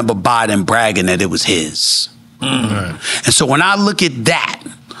also remember Biden bragging that it was his. And so when I look at that,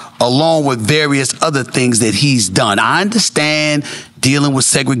 along with various other things that he's done, I understand dealing with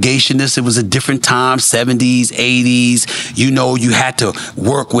segregationists. It was a different time, 70s, 80s. You know, you had to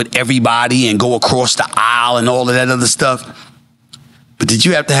work with everybody and go across the aisle and all of that other stuff. But did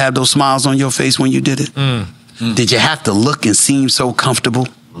you have to have those smiles on your face when you did it? Did you have to look and seem so comfortable?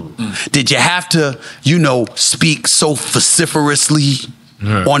 Did you have to, you know, speak so vociferously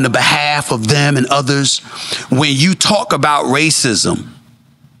on the behalf of them and others? When you talk about racism,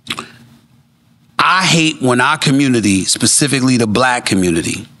 I hate when our community, specifically the black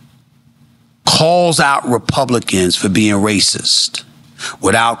community, calls out Republicans for being racist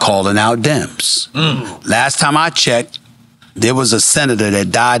without calling out Dems. Last time I checked, there was a senator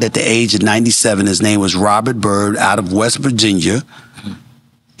that died at the age of 97. His name was Robert Byrd out of West Virginia.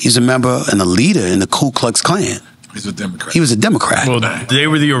 He's a member and a leader in the Ku Klux Klan. He's a Democrat. He was a Democrat. Well, they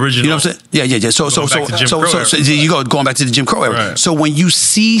were the original. You know what I'm saying? Yeah. So you go going back to the Jim Crow era. Right. So when you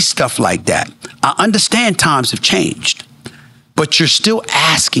see stuff like that, I understand times have changed, but you're still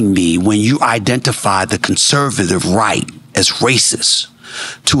asking me when you identify the conservative right as racist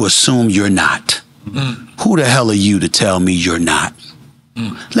to assume you're not. Who the hell are you to tell me you're not?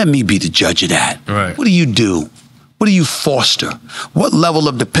 Let me be the judge of that. Right. What do you do? What do you foster? What level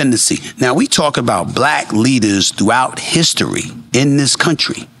of dependency? Now, we talk about black leaders throughout history in this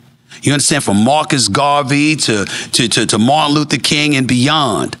country. You understand, from Marcus Garvey to Martin Luther King and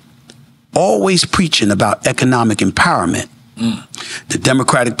beyond. always preaching about economic empowerment. The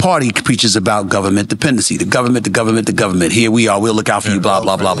Democratic Party preaches about government dependency. The government. Here we are. We'll look out for you, blah,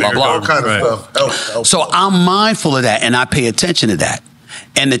 blah, blah, blah, blah. All kind of stuff. So I'm mindful of that, and I pay attention to that.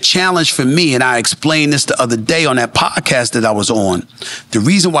 And the challenge for me, and I explained this the other day on that podcast that I was on, the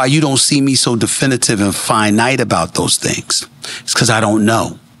reason why you don't see me so definitive and finite about those things is because I don't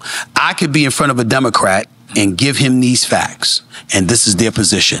know. I could be in front of a Democrat and give him these facts, and this is their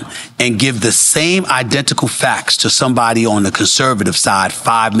position, and give the same identical facts to somebody on the conservative side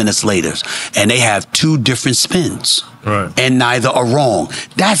 5 minutes later, and they have two different spins. Right. And neither are wrong.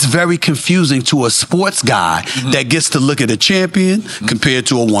 That's very confusing to a sports guy that gets to look at a champion compared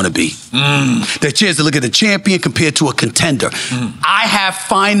to a wannabe. That chance to look at a champion compared to a contender. I have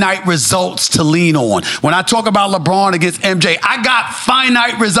finite results to lean on. When I talk about LeBron against MJ, I got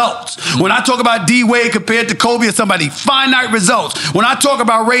finite results. When I talk about D-Wade compared to Kobe or somebody, finite results. When I talk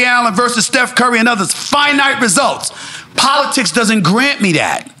about Ray Allen versus Steph Curry and others, finite results. Politics doesn't grant me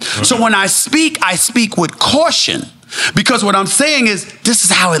that. So when I speak with caution. Because what I'm saying is, this is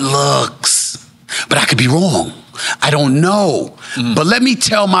how it looks. But I could be wrong. I don't know. But let me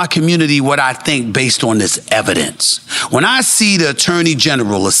tell my community what I think based on this evidence. When I see the Attorney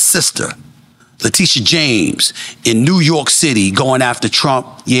General, a sister, Letitia James, in New York City going after Trump,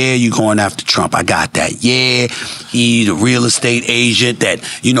 yeah, you going after Trump. I got that. Yeah, he the real estate agent that,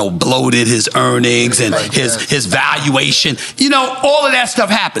 bloated his earnings and his valuation. All of that stuff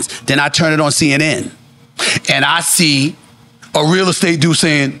happens. Then I turn it on CNN. And I see a real estate dude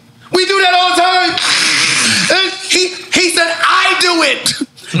saying, we do that all the time. And he said, I do it.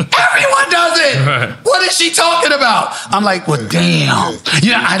 Everyone does it. Right. What is she talking about? I'm like, well, damn.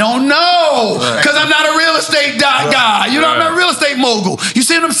 I don't know. Because I'm not a real estate guy. I'm not a real estate mogul. You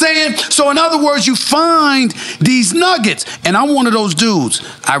see what I'm saying? So in other words, you find these nuggets. And I'm one of those dudes.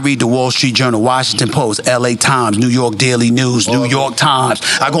 I read the Wall Street Journal, Washington Post, LA Times, New York Daily News, New York Times.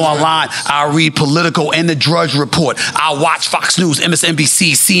 I go online. I read Politico and the Drudge Report. I watch Fox News,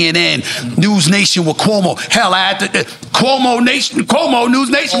 MSNBC, CNN, News Nation with Cuomo. Hell, I had to, Cuomo News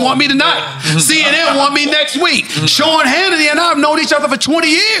Nation want me tonight. CNN want me next week. Sean Hannity and I have known each other for 20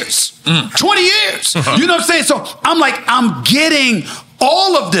 years. 20 years. You know what I'm saying? So I'm like, I'm getting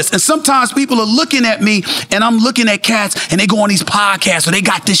all of this. And sometimes people are looking at me and I'm looking at cats and they go on these podcasts or they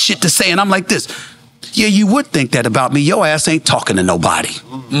got this shit to say. And I'm like this. Yeah, you would think that about me. Your ass ain't talking to nobody.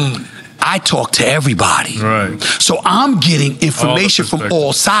 I talk to everybody. Right. So I'm getting information from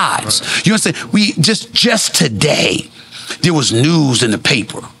all sides. You understand? We just today, there was news in the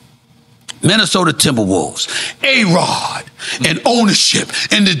paper. Minnesota Timberwolves, A-Rod, and ownership,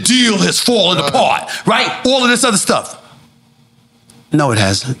 and the deal has fallen apart, right? All of this other stuff. No, it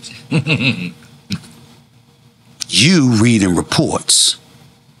hasn't. You reading reports.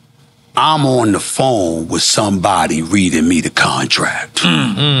 I'm on the phone with somebody reading me the contract.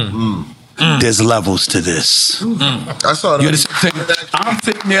 There's levels to this. I saw that. You understand? I'm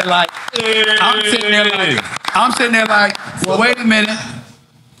sitting there like, well, wait a minute.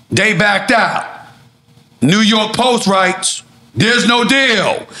 They backed out. New York Post writes, there's no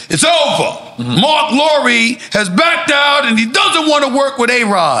deal. It's over. N.O.R.E. has backed out and he doesn't want to work with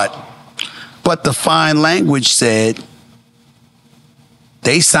A-Rod. But the fine language said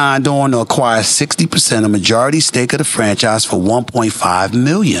they signed on to acquire 60%, a majority stake of the franchise for $1.5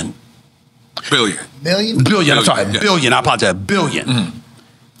 million. Billion, I'm sorry, billion, I apologize, billion.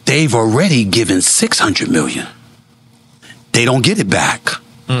 They've already given $600 million. They don't get it back.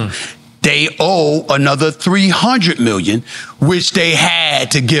 They owe another $300 million, which they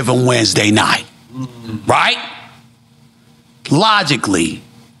had to give them Wednesday night. Right? Logically,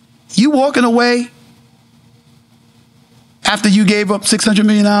 you walking away after you gave up $600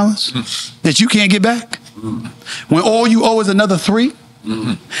 million that you can't get back? When all you owe is another $3?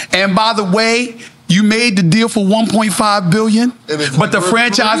 And by the way, you made the deal for $1.5 billion, but the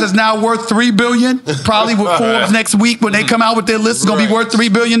franchise is now worth $3 billion. Probably with Forbes next week when they come out with their list, it's gonna be worth $3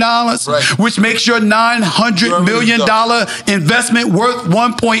 billion, which makes your $900 million investment worth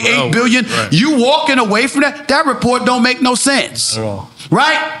 $1.8 billion. You walking away from that? That report don't make no sense,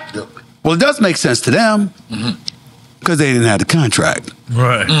 right? Well, it does make sense to them because they didn't have the contract.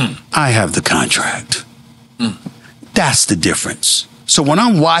 Right. I have the contract. That's the difference. So when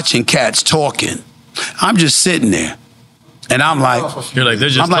I'm watching cats talking, I'm just sitting there and I'm like, you're like, they're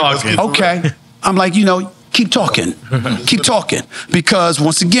just talking. Okay. I'm like, keep talking. Keep talking. Because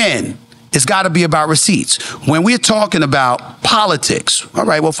once again, it's got to be about receipts. When we're talking about politics, all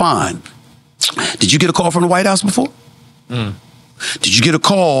right, well, fine. Did you get a call from the White House before? Did you get a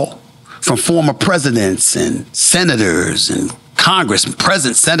call from former presidents and senators and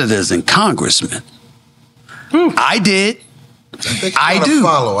president, senators, and congressmen. I did. I do.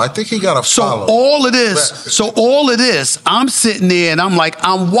 Follow. I think he got to follow. So all of this, I'm sitting there and I'm like,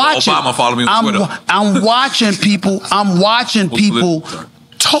 I'm watching. Obama follow me on Twitter. I'm watching people. I'm watching people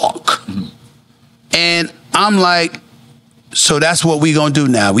talk, and I'm like, so that's what we gonna do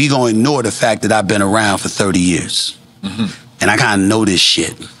now. We gonna ignore the fact that I've been around for 30 years, and I kind of know this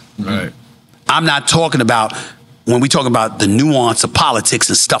shit. Right. I'm not talking about when we talk about the nuance of politics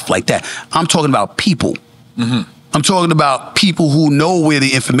and stuff like that. I'm talking about people. I'm talking about people who know where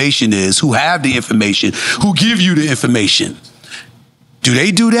the information is, who have the information, who give you the information. Do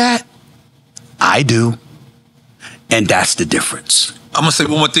they do that? I do. And that's the difference. I'm gonna say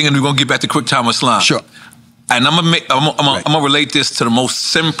one more thing, and we're gonna get back to quick time with Slime. Sure. And I'm gonna relate this to the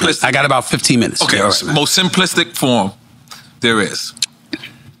most simplistic. I got about 15 minutes. Okay, right, most simplistic form there is.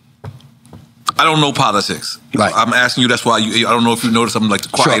 I don't know politics. Right. I'm asking you. That's why I don't know if you notice. I'm like the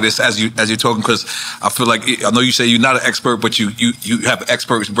quietest as you're talking, because I feel like I know you say you're not an expert, but you have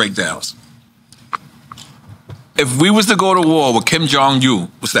experts breakdowns. If we was to go to war with Kim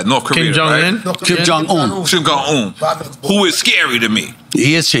Jong-un, what's that? North Korea, Kim Jong-un? right? Kim Jong-un. Kim Jong-un, who is scary to me.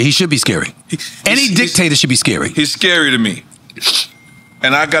 He is. He should be scary. Any dictator should be scary. He's scary to me.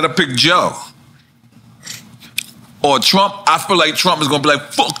 And I gotta pick Joe. Or Trump. I feel like Trump is gonna be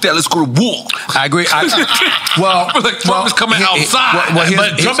like, fuck that, let's go to war. I agree. I feel like Trump is coming outside.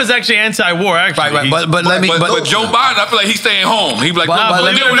 But Trump is actually anti-war, actually. Right. But Joe Biden, I feel like he's staying home. He'd be like,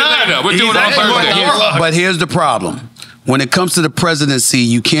 we're doing it later. We're doing it on Thursday. But here's the problem. When it comes to the presidency,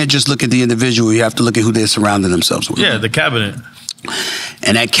 you can't just look at the individual. You have to look at who they're surrounding themselves with. Yeah, the cabinet.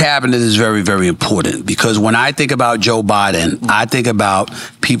 And that cabinet is very, very important, because when I think about Joe Biden, I think about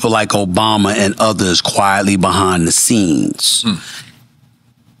people like Obama and others quietly behind the scenes,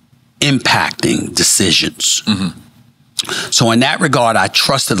 impacting decisions. So in that regard, I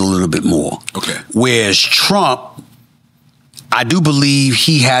trust it a little bit more. Okay. Whereas Trump, I do believe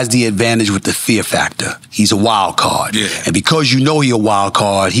he has the advantage with the fear factor. He's a wild card. Yeah. And because you know he's a wild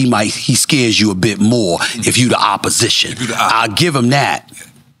card, he scares you a bit more if you're the opposition. I'll give him that.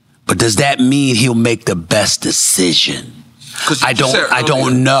 But does that mean he'll make the best decision? I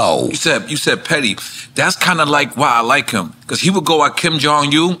don't know. You said petty. That's kind of like why I like him. Because he would go at Kim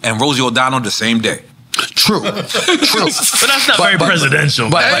Jong-un and Rosie O'Donnell the same day. True. But that's not very presidential.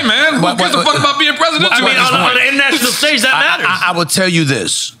 Hey, man, who gives a fuck about being presidential? I mean, on the international stage, that matters. I will tell you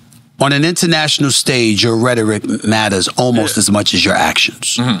this. On an international stage, your rhetoric matters almost as much as your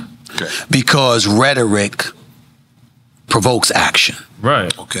actions. Okay. Because rhetoric provokes action.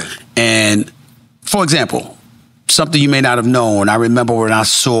 Right. Okay. And, for example, something you may not have known, I remember when I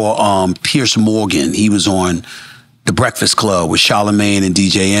saw Piers Morgan. He was on The Breakfast Club with Charlamagne and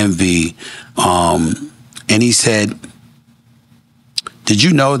DJ Envy. And he said, did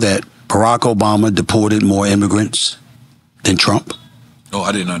you know that Barack Obama deported more immigrants than Trump? Oh,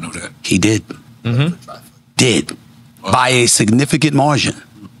 I did not know that. He did. Did. By a significant margin.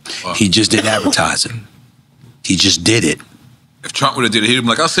 He just didn't advertise it. He just did it. If Trump would have did it, he'd be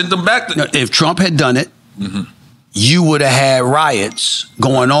like, I'll send them back. If Trump had done it, you would have had riots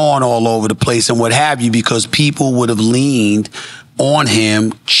going on all over the place and what have you, because people would have leaned on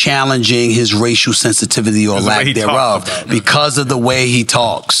him, challenging his racial sensitivity or lack thereof because of the way he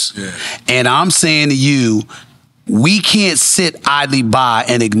talks. Yeah. And I'm saying to you, we can't sit idly by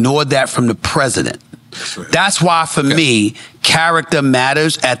and ignore that from the president. That's why, for me, character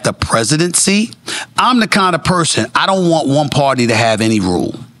matters at the presidency. I'm the kind of person, I don't want one party to have any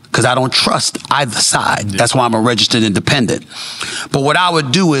rule, because I don't trust either side. That's why I'm a registered independent. But what I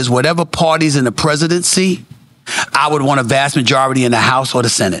would do is, whatever party's in the presidency, I would want a vast majority in the House or the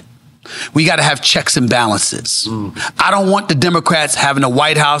Senate. We got to have checks and balances. I don't want the Democrats having the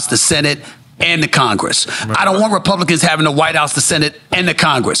White House, the Senate, and the Congress. I don't want Republicans having the White House, the Senate, and the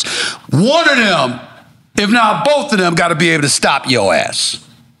Congress. One of them, if not both of them, got to be able to stop your ass.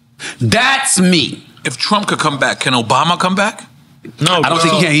 That's me. If Trump could come back, can Obama come back? No, I don't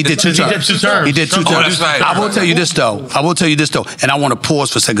think he can. He did two terms. He did two terms. Oh, that's right. I will tell you this, though. And I want to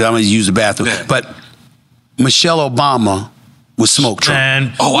pause for a second. I'm going to use the bathroom. Yeah. But Michelle Obama would smoke Trump.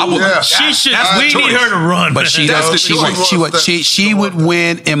 And I would. She should. We need her to run. But she would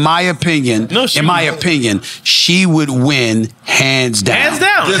win, in my opinion. She would win hands down. Hands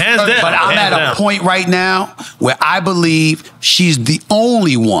down. But I'm at a point right now where I believe she's the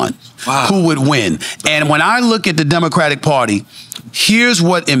only one who would win. And when I look at the Democratic Party, here's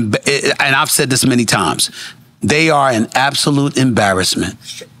what, and I've said this many times, they are an absolute embarrassment.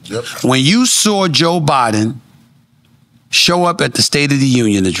 When you saw Joe Biden show up at the State of the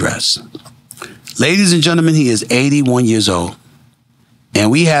Union address, ladies and gentlemen, he is 81 years old.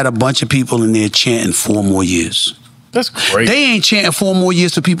 and we had a bunch of people in there chanting 4 more years. That's great. They ain't chanting 4 more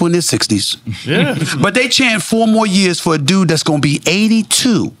years for people in their 60s. Yeah. But they chant 4 more years for a dude that's going to be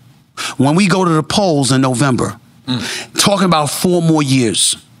 82 when we go to the polls in November. Talking about 4 more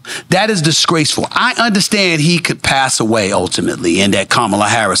years. That is disgraceful. I understand he could pass away ultimately, and that Kamala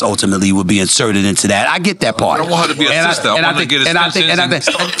Harris ultimately would be inserted into that. I get that part. I don't want her to be a sister. I want her to get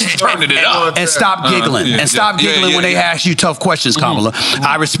turning it up. And stop giggling. And stop giggling when they ask you tough questions, Kamala.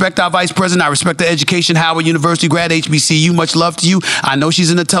 I respect our vice president. I respect the education. Howard University grad, HBCU. Much love to you. I know she's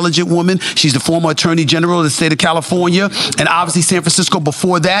an intelligent woman. She's the former attorney general of the state of California, and obviously San Francisco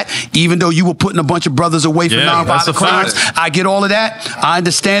before that, even though you were putting a bunch of brothers away from nonviolent crimes. I get all of that. I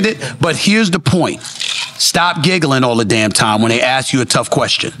understand it, but here's the point. Stop giggling all the damn time when they ask you a tough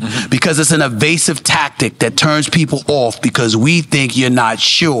question, because it's an evasive tactic that turns people off because we think you're not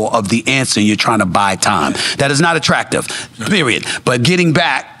sure of the answer and you're trying to buy time. That is not attractive, period. But getting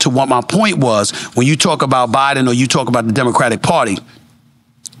back to what my point was, when you talk about Biden or you talk about the Democratic Party,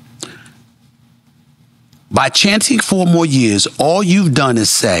 by chanting 4 more years, all you've done is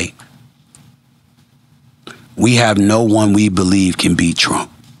say, we have no one we believe can beat Trump.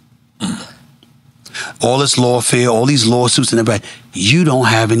 All this lawfare, all these lawsuits and everybody, you don't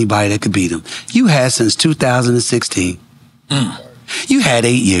have anybody that could beat him. You had since 2016. You had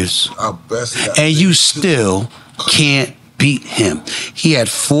 8 years. And you still can't beat him. He had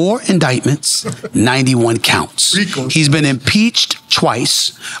 4 indictments, 91 counts. He's been impeached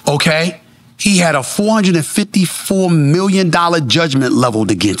twice, okay? He had a $454 million judgment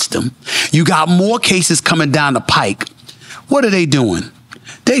leveled against him. You got more cases coming down the pike. What are they doing?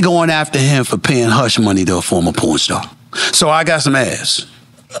 They going after him for paying hush money to a former porn star. So I got some ass,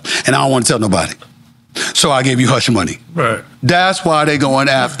 and I don't want to tell nobody. So I gave you hush money. Right. That's why they're going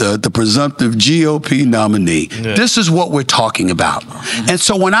after the presumptive GOP nominee. Yeah. This is what we're talking about. And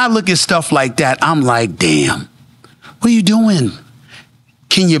so when I look at stuff like that, I'm like, damn, what are you doing?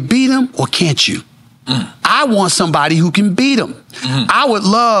 Can you beat him or can't you? I want somebody who can beat him. I would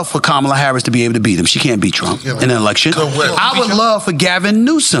love for Kamala Harris to be able to beat him. She can't beat Trump in an election. I would love for Gavin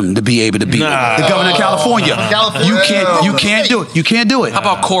Newsom to be able to beat the governor of California. You can't do it. You can't do it. How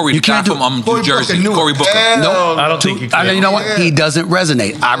about Cory, the guy from New Jersey? Cory Booker. No, I don't think you can. You know what? He doesn't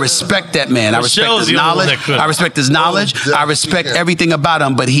resonate. I respect that man. I respect his knowledge. I respect his knowledge. I respect everything about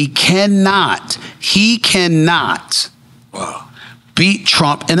him, but he cannot beat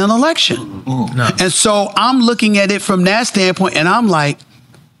Trump in an election. No. And so I'm looking at it from that standpoint, and I'm like,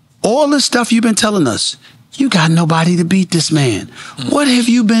 all the stuff you've been telling us, you got nobody to beat this man. What have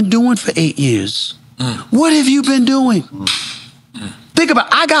you been doing for 8 years? What have you been doing? Think about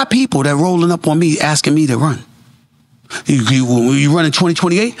it. I got people that rolling up on me asking me to run. You run in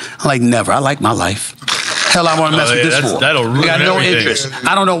 2028? I'm like, never. I like my life. Hell, I want to mess with this for. That'll ruin got no everything. interest.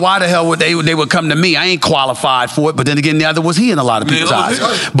 I don't know why the hell they would come to me. I ain't qualified for it, but then again, neither was he in a lot of people's eyes.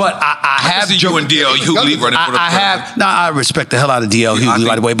 But I have you and DL Hughley running for the president. I respect the hell out of DL Hughley,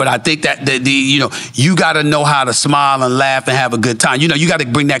 by the way, but I think that you got to know how to smile and laugh and have a good time. You got to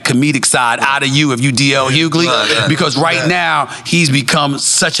bring that comedic side out of you if you DL Hughley, because right now he's become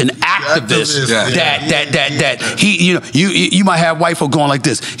such an activist that he, you might have white folk going like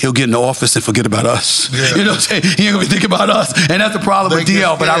this. He'll get in the office and forget about us. You know what I'm saying? He ain't gonna be thinking about us. And that's the problem with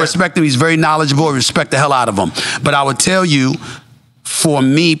DL. But I respect him. He's very knowledgeable. I respect the hell out of him. But I would tell you, for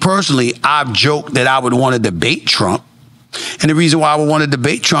me personally, I've joked that I would want to debate Trump. And the reason why I would want to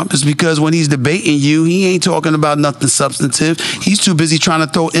debate Trump is because when he's debating you, he ain't talking about nothing substantive. He's too busy trying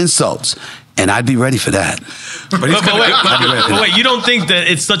to throw insults. And I'd be ready for that. But wait, you don't think that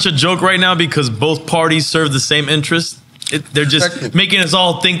it's such a joke right now because both parties serve the same interest? They're just making us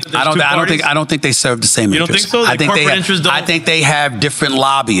all think that there's two parties? I don't think they serve the same interest. You don't think so? I think they have different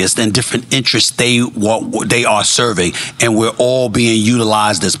lobbyists and different interests they are serving, and we're all being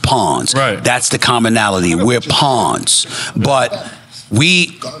utilized as pawns. Right. That's the commonality. We're pawns. But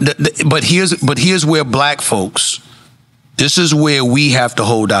here's where black folks, this is where we have to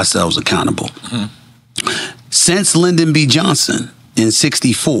hold ourselves accountable. Since Lyndon B. Johnson in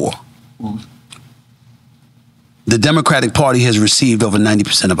 '64, the Democratic Party has received over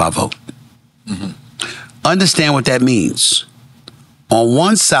 90% of our vote. Understand what that means. On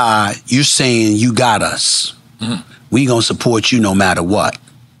one side, you're saying you got us. We gonna support you no matter what.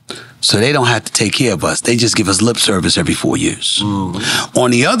 So they don't have to take care of us. They just give us lip service every 4 years.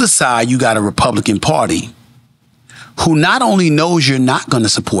 On the other side, you got a Republican Party who not only knows you're not gonna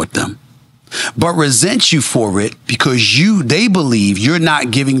support them, but resents you for it because they believe you're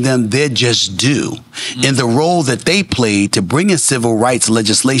not giving them their just due in the role that they played to bring in civil rights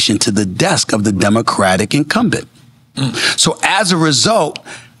legislation to the desk of the Democratic incumbent. So as a result,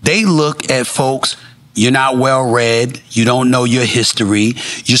 they look at folks, you're not well read, you don't know your history,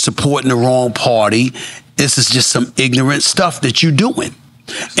 you're supporting the wrong party. This is just some ignorant stuff that you're doing.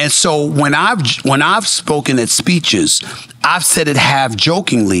 And so when I've spoken at speeches, I've said it half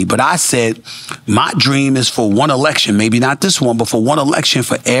jokingly, but I said my dream is for one election, maybe not this one, but for one election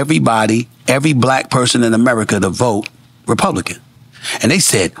for everybody, every black person in America to vote Republican. And they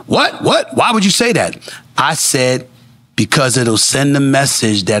said, what? Why would you say that? I said, because it'll send the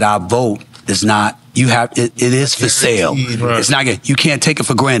message that our vote is not, it is for sale. Right. It's not, you can't take it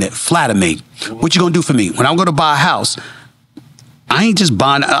for granted. Flatter me. What you gonna do for me? When I'm gonna buy a house, I ain't just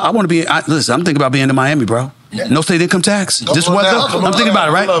buying. I want to be. Listen, I'm thinking about being in Miami, bro. Yeah. No state income tax. This weather. I'm thinking about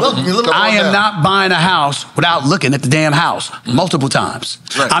it, right? I am not buying a house without looking at the damn house multiple times.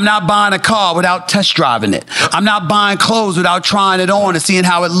 Right. I'm not buying a car without test driving it. I'm not buying clothes without trying it on and seeing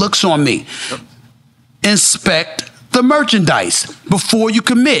how it looks on me. Inspect the merchandise before you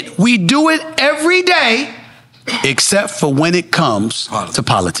commit. We do it every day, except for when it comes to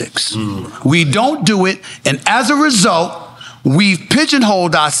politics. We don't do it, and as a result, we've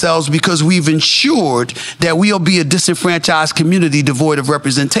pigeonholed ourselves because we've ensured that we'll be a disenfranchised community devoid of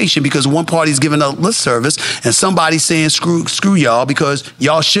representation because one party's giving a lip service and somebody's saying screw y'all because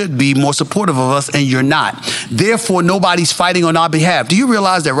y'all should be more supportive of us and you're not. Therefore, nobody's fighting on our behalf. Do you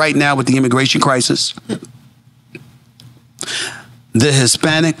realize that right now with the immigration crisis, the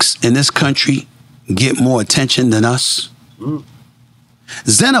Hispanics in this country get more attention than us?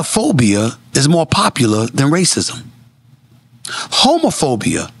 Xenophobia is more popular than racism.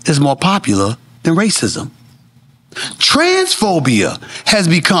 Homophobia is more popular than racism. Transphobia has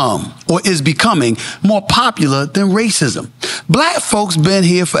become or is becoming more popular than racism. Black folks been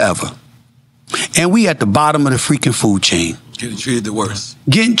here forever. And we at the bottom of the freaking food chain. Getting treated the worst.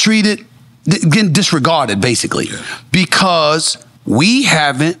 Getting disregarded, basically. Yeah. Because we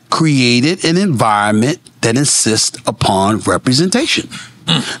haven't created an environment that insists upon representation.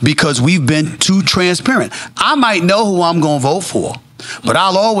 Because we've been too transparent. I might know who I'm going to vote for, but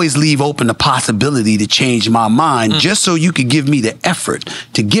I'll always leave open the possibility to change my mind just so you could give me the effort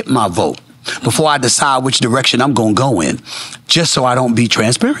to get my vote before I decide which direction I'm going to go in, just so I don't be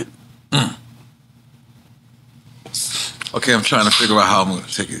transparent. Okay, I'm trying to figure out how I'm going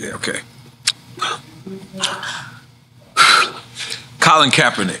to take it there. Okay. Colin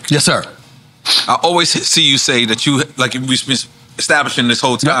Kaepernick. Yes, sir. I always see you say that you, like we've been establishing this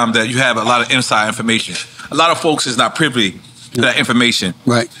whole time, that you have a lot of inside information. A lot of folks is not privy to that information.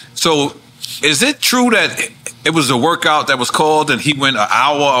 Right. So is it true that it was a workout that was called and he went an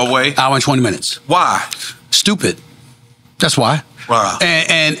hour away? Hour and 20 minutes. Why? Stupid. That's why. Wow.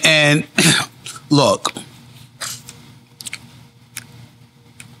 And look,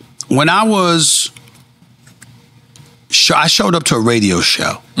 when I showed up to a radio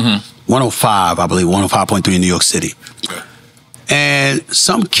show, 105, I believe, 105.3 in New York City. Okay. And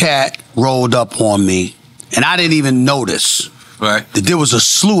some cat rolled up on me, and I didn't even notice that there was a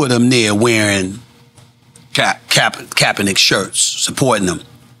slew of them there wearing Kaepernick shirts, supporting them.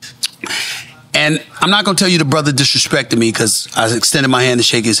 And I'm not going to tell you the brother disrespected me because I extended my hand to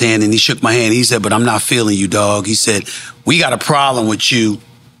shake his hand, and he shook my hand. He said, but I'm not feeling you, dog. He said, we got a problem with you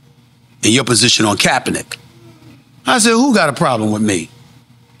and your position on Kaepernick. I said, who got a problem with me?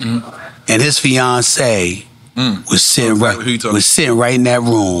 And his fiance was sitting right in that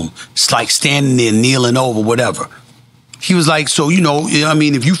room. It's like standing there, kneeling over, whatever. He was like, so, I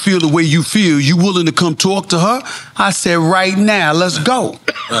mean, if you feel the way you feel, you willing to come talk to her? I said, right now, let's go.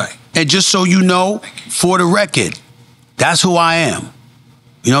 Right. And just so you know, for the record, that's who I am.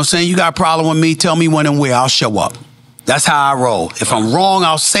 You know what I'm saying? You got a problem with me, tell me when and where, I'll show up. That's how I roll. If I'm wrong,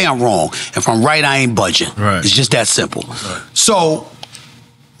 I'll say I'm wrong. If I'm right, I ain't budging. Right. It's just that simple. Right. So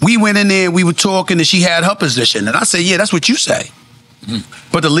we went in there, we were talking, and she had her position. And I said, yeah, that's what you say.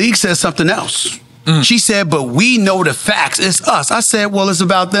 But the league says something else. She said, but we know the facts. It's us. I said, well, it's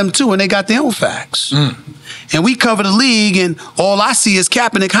about them too, and they got their own facts. And we cover the league, and all I see is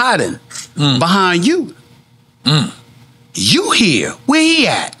Kaepernick hiding behind you. You here. Where he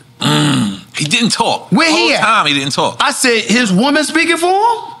at? He didn't talk. Where he at? The whole time he didn't talk. I said, his woman speaking for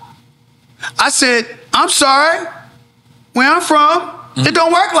him? I said, I'm sorry. Where I'm from, it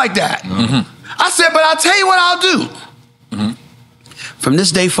don't work like that. I said, but I'll tell you what I'll do. From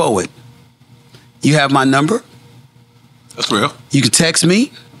this day forward, you have my number. That's real. You can text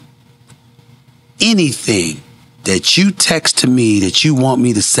me. Anything that you text to me that you want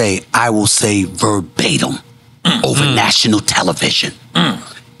me to say, I will say verbatim over national television.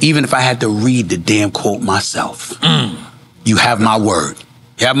 Even if I had to read the damn quote myself. You have my word.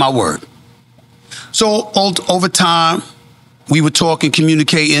 You have my word. So over time, we were talking,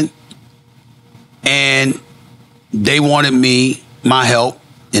 communicating, and they wanted my help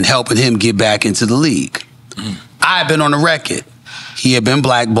in helping him get back into the league. I had been on the record. He had been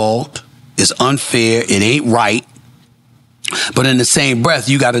blackballed. It's unfair. It ain't right. But in the same breath,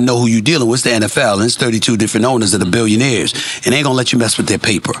 you got to know who you're dealing with. It's the NFL, and it's 32 different owners that are billionaires, and they ain't going to let you mess with their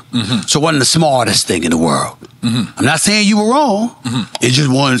paper. So it wasn't the smartest thing in the world. I'm not saying you were wrong. It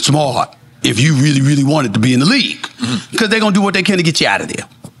just wasn't smart if you really, really wanted to be in the league, because they're going to do what they can to get you out of there.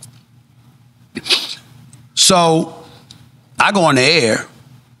 So I go on the air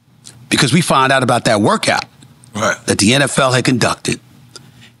because we found out about that workout that the NFL had conducted.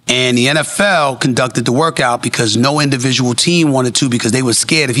 And the NFL conducted the workout because no individual team wanted to, because they were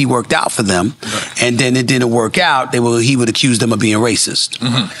scared if he worked out for them and then it didn't work out, he would accuse them of being racist.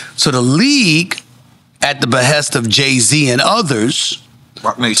 So the league, at the behest of Jay-Z and others,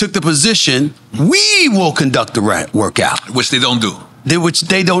 took the position, we will conduct the workout. Which they don't do. Which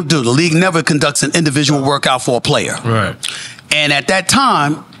they don't do. The league never conducts an individual workout for a player. And at that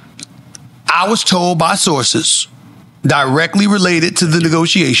time, I was told by sources directly related to the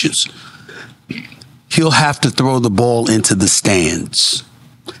negotiations, he'll have to throw the ball into the stands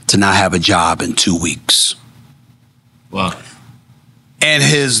to not have a job in 2 weeks. Wow. And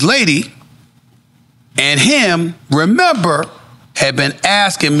his lady and him, remember, had been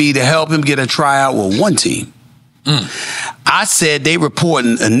asking me to help him get a tryout with one team. I said they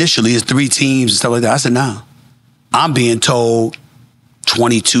reporting initially as 3 teams and stuff like that. I said, no. I'm being told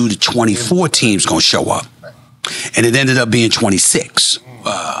 22 to 24 teams gonna show up. And it ended up being 26.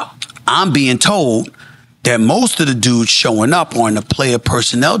 I'm being told that most of the dudes showing up are in the player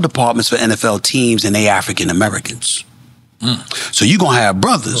personnel departments for NFL teams, and they African Americans. So you're going to have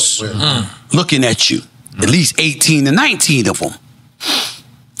brothers looking at you, at least 18 to 19 of them.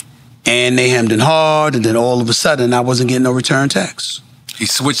 And they hemmed and hawed, and then all of a sudden, I wasn't getting no return text. He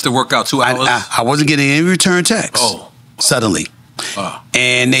switched the workout 2 hours? I wasn't getting any return text. Suddenly.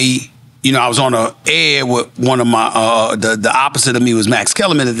 And they... You know, I was on the air with one of my, the opposite of me was Max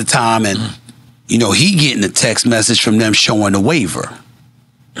Kellerman at the time, and, you know, he getting a text message from them showing the waiver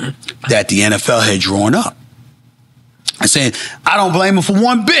that the NFL had drawn up. And saying, I don't blame him for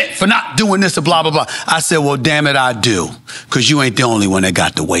one bit for not doing this or blah, blah, blah. I said, well, damn it, I do, because you ain't the only one that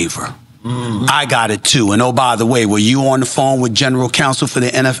got the waiver. I got it too. And oh, by the way, were you on the phone with General Counsel for the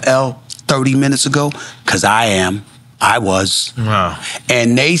NFL 30 minutes ago? Because I am. I was. Wow.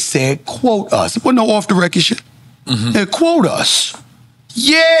 And they said, quote us. It wasn't no off the record shit. They quote us.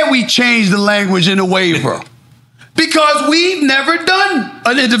 Yeah, we changed the language in the waiver because we've never done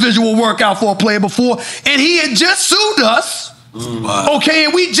an individual workout for a player before, and he had just sued us. Okay,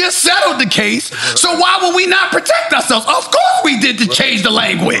 and we just settled the case. So why would we not protect ourselves? Of course we did to change the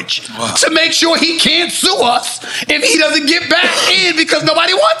language to make sure he can't sue us if he doesn't get back in because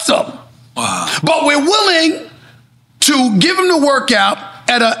nobody wants him. But we're willing to give him the workout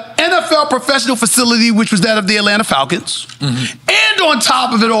at an NFL professional facility, which was that of the Atlanta Falcons. And on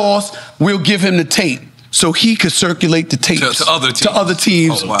top of it all, we'll give him the tape so he could circulate the tapes to other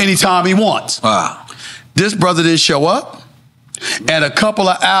teams anytime he wants. This brother didn't show up, and a couple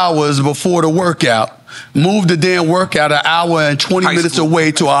of hours before the workout, moved the damn workout an hour and 20 minutes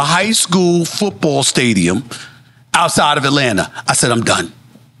away to a high school football stadium outside of Atlanta. I said, I'm done.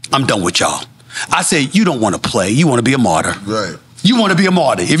 I'm done with y'all. I said, you don't want to play. You want to be a martyr. Right. You want to be a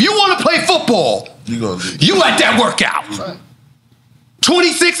martyr. If you want to play football, you at that workout. Right.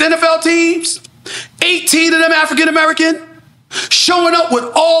 26 NFL teams, 18 of them African-American, showing up with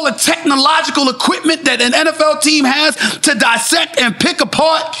all the technological equipment that an NFL team has to dissect and pick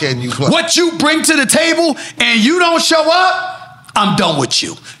apart what you bring to the table, and you don't show up, I'm done with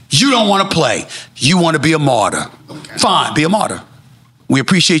you. You don't want to play. You want to be a martyr. Fine, be a martyr. We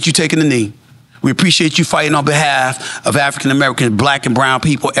appreciate you taking the knee. We appreciate you fighting on behalf of African-American, black and brown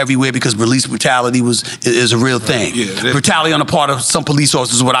people everywhere, because police brutality is a real thing. Brutality on the part of some police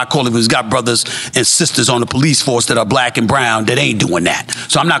officers is what I call it. We've got brothers and sisters on the police force that are black and brown that ain't doing that.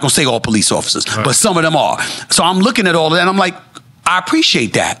 So I'm not going to say all police officers, but some of them are. So I'm looking at all of that and I'm like, I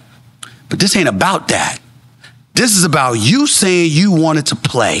appreciate that. But this ain't about that. This is about you saying you wanted to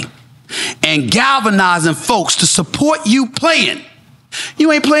play and galvanizing folks to support you playing.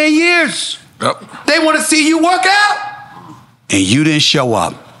 You ain't playing years. They want to see you work out, and you didn't show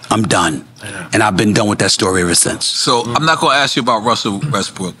up. I'm done. And I've been done with that story ever since. So I'm not going to ask you about Russell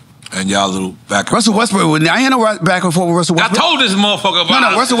Westbrook and y'all little back and Russell Westbrook, I ain't no back and forth with Russell Westbrook. I told this motherfucker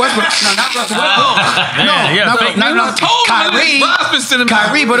about No, Russell Westbrook. No, not Russell Westbrook. No,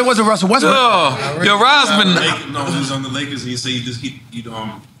 Kyrie, but it wasn't Russell Westbrook. Your Rod's been... No, he was on the Lakers, and you say you just you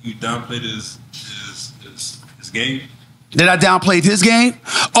downplayed his game? Did I downplay his game?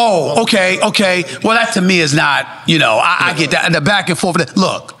 Oh, okay. Well, that to me is not, I get that. The back and forth.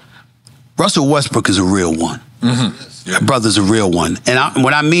 Look, Russell Westbrook is a real one. That brother's a real one. And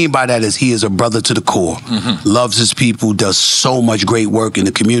what I mean by that is he is a brother to the core. Loves his people, does so much great work in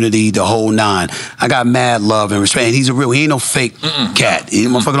the community, the whole nine. I got mad love and respect. And he ain't no fake cat. He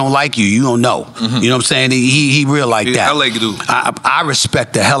motherfucker don't like you. You don't know. You know what I'm saying? He real like that. LA dude. I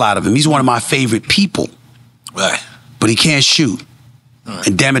respect the hell out of him. He's one of my favorite people. Right. But he can't shoot.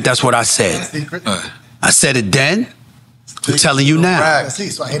 And damn it, that's what I said. I said it then. I'm telling you now.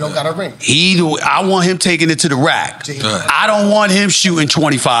 So he don't got a ring. I want him taking it to the rack. I don't want him shooting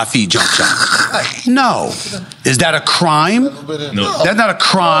 25 feet jump shot. No. Is that a crime? No. That's not a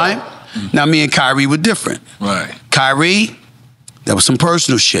crime. Now, me and Kyrie were different. Right. Kyrie, that was some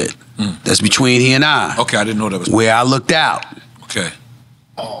personal shit. That's between he and I. Okay, I didn't know that was. Where I looked out. Okay.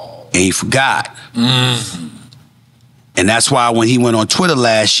 And he forgot. And that's why when he went on Twitter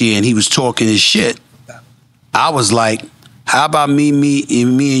last year and he was talking his shit, I was like, how about me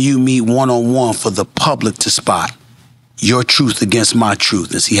and you meet one-on-one for the public to spot your truth against my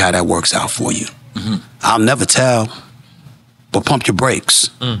truth and see how that works out for you. I'll never tell, but pump your brakes.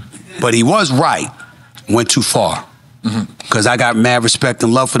 But he was right, went too far. Because I got mad respect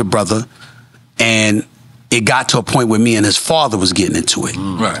and love for the brother, and it got to a point where me and his father was getting into it.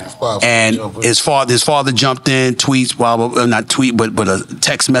 Right. And his father jumped in, tweets, not tweet, but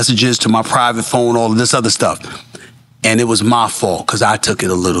text messages to my private phone, all of this other stuff. And it was my fault because I took it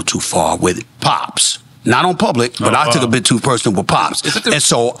a little too far with Pops. Not on public, but I took a bit too personal with Pops. And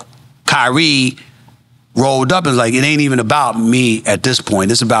so Kyrie rolled up and was like, it ain't even about me at this point.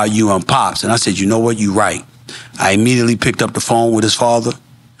 It's about you and Pops. And I said, you know what? You right. I immediately picked up the phone with his father.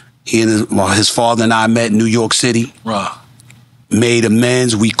 His father and I met in New York City. Right. Made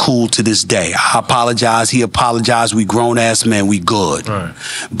amends. We cool to this day. I apologize. He apologized. We grown-ass men. We good. Right.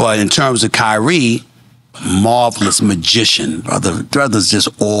 But in terms of Kyrie, marvelous magician, brother. Brother's just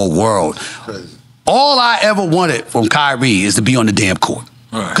all world. Crazy. All I ever wanted from Kyrie is to be on the damn court.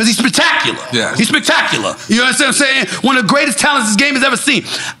 Because he's spectacular. Yeah. He's spectacular. You understand what I'm saying? One of the greatest talents this game has ever seen.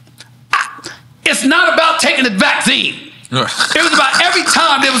 It's not about taking the vaccine. It was about every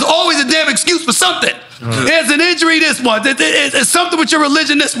time there was always a damn excuse for something. There's an injury this month. It's something with your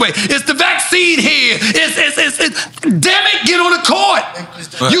religion this way. It's the vaccine here. Damn it, get on the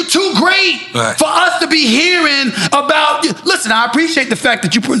court. You too great for us to be hearing about. Listen, I appreciate the fact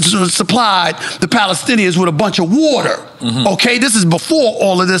that you supplied the Palestinians with a bunch of water. Okay, this is before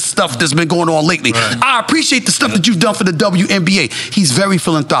all of this stuff that's been going on lately. I appreciate the stuff that you've done for the WNBA. He's very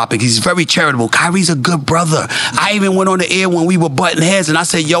philanthropic. He's very charitable. Kyrie's a good brother. I even went on the air when we were butting heads and I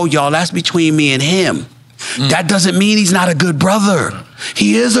said, yo, y'all, that's between me and him. That doesn't mean he's not a good brother.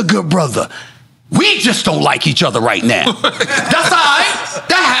 He is a good brother. We just don't like each other right now. That's all right.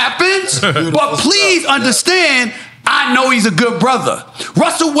 That happens. But please understand, I know he's a good brother.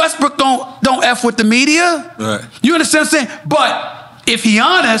 Russell Westbrook don't F with the media. Right. You understand what I'm saying? But if he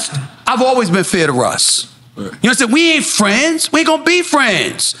honest, I've always been fair to Russ. Right. You understand? We ain't friends. We ain't gonna be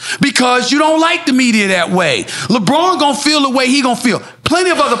friends because you don't like the media that way. LeBron gonna feel the way he gonna feel. Plenty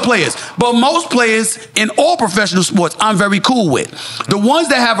of other players, but most players in all professional sports, I'm very cool with. The ones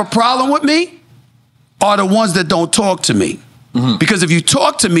that have a problem with me are the ones that don't talk to me. Because if you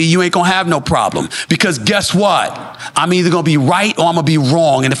talk to me, you ain't gonna have no problem. Because guess what? I'm either gonna be right or I'm gonna be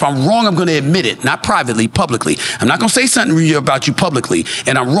wrong. And if I'm wrong, I'm gonna admit it. Not privately, publicly. I'm not gonna say something about you publicly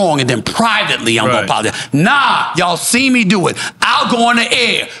and I'm wrong and then privately I'm gonna apologize. Nah, y'all see me do it. I'll go on the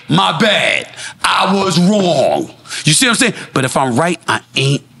air. My bad. I was wrong. You see what I'm saying? But if I'm right, I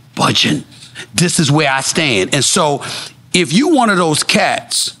ain't budging. This is where I stand. And so if you one of those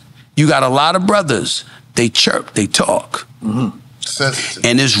cats, you got a lot of brothers, they chirp, they talk. And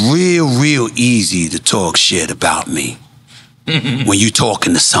it's real easy to talk shit about me when you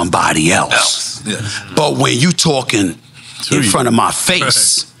talking to somebody else. But when you talking in front of my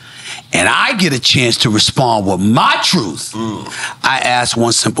face and I get a chance to respond with my truth, I ask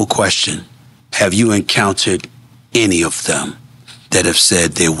one simple question. Have you encountered any of them that have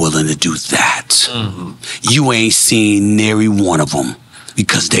said they're willing to do that? You ain't seen nary one of them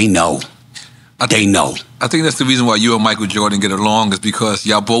because they know. They know. I think that's the reason why you and Michael Jordan get along is because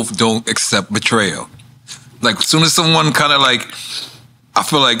y'all both don't accept betrayal. Like as soon as someone kind of like, I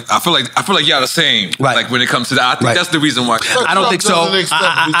feel like y'all the same. Right. Like when it comes to that, I think that's the reason why. I don't think so. I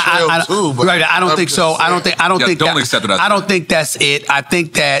don't think so. I don't think don't accept it. I don't think that's it. I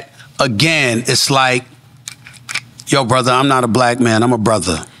think that again, it's like, yo, brother, I'm not a black man. I'm a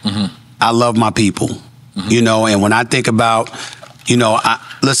brother. I love my people. You know, and when I think about You know,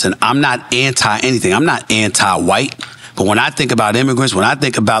 listen, I'm not anti anything. I'm not anti-white. But when I think about immigrants, when I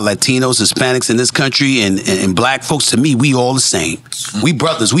think about Latinos, Hispanics in this country, and black folks, to me, we all the same. We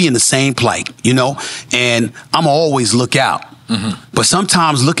brothers, we in the same plight, you know? And I'm always look out. But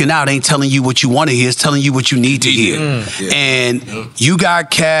sometimes looking out ain't telling you what you want to hear, it's telling you what you need to hear. And you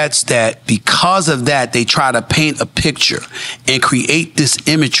got cats that, because of that, they try to paint a picture and create this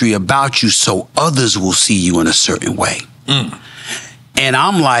imagery about you so others will see you in a certain way. And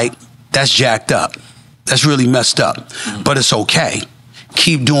I'm like, that's jacked up. That's really messed up. But it's okay.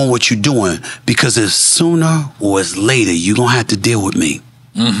 Keep doing what you're doing, because it's sooner or it's later you're going to have to deal with me.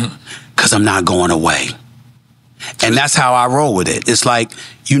 Because I'm not going away. And that's how I roll with it. It's like,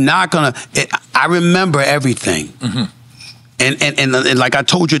 you're not going to... I remember everything. And like I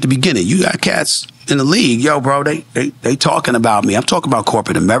told you at the beginning, you got cats in the league. Yo, bro, they talking about me. I'm talking about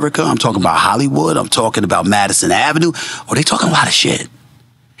corporate America. I'm talking about Hollywood. I'm talking about Madison Avenue. Or they talking a lot of shit.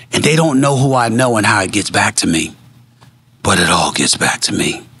 And they don't know who I know and how it gets back to me. But it all gets back to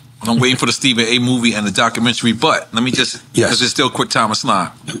me. I'm waiting for the Stephen A. movie and the documentary, but let me just, because there's still a quick time of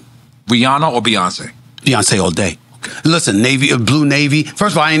slide. Rihanna or Beyonce? Beyonce all day. Listen, Navy, Blue Navy.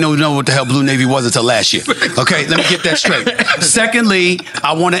 First of all, I didn't know what the hell Blue Navy was until last year. Okay, let me get that straight. Secondly,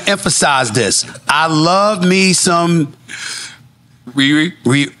 I want to emphasize this. I love me some...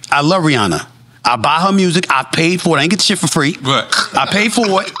 I love Rihanna. I buy her music. I paid for it. I ain't get the shit for free. I paid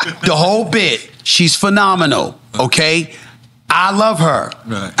for it. The whole bit. She's phenomenal. Okay? I love her.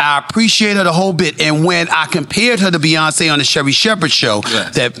 I appreciate her the whole bit. And when I compared her to Beyonce on the Sherry Shepherd show,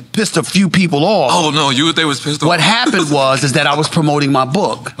 that pissed a few people off. Oh, no. They was pissed off. What happened is that I was promoting my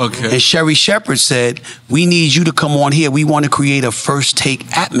book. And Sherry Shepherd said, we need you to come on here. We want to create a first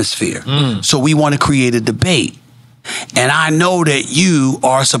take atmosphere. So we want to create a debate. And I know that you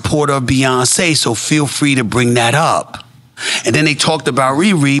are a supporter of Beyonce, so feel free to bring that up. And then they talked about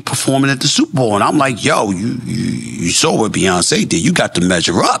Riri performing at the Super Bowl. And I'm like, yo, you saw what Beyonce did. You got to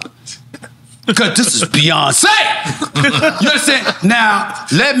measure up. Because this is Beyonce. You understand? Now,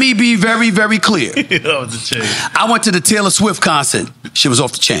 let me be very, very clear. I went to the Taylor Swift concert. She was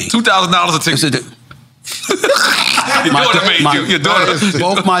off the chain. $2,000 a ticket. Your daughter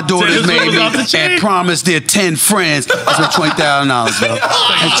both my daughters made me and promised their 10 friends. I spent $20,000, bro.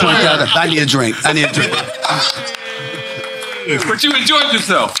 I need a drink. But you enjoyed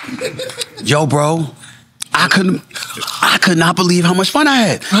yourself. Yo, bro, I could not believe how much fun I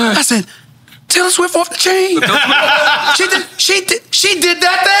had. I said, Taylor Swift off the chain. She did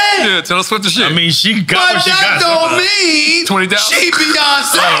that thing. Yeah, Taylor Swift the shit. I mean, she got but what she that got. don't mean $20,000. she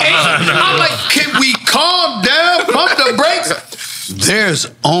Beyonce. I'm like, can we calm down, pump the brakes? There's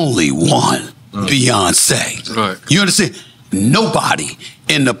only one Beyonce. Right. You understand? Nobody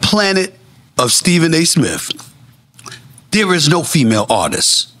in the planet of Stephen A. Smith, there is no female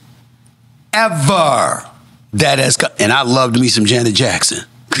artist ever that has got, and I loved me some Janet Jackson.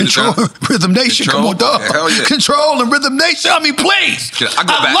 Control, Rhythm Nation, come on, dog. Yeah. Control and Rhythm Nation. I mean, please. I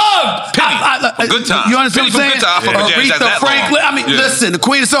love good time. You understand what I'm saying? Aretha Franklin. I mean, listen, the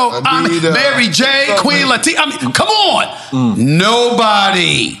Queen of Soul. Mary J, Queen Latifah. I mean, come on.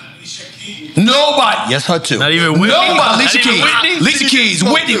 Nobody. Yes, her too. Not even Whitney. Nobody. Alicia Keys.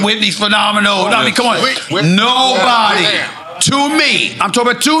 Whitney's phenomenal. I mean, come on. Nobody. To me. I'm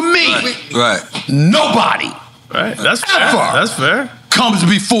talking about to me. Right. Nobody. Right. That's fair. That's fair. Comes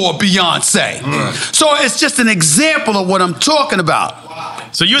before Beyonce. So it's just an example of what I'm talking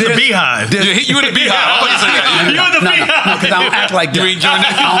about. So you're the Beehive. You in the Beehive. You're the Beehive. No, because I don't act like that. You ain't joining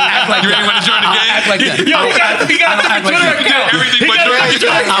that? I don't act like that. You ain't want to join the game? I don't act like that. Yo, he got a Twitter account. Everything but I don't act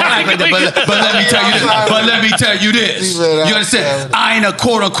like that. But let me tell you this. But let me tell you this. You understand? I ain't a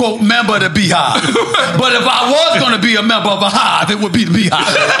quote unquote member of the Beehive. But if I was going to be a member of a hive, it would be the Beehive.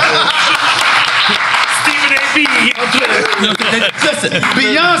 Listen,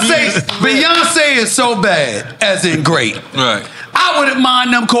 Beyonce is so bad, as in great. Right. I wouldn't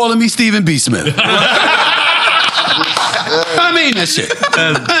mind them calling me Stephen B. Smith. I mean that shit.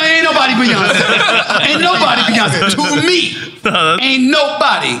 Ain't nobody Beyonce. Ain't nobody Beyonce. To me, ain't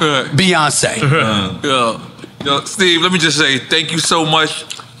nobody Beyonce. Yo, Steve, let me just say thank you so much.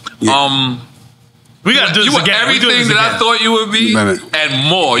 We gotta do this you again. were everything that I thought you would be and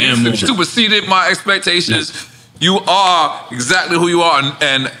more. You superseded my expectations. You are exactly who you are,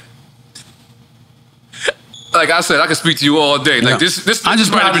 and like I said, I can speak to you all day. Like this might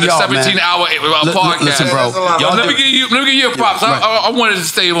have been a 17-hour podcast. Listen, bro. Let me give you your props. I wanted to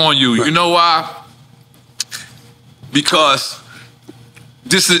stay on you. You know why? Because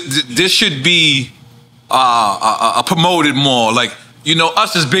this should be promoted more. Like, you know,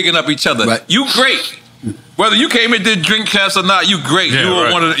 us is bigging up each other. You great. Whether you came and did drink champs or not, you great. Yeah, you were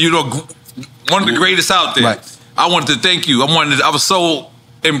right. one of the greatest out there. Right. I wanted to thank you. I was so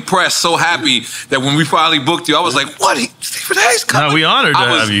impressed, so happy that when we finally booked you, I was like, "What? Stephen A's coming?" No, we honored to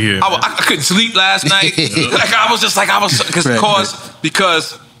have you here. I couldn't sleep last night.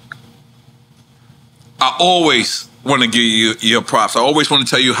 Because I always want to give you your props. I always want to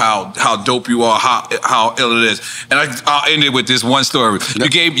tell you how dope you are, how ill it is. And I'll end it with this one story. You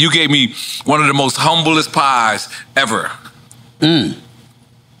gave me one of the most humblest pies ever. We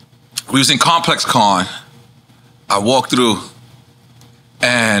was in Complex Con. I walked through,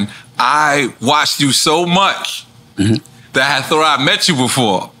 and I watched you so much that I thought I met you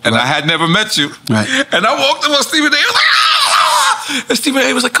before, and I had never met you. Right. And I walked up on Stephen A. I was like, "Ah!" And Stephen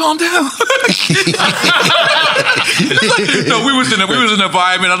A. was like, "Calm down." No, we was in an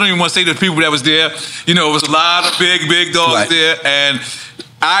environment. I don't even want to say the people that was there. You know, it was a lot of big dogs there, and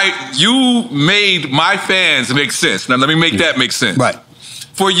you made my fans make sense. Now let me make that make sense. Right.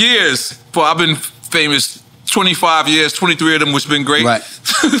 For years, I've been famous 25 years, 23 of them, which has been great. Right.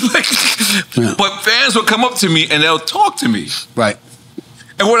 But fans would come up to me and they'll talk to me. Right.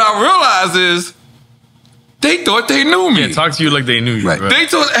 And what I realized is they thought they knew me. Yeah, talk to you like they knew you. Right. They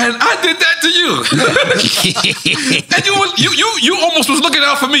thought, and I did that to you. And you almost was looking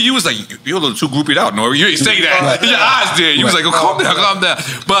out for me. You was like, "You're a little too groupied out, N.O.R.E. You ain't say that." Right. Your eyes did. You was like, "Oh, calm down."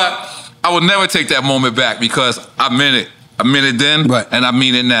 But I will never take that moment back because I meant it. I meant it then, and I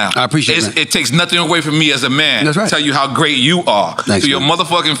mean it now. I appreciate it. It takes nothing away from me as a man. That's right. To tell you how great you are Thanks, to your man.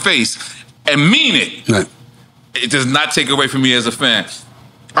 motherfucking face and mean it. Right. It does not take away from me as a fan.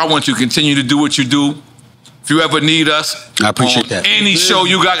 I want you to continue to do what you do. If you ever need us, I appreciate that. Any show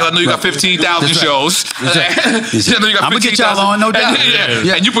you got, 'cause I know you got 15,000 shows. I'm gonna get y'all on, no doubt.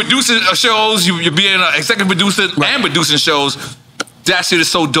 And you producing shows, you're being an executive producer and producing shows. That shit is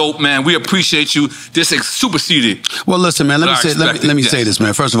so dope, man. We appreciate you. This is superseded. Well, listen, man. Let me say this,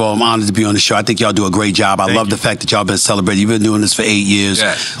 man. First of all, I'm honored to be on the show. I think y'all do a great job. I love the fact that y'all been celebrating. You've been doing this for 8 years.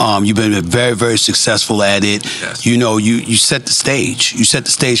 Yes. You've been very, very successful at it. Yes. You know, you set the stage. You set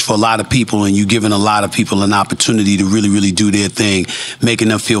the stage for a lot of people, and you've given a lot of people an opportunity to really, really do their thing, making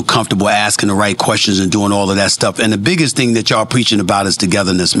them feel comfortable, asking the right questions, and doing all of that stuff. And the biggest thing that y'all preaching about is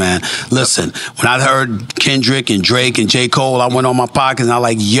togetherness, man. Listen, when I heard Kendrick and Drake and J. Cole, I went on my podcast and I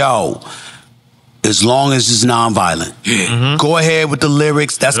like, yo, as long as it's nonviolent. Go ahead with the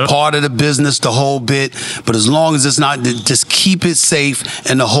lyrics. That's part of the business, the whole bit. But as long as it's not, just keep it safe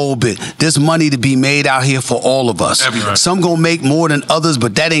and the whole bit. There's money to be made out here for all of us. Some gonna make more than others,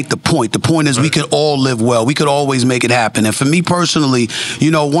 but that ain't the point. The point is we can all live well. We could always make it happen. And for me personally,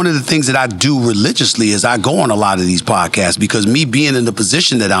 you know, one of the things that I do religiously is I go on a lot of these podcasts because me being in the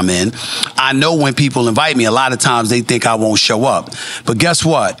position that I'm in, I know when people invite me, a lot of times they think I won't show up. But guess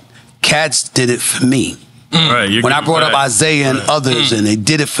what? Cats did it for me. When I brought up Isaiah and others, and they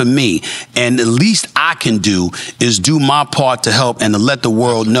did it for me. And the least I can do is do my part to help and to let the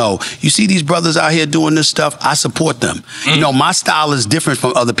world know. You see these brothers out here doing this stuff, I support them. You know, my style is different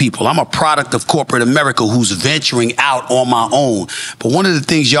from other people. I'm a product of corporate America who's venturing out on my own. But one of the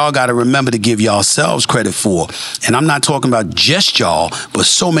things y'all got to remember to give yourselves credit for, and I'm not talking about just y'all, but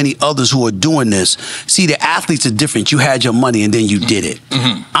so many others who are doing this. See, the athletes are different. You had your money and then you did it.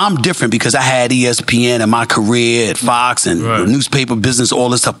 I'm different because I had ESPN and my career at Fox and the newspaper business, all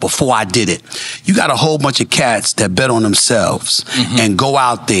this stuff before I did it. You got a whole bunch of cats that bet on themselves and go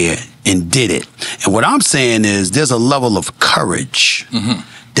out there and did it. And what I'm saying is there's a level of courage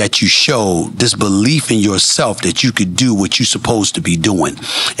that you showed, this belief in yourself that you could do what you're supposed to be doing.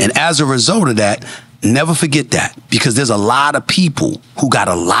 And as a result of that, never forget that, because there's a lot of people who got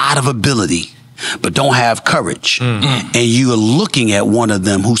a lot of ability but don't have courage. And you are looking at one of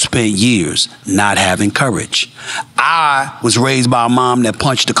them who spent years not having courage. I was raised by a mom that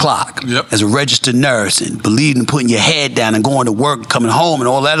punched the clock as a registered nurse and believed in putting your head down and going to work, coming home and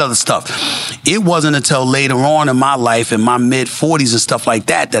all that other stuff. It wasn't until later on in my life, in my mid-40s and stuff like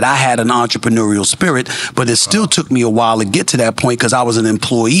that, that I had an entrepreneurial spirit, but it still took me a while to get to that point because I was an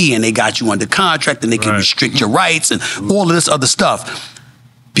employee and they got you under contract and they can restrict your rights and all of this other stuff.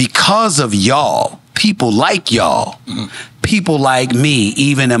 Because of y'all, people like y'all, people like me,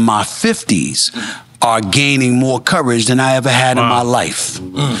 even in my 50s, are gaining more courage than I ever had in my life.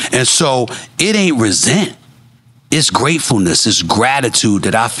 And so it ain't resent. It's gratefulness, it's gratitude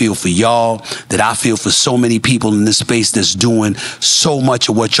that I feel for y'all, that I feel for so many people in this space that's doing so much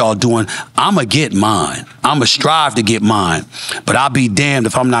of what y'all doing. I'ma get mine. I'ma strive to get mine. But I'll be damned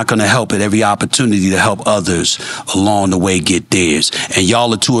if I'm not gonna help at every opportunity to help others along the way get theirs. And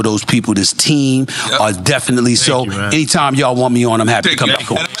y'all are two of those people. This team are definitely so. Anytime y'all want me on, I'm happy to come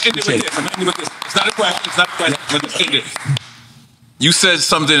back on. It's not a question. It's not a question. Let me say this. You said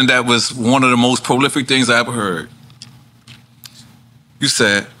something that was one of the most prolific things I ever heard. You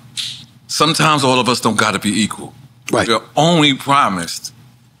said, sometimes all of us don't got to be equal. Right. We are only promised.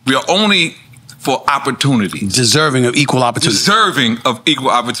 We are only for opportunity. Deserving of equal opportunity. Deserving of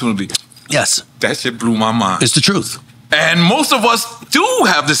equal opportunity. Yes. That shit blew my mind. It's the truth. And most of us do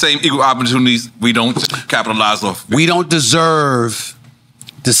have the same equal opportunities. We don't capitalize off. We don't deserve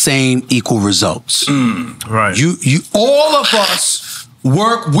the same equal results. Right. You all of us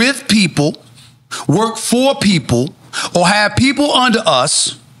work with people, work for people, or have people under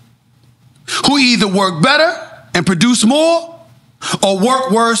us who either work better and produce more or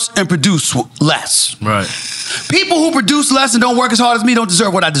work worse and produce less. Right. People who produce less and don't work as hard as me don't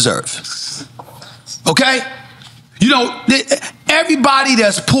deserve what I deserve. Okay? You know, everybody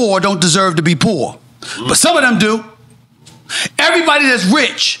that's poor don't deserve to be poor. But some of them do. Everybody that's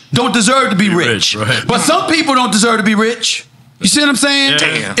rich don't deserve to be rich. Right. But some people don't deserve to be rich. You see what I'm saying?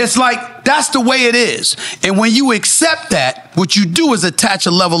 Yeah. It's like, that's the way it is. And when you accept that, what you do is attach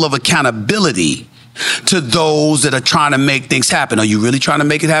a level of accountability to those that are trying to make things happen. Are you really trying to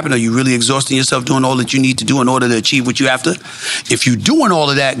make it happen? Are you really exhausting yourself doing all that you need to do in order to achieve what you have to? If you're doing all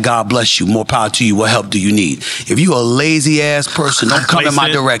of that, God bless you. More power to you. What help do you need? If you're a lazy ass person, don't come in my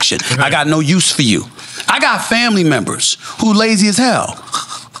direction. I got no use for you. I got family members who lazy as hell.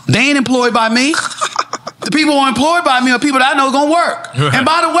 They ain't employed by me. The people who are employed by me are people that I know are gonna work. Right. And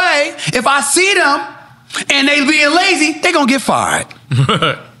by the way, if I see them and they being lazy, they gonna get fired.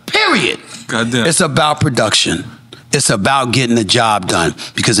 Period. Goddamn. It's about production. It's about getting the job done.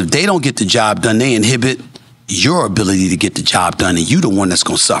 Because if they don't get the job done, they inhibit your ability to get the job done, and you the one that's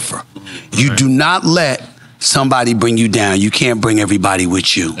gonna suffer. You do not let somebody bring you down. You can't bring everybody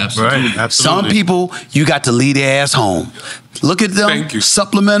with you. Absolutely. Right. Absolutely. Some people, you got to lead their ass home. Look at them,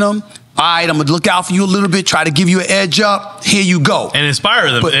 supplement them. All right, I'm going to look out for you a little bit, try to give you an edge up. Here you go. And inspire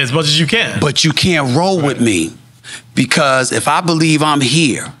them as much as you can. But you can't roll with me, because if I believe I'm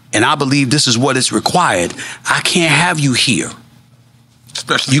here and I believe this is what is required, I can't have you here.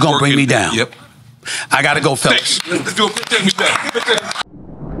 Especially you're going to bring me down. Yep. I got to go, fellas. Let's do a big thing.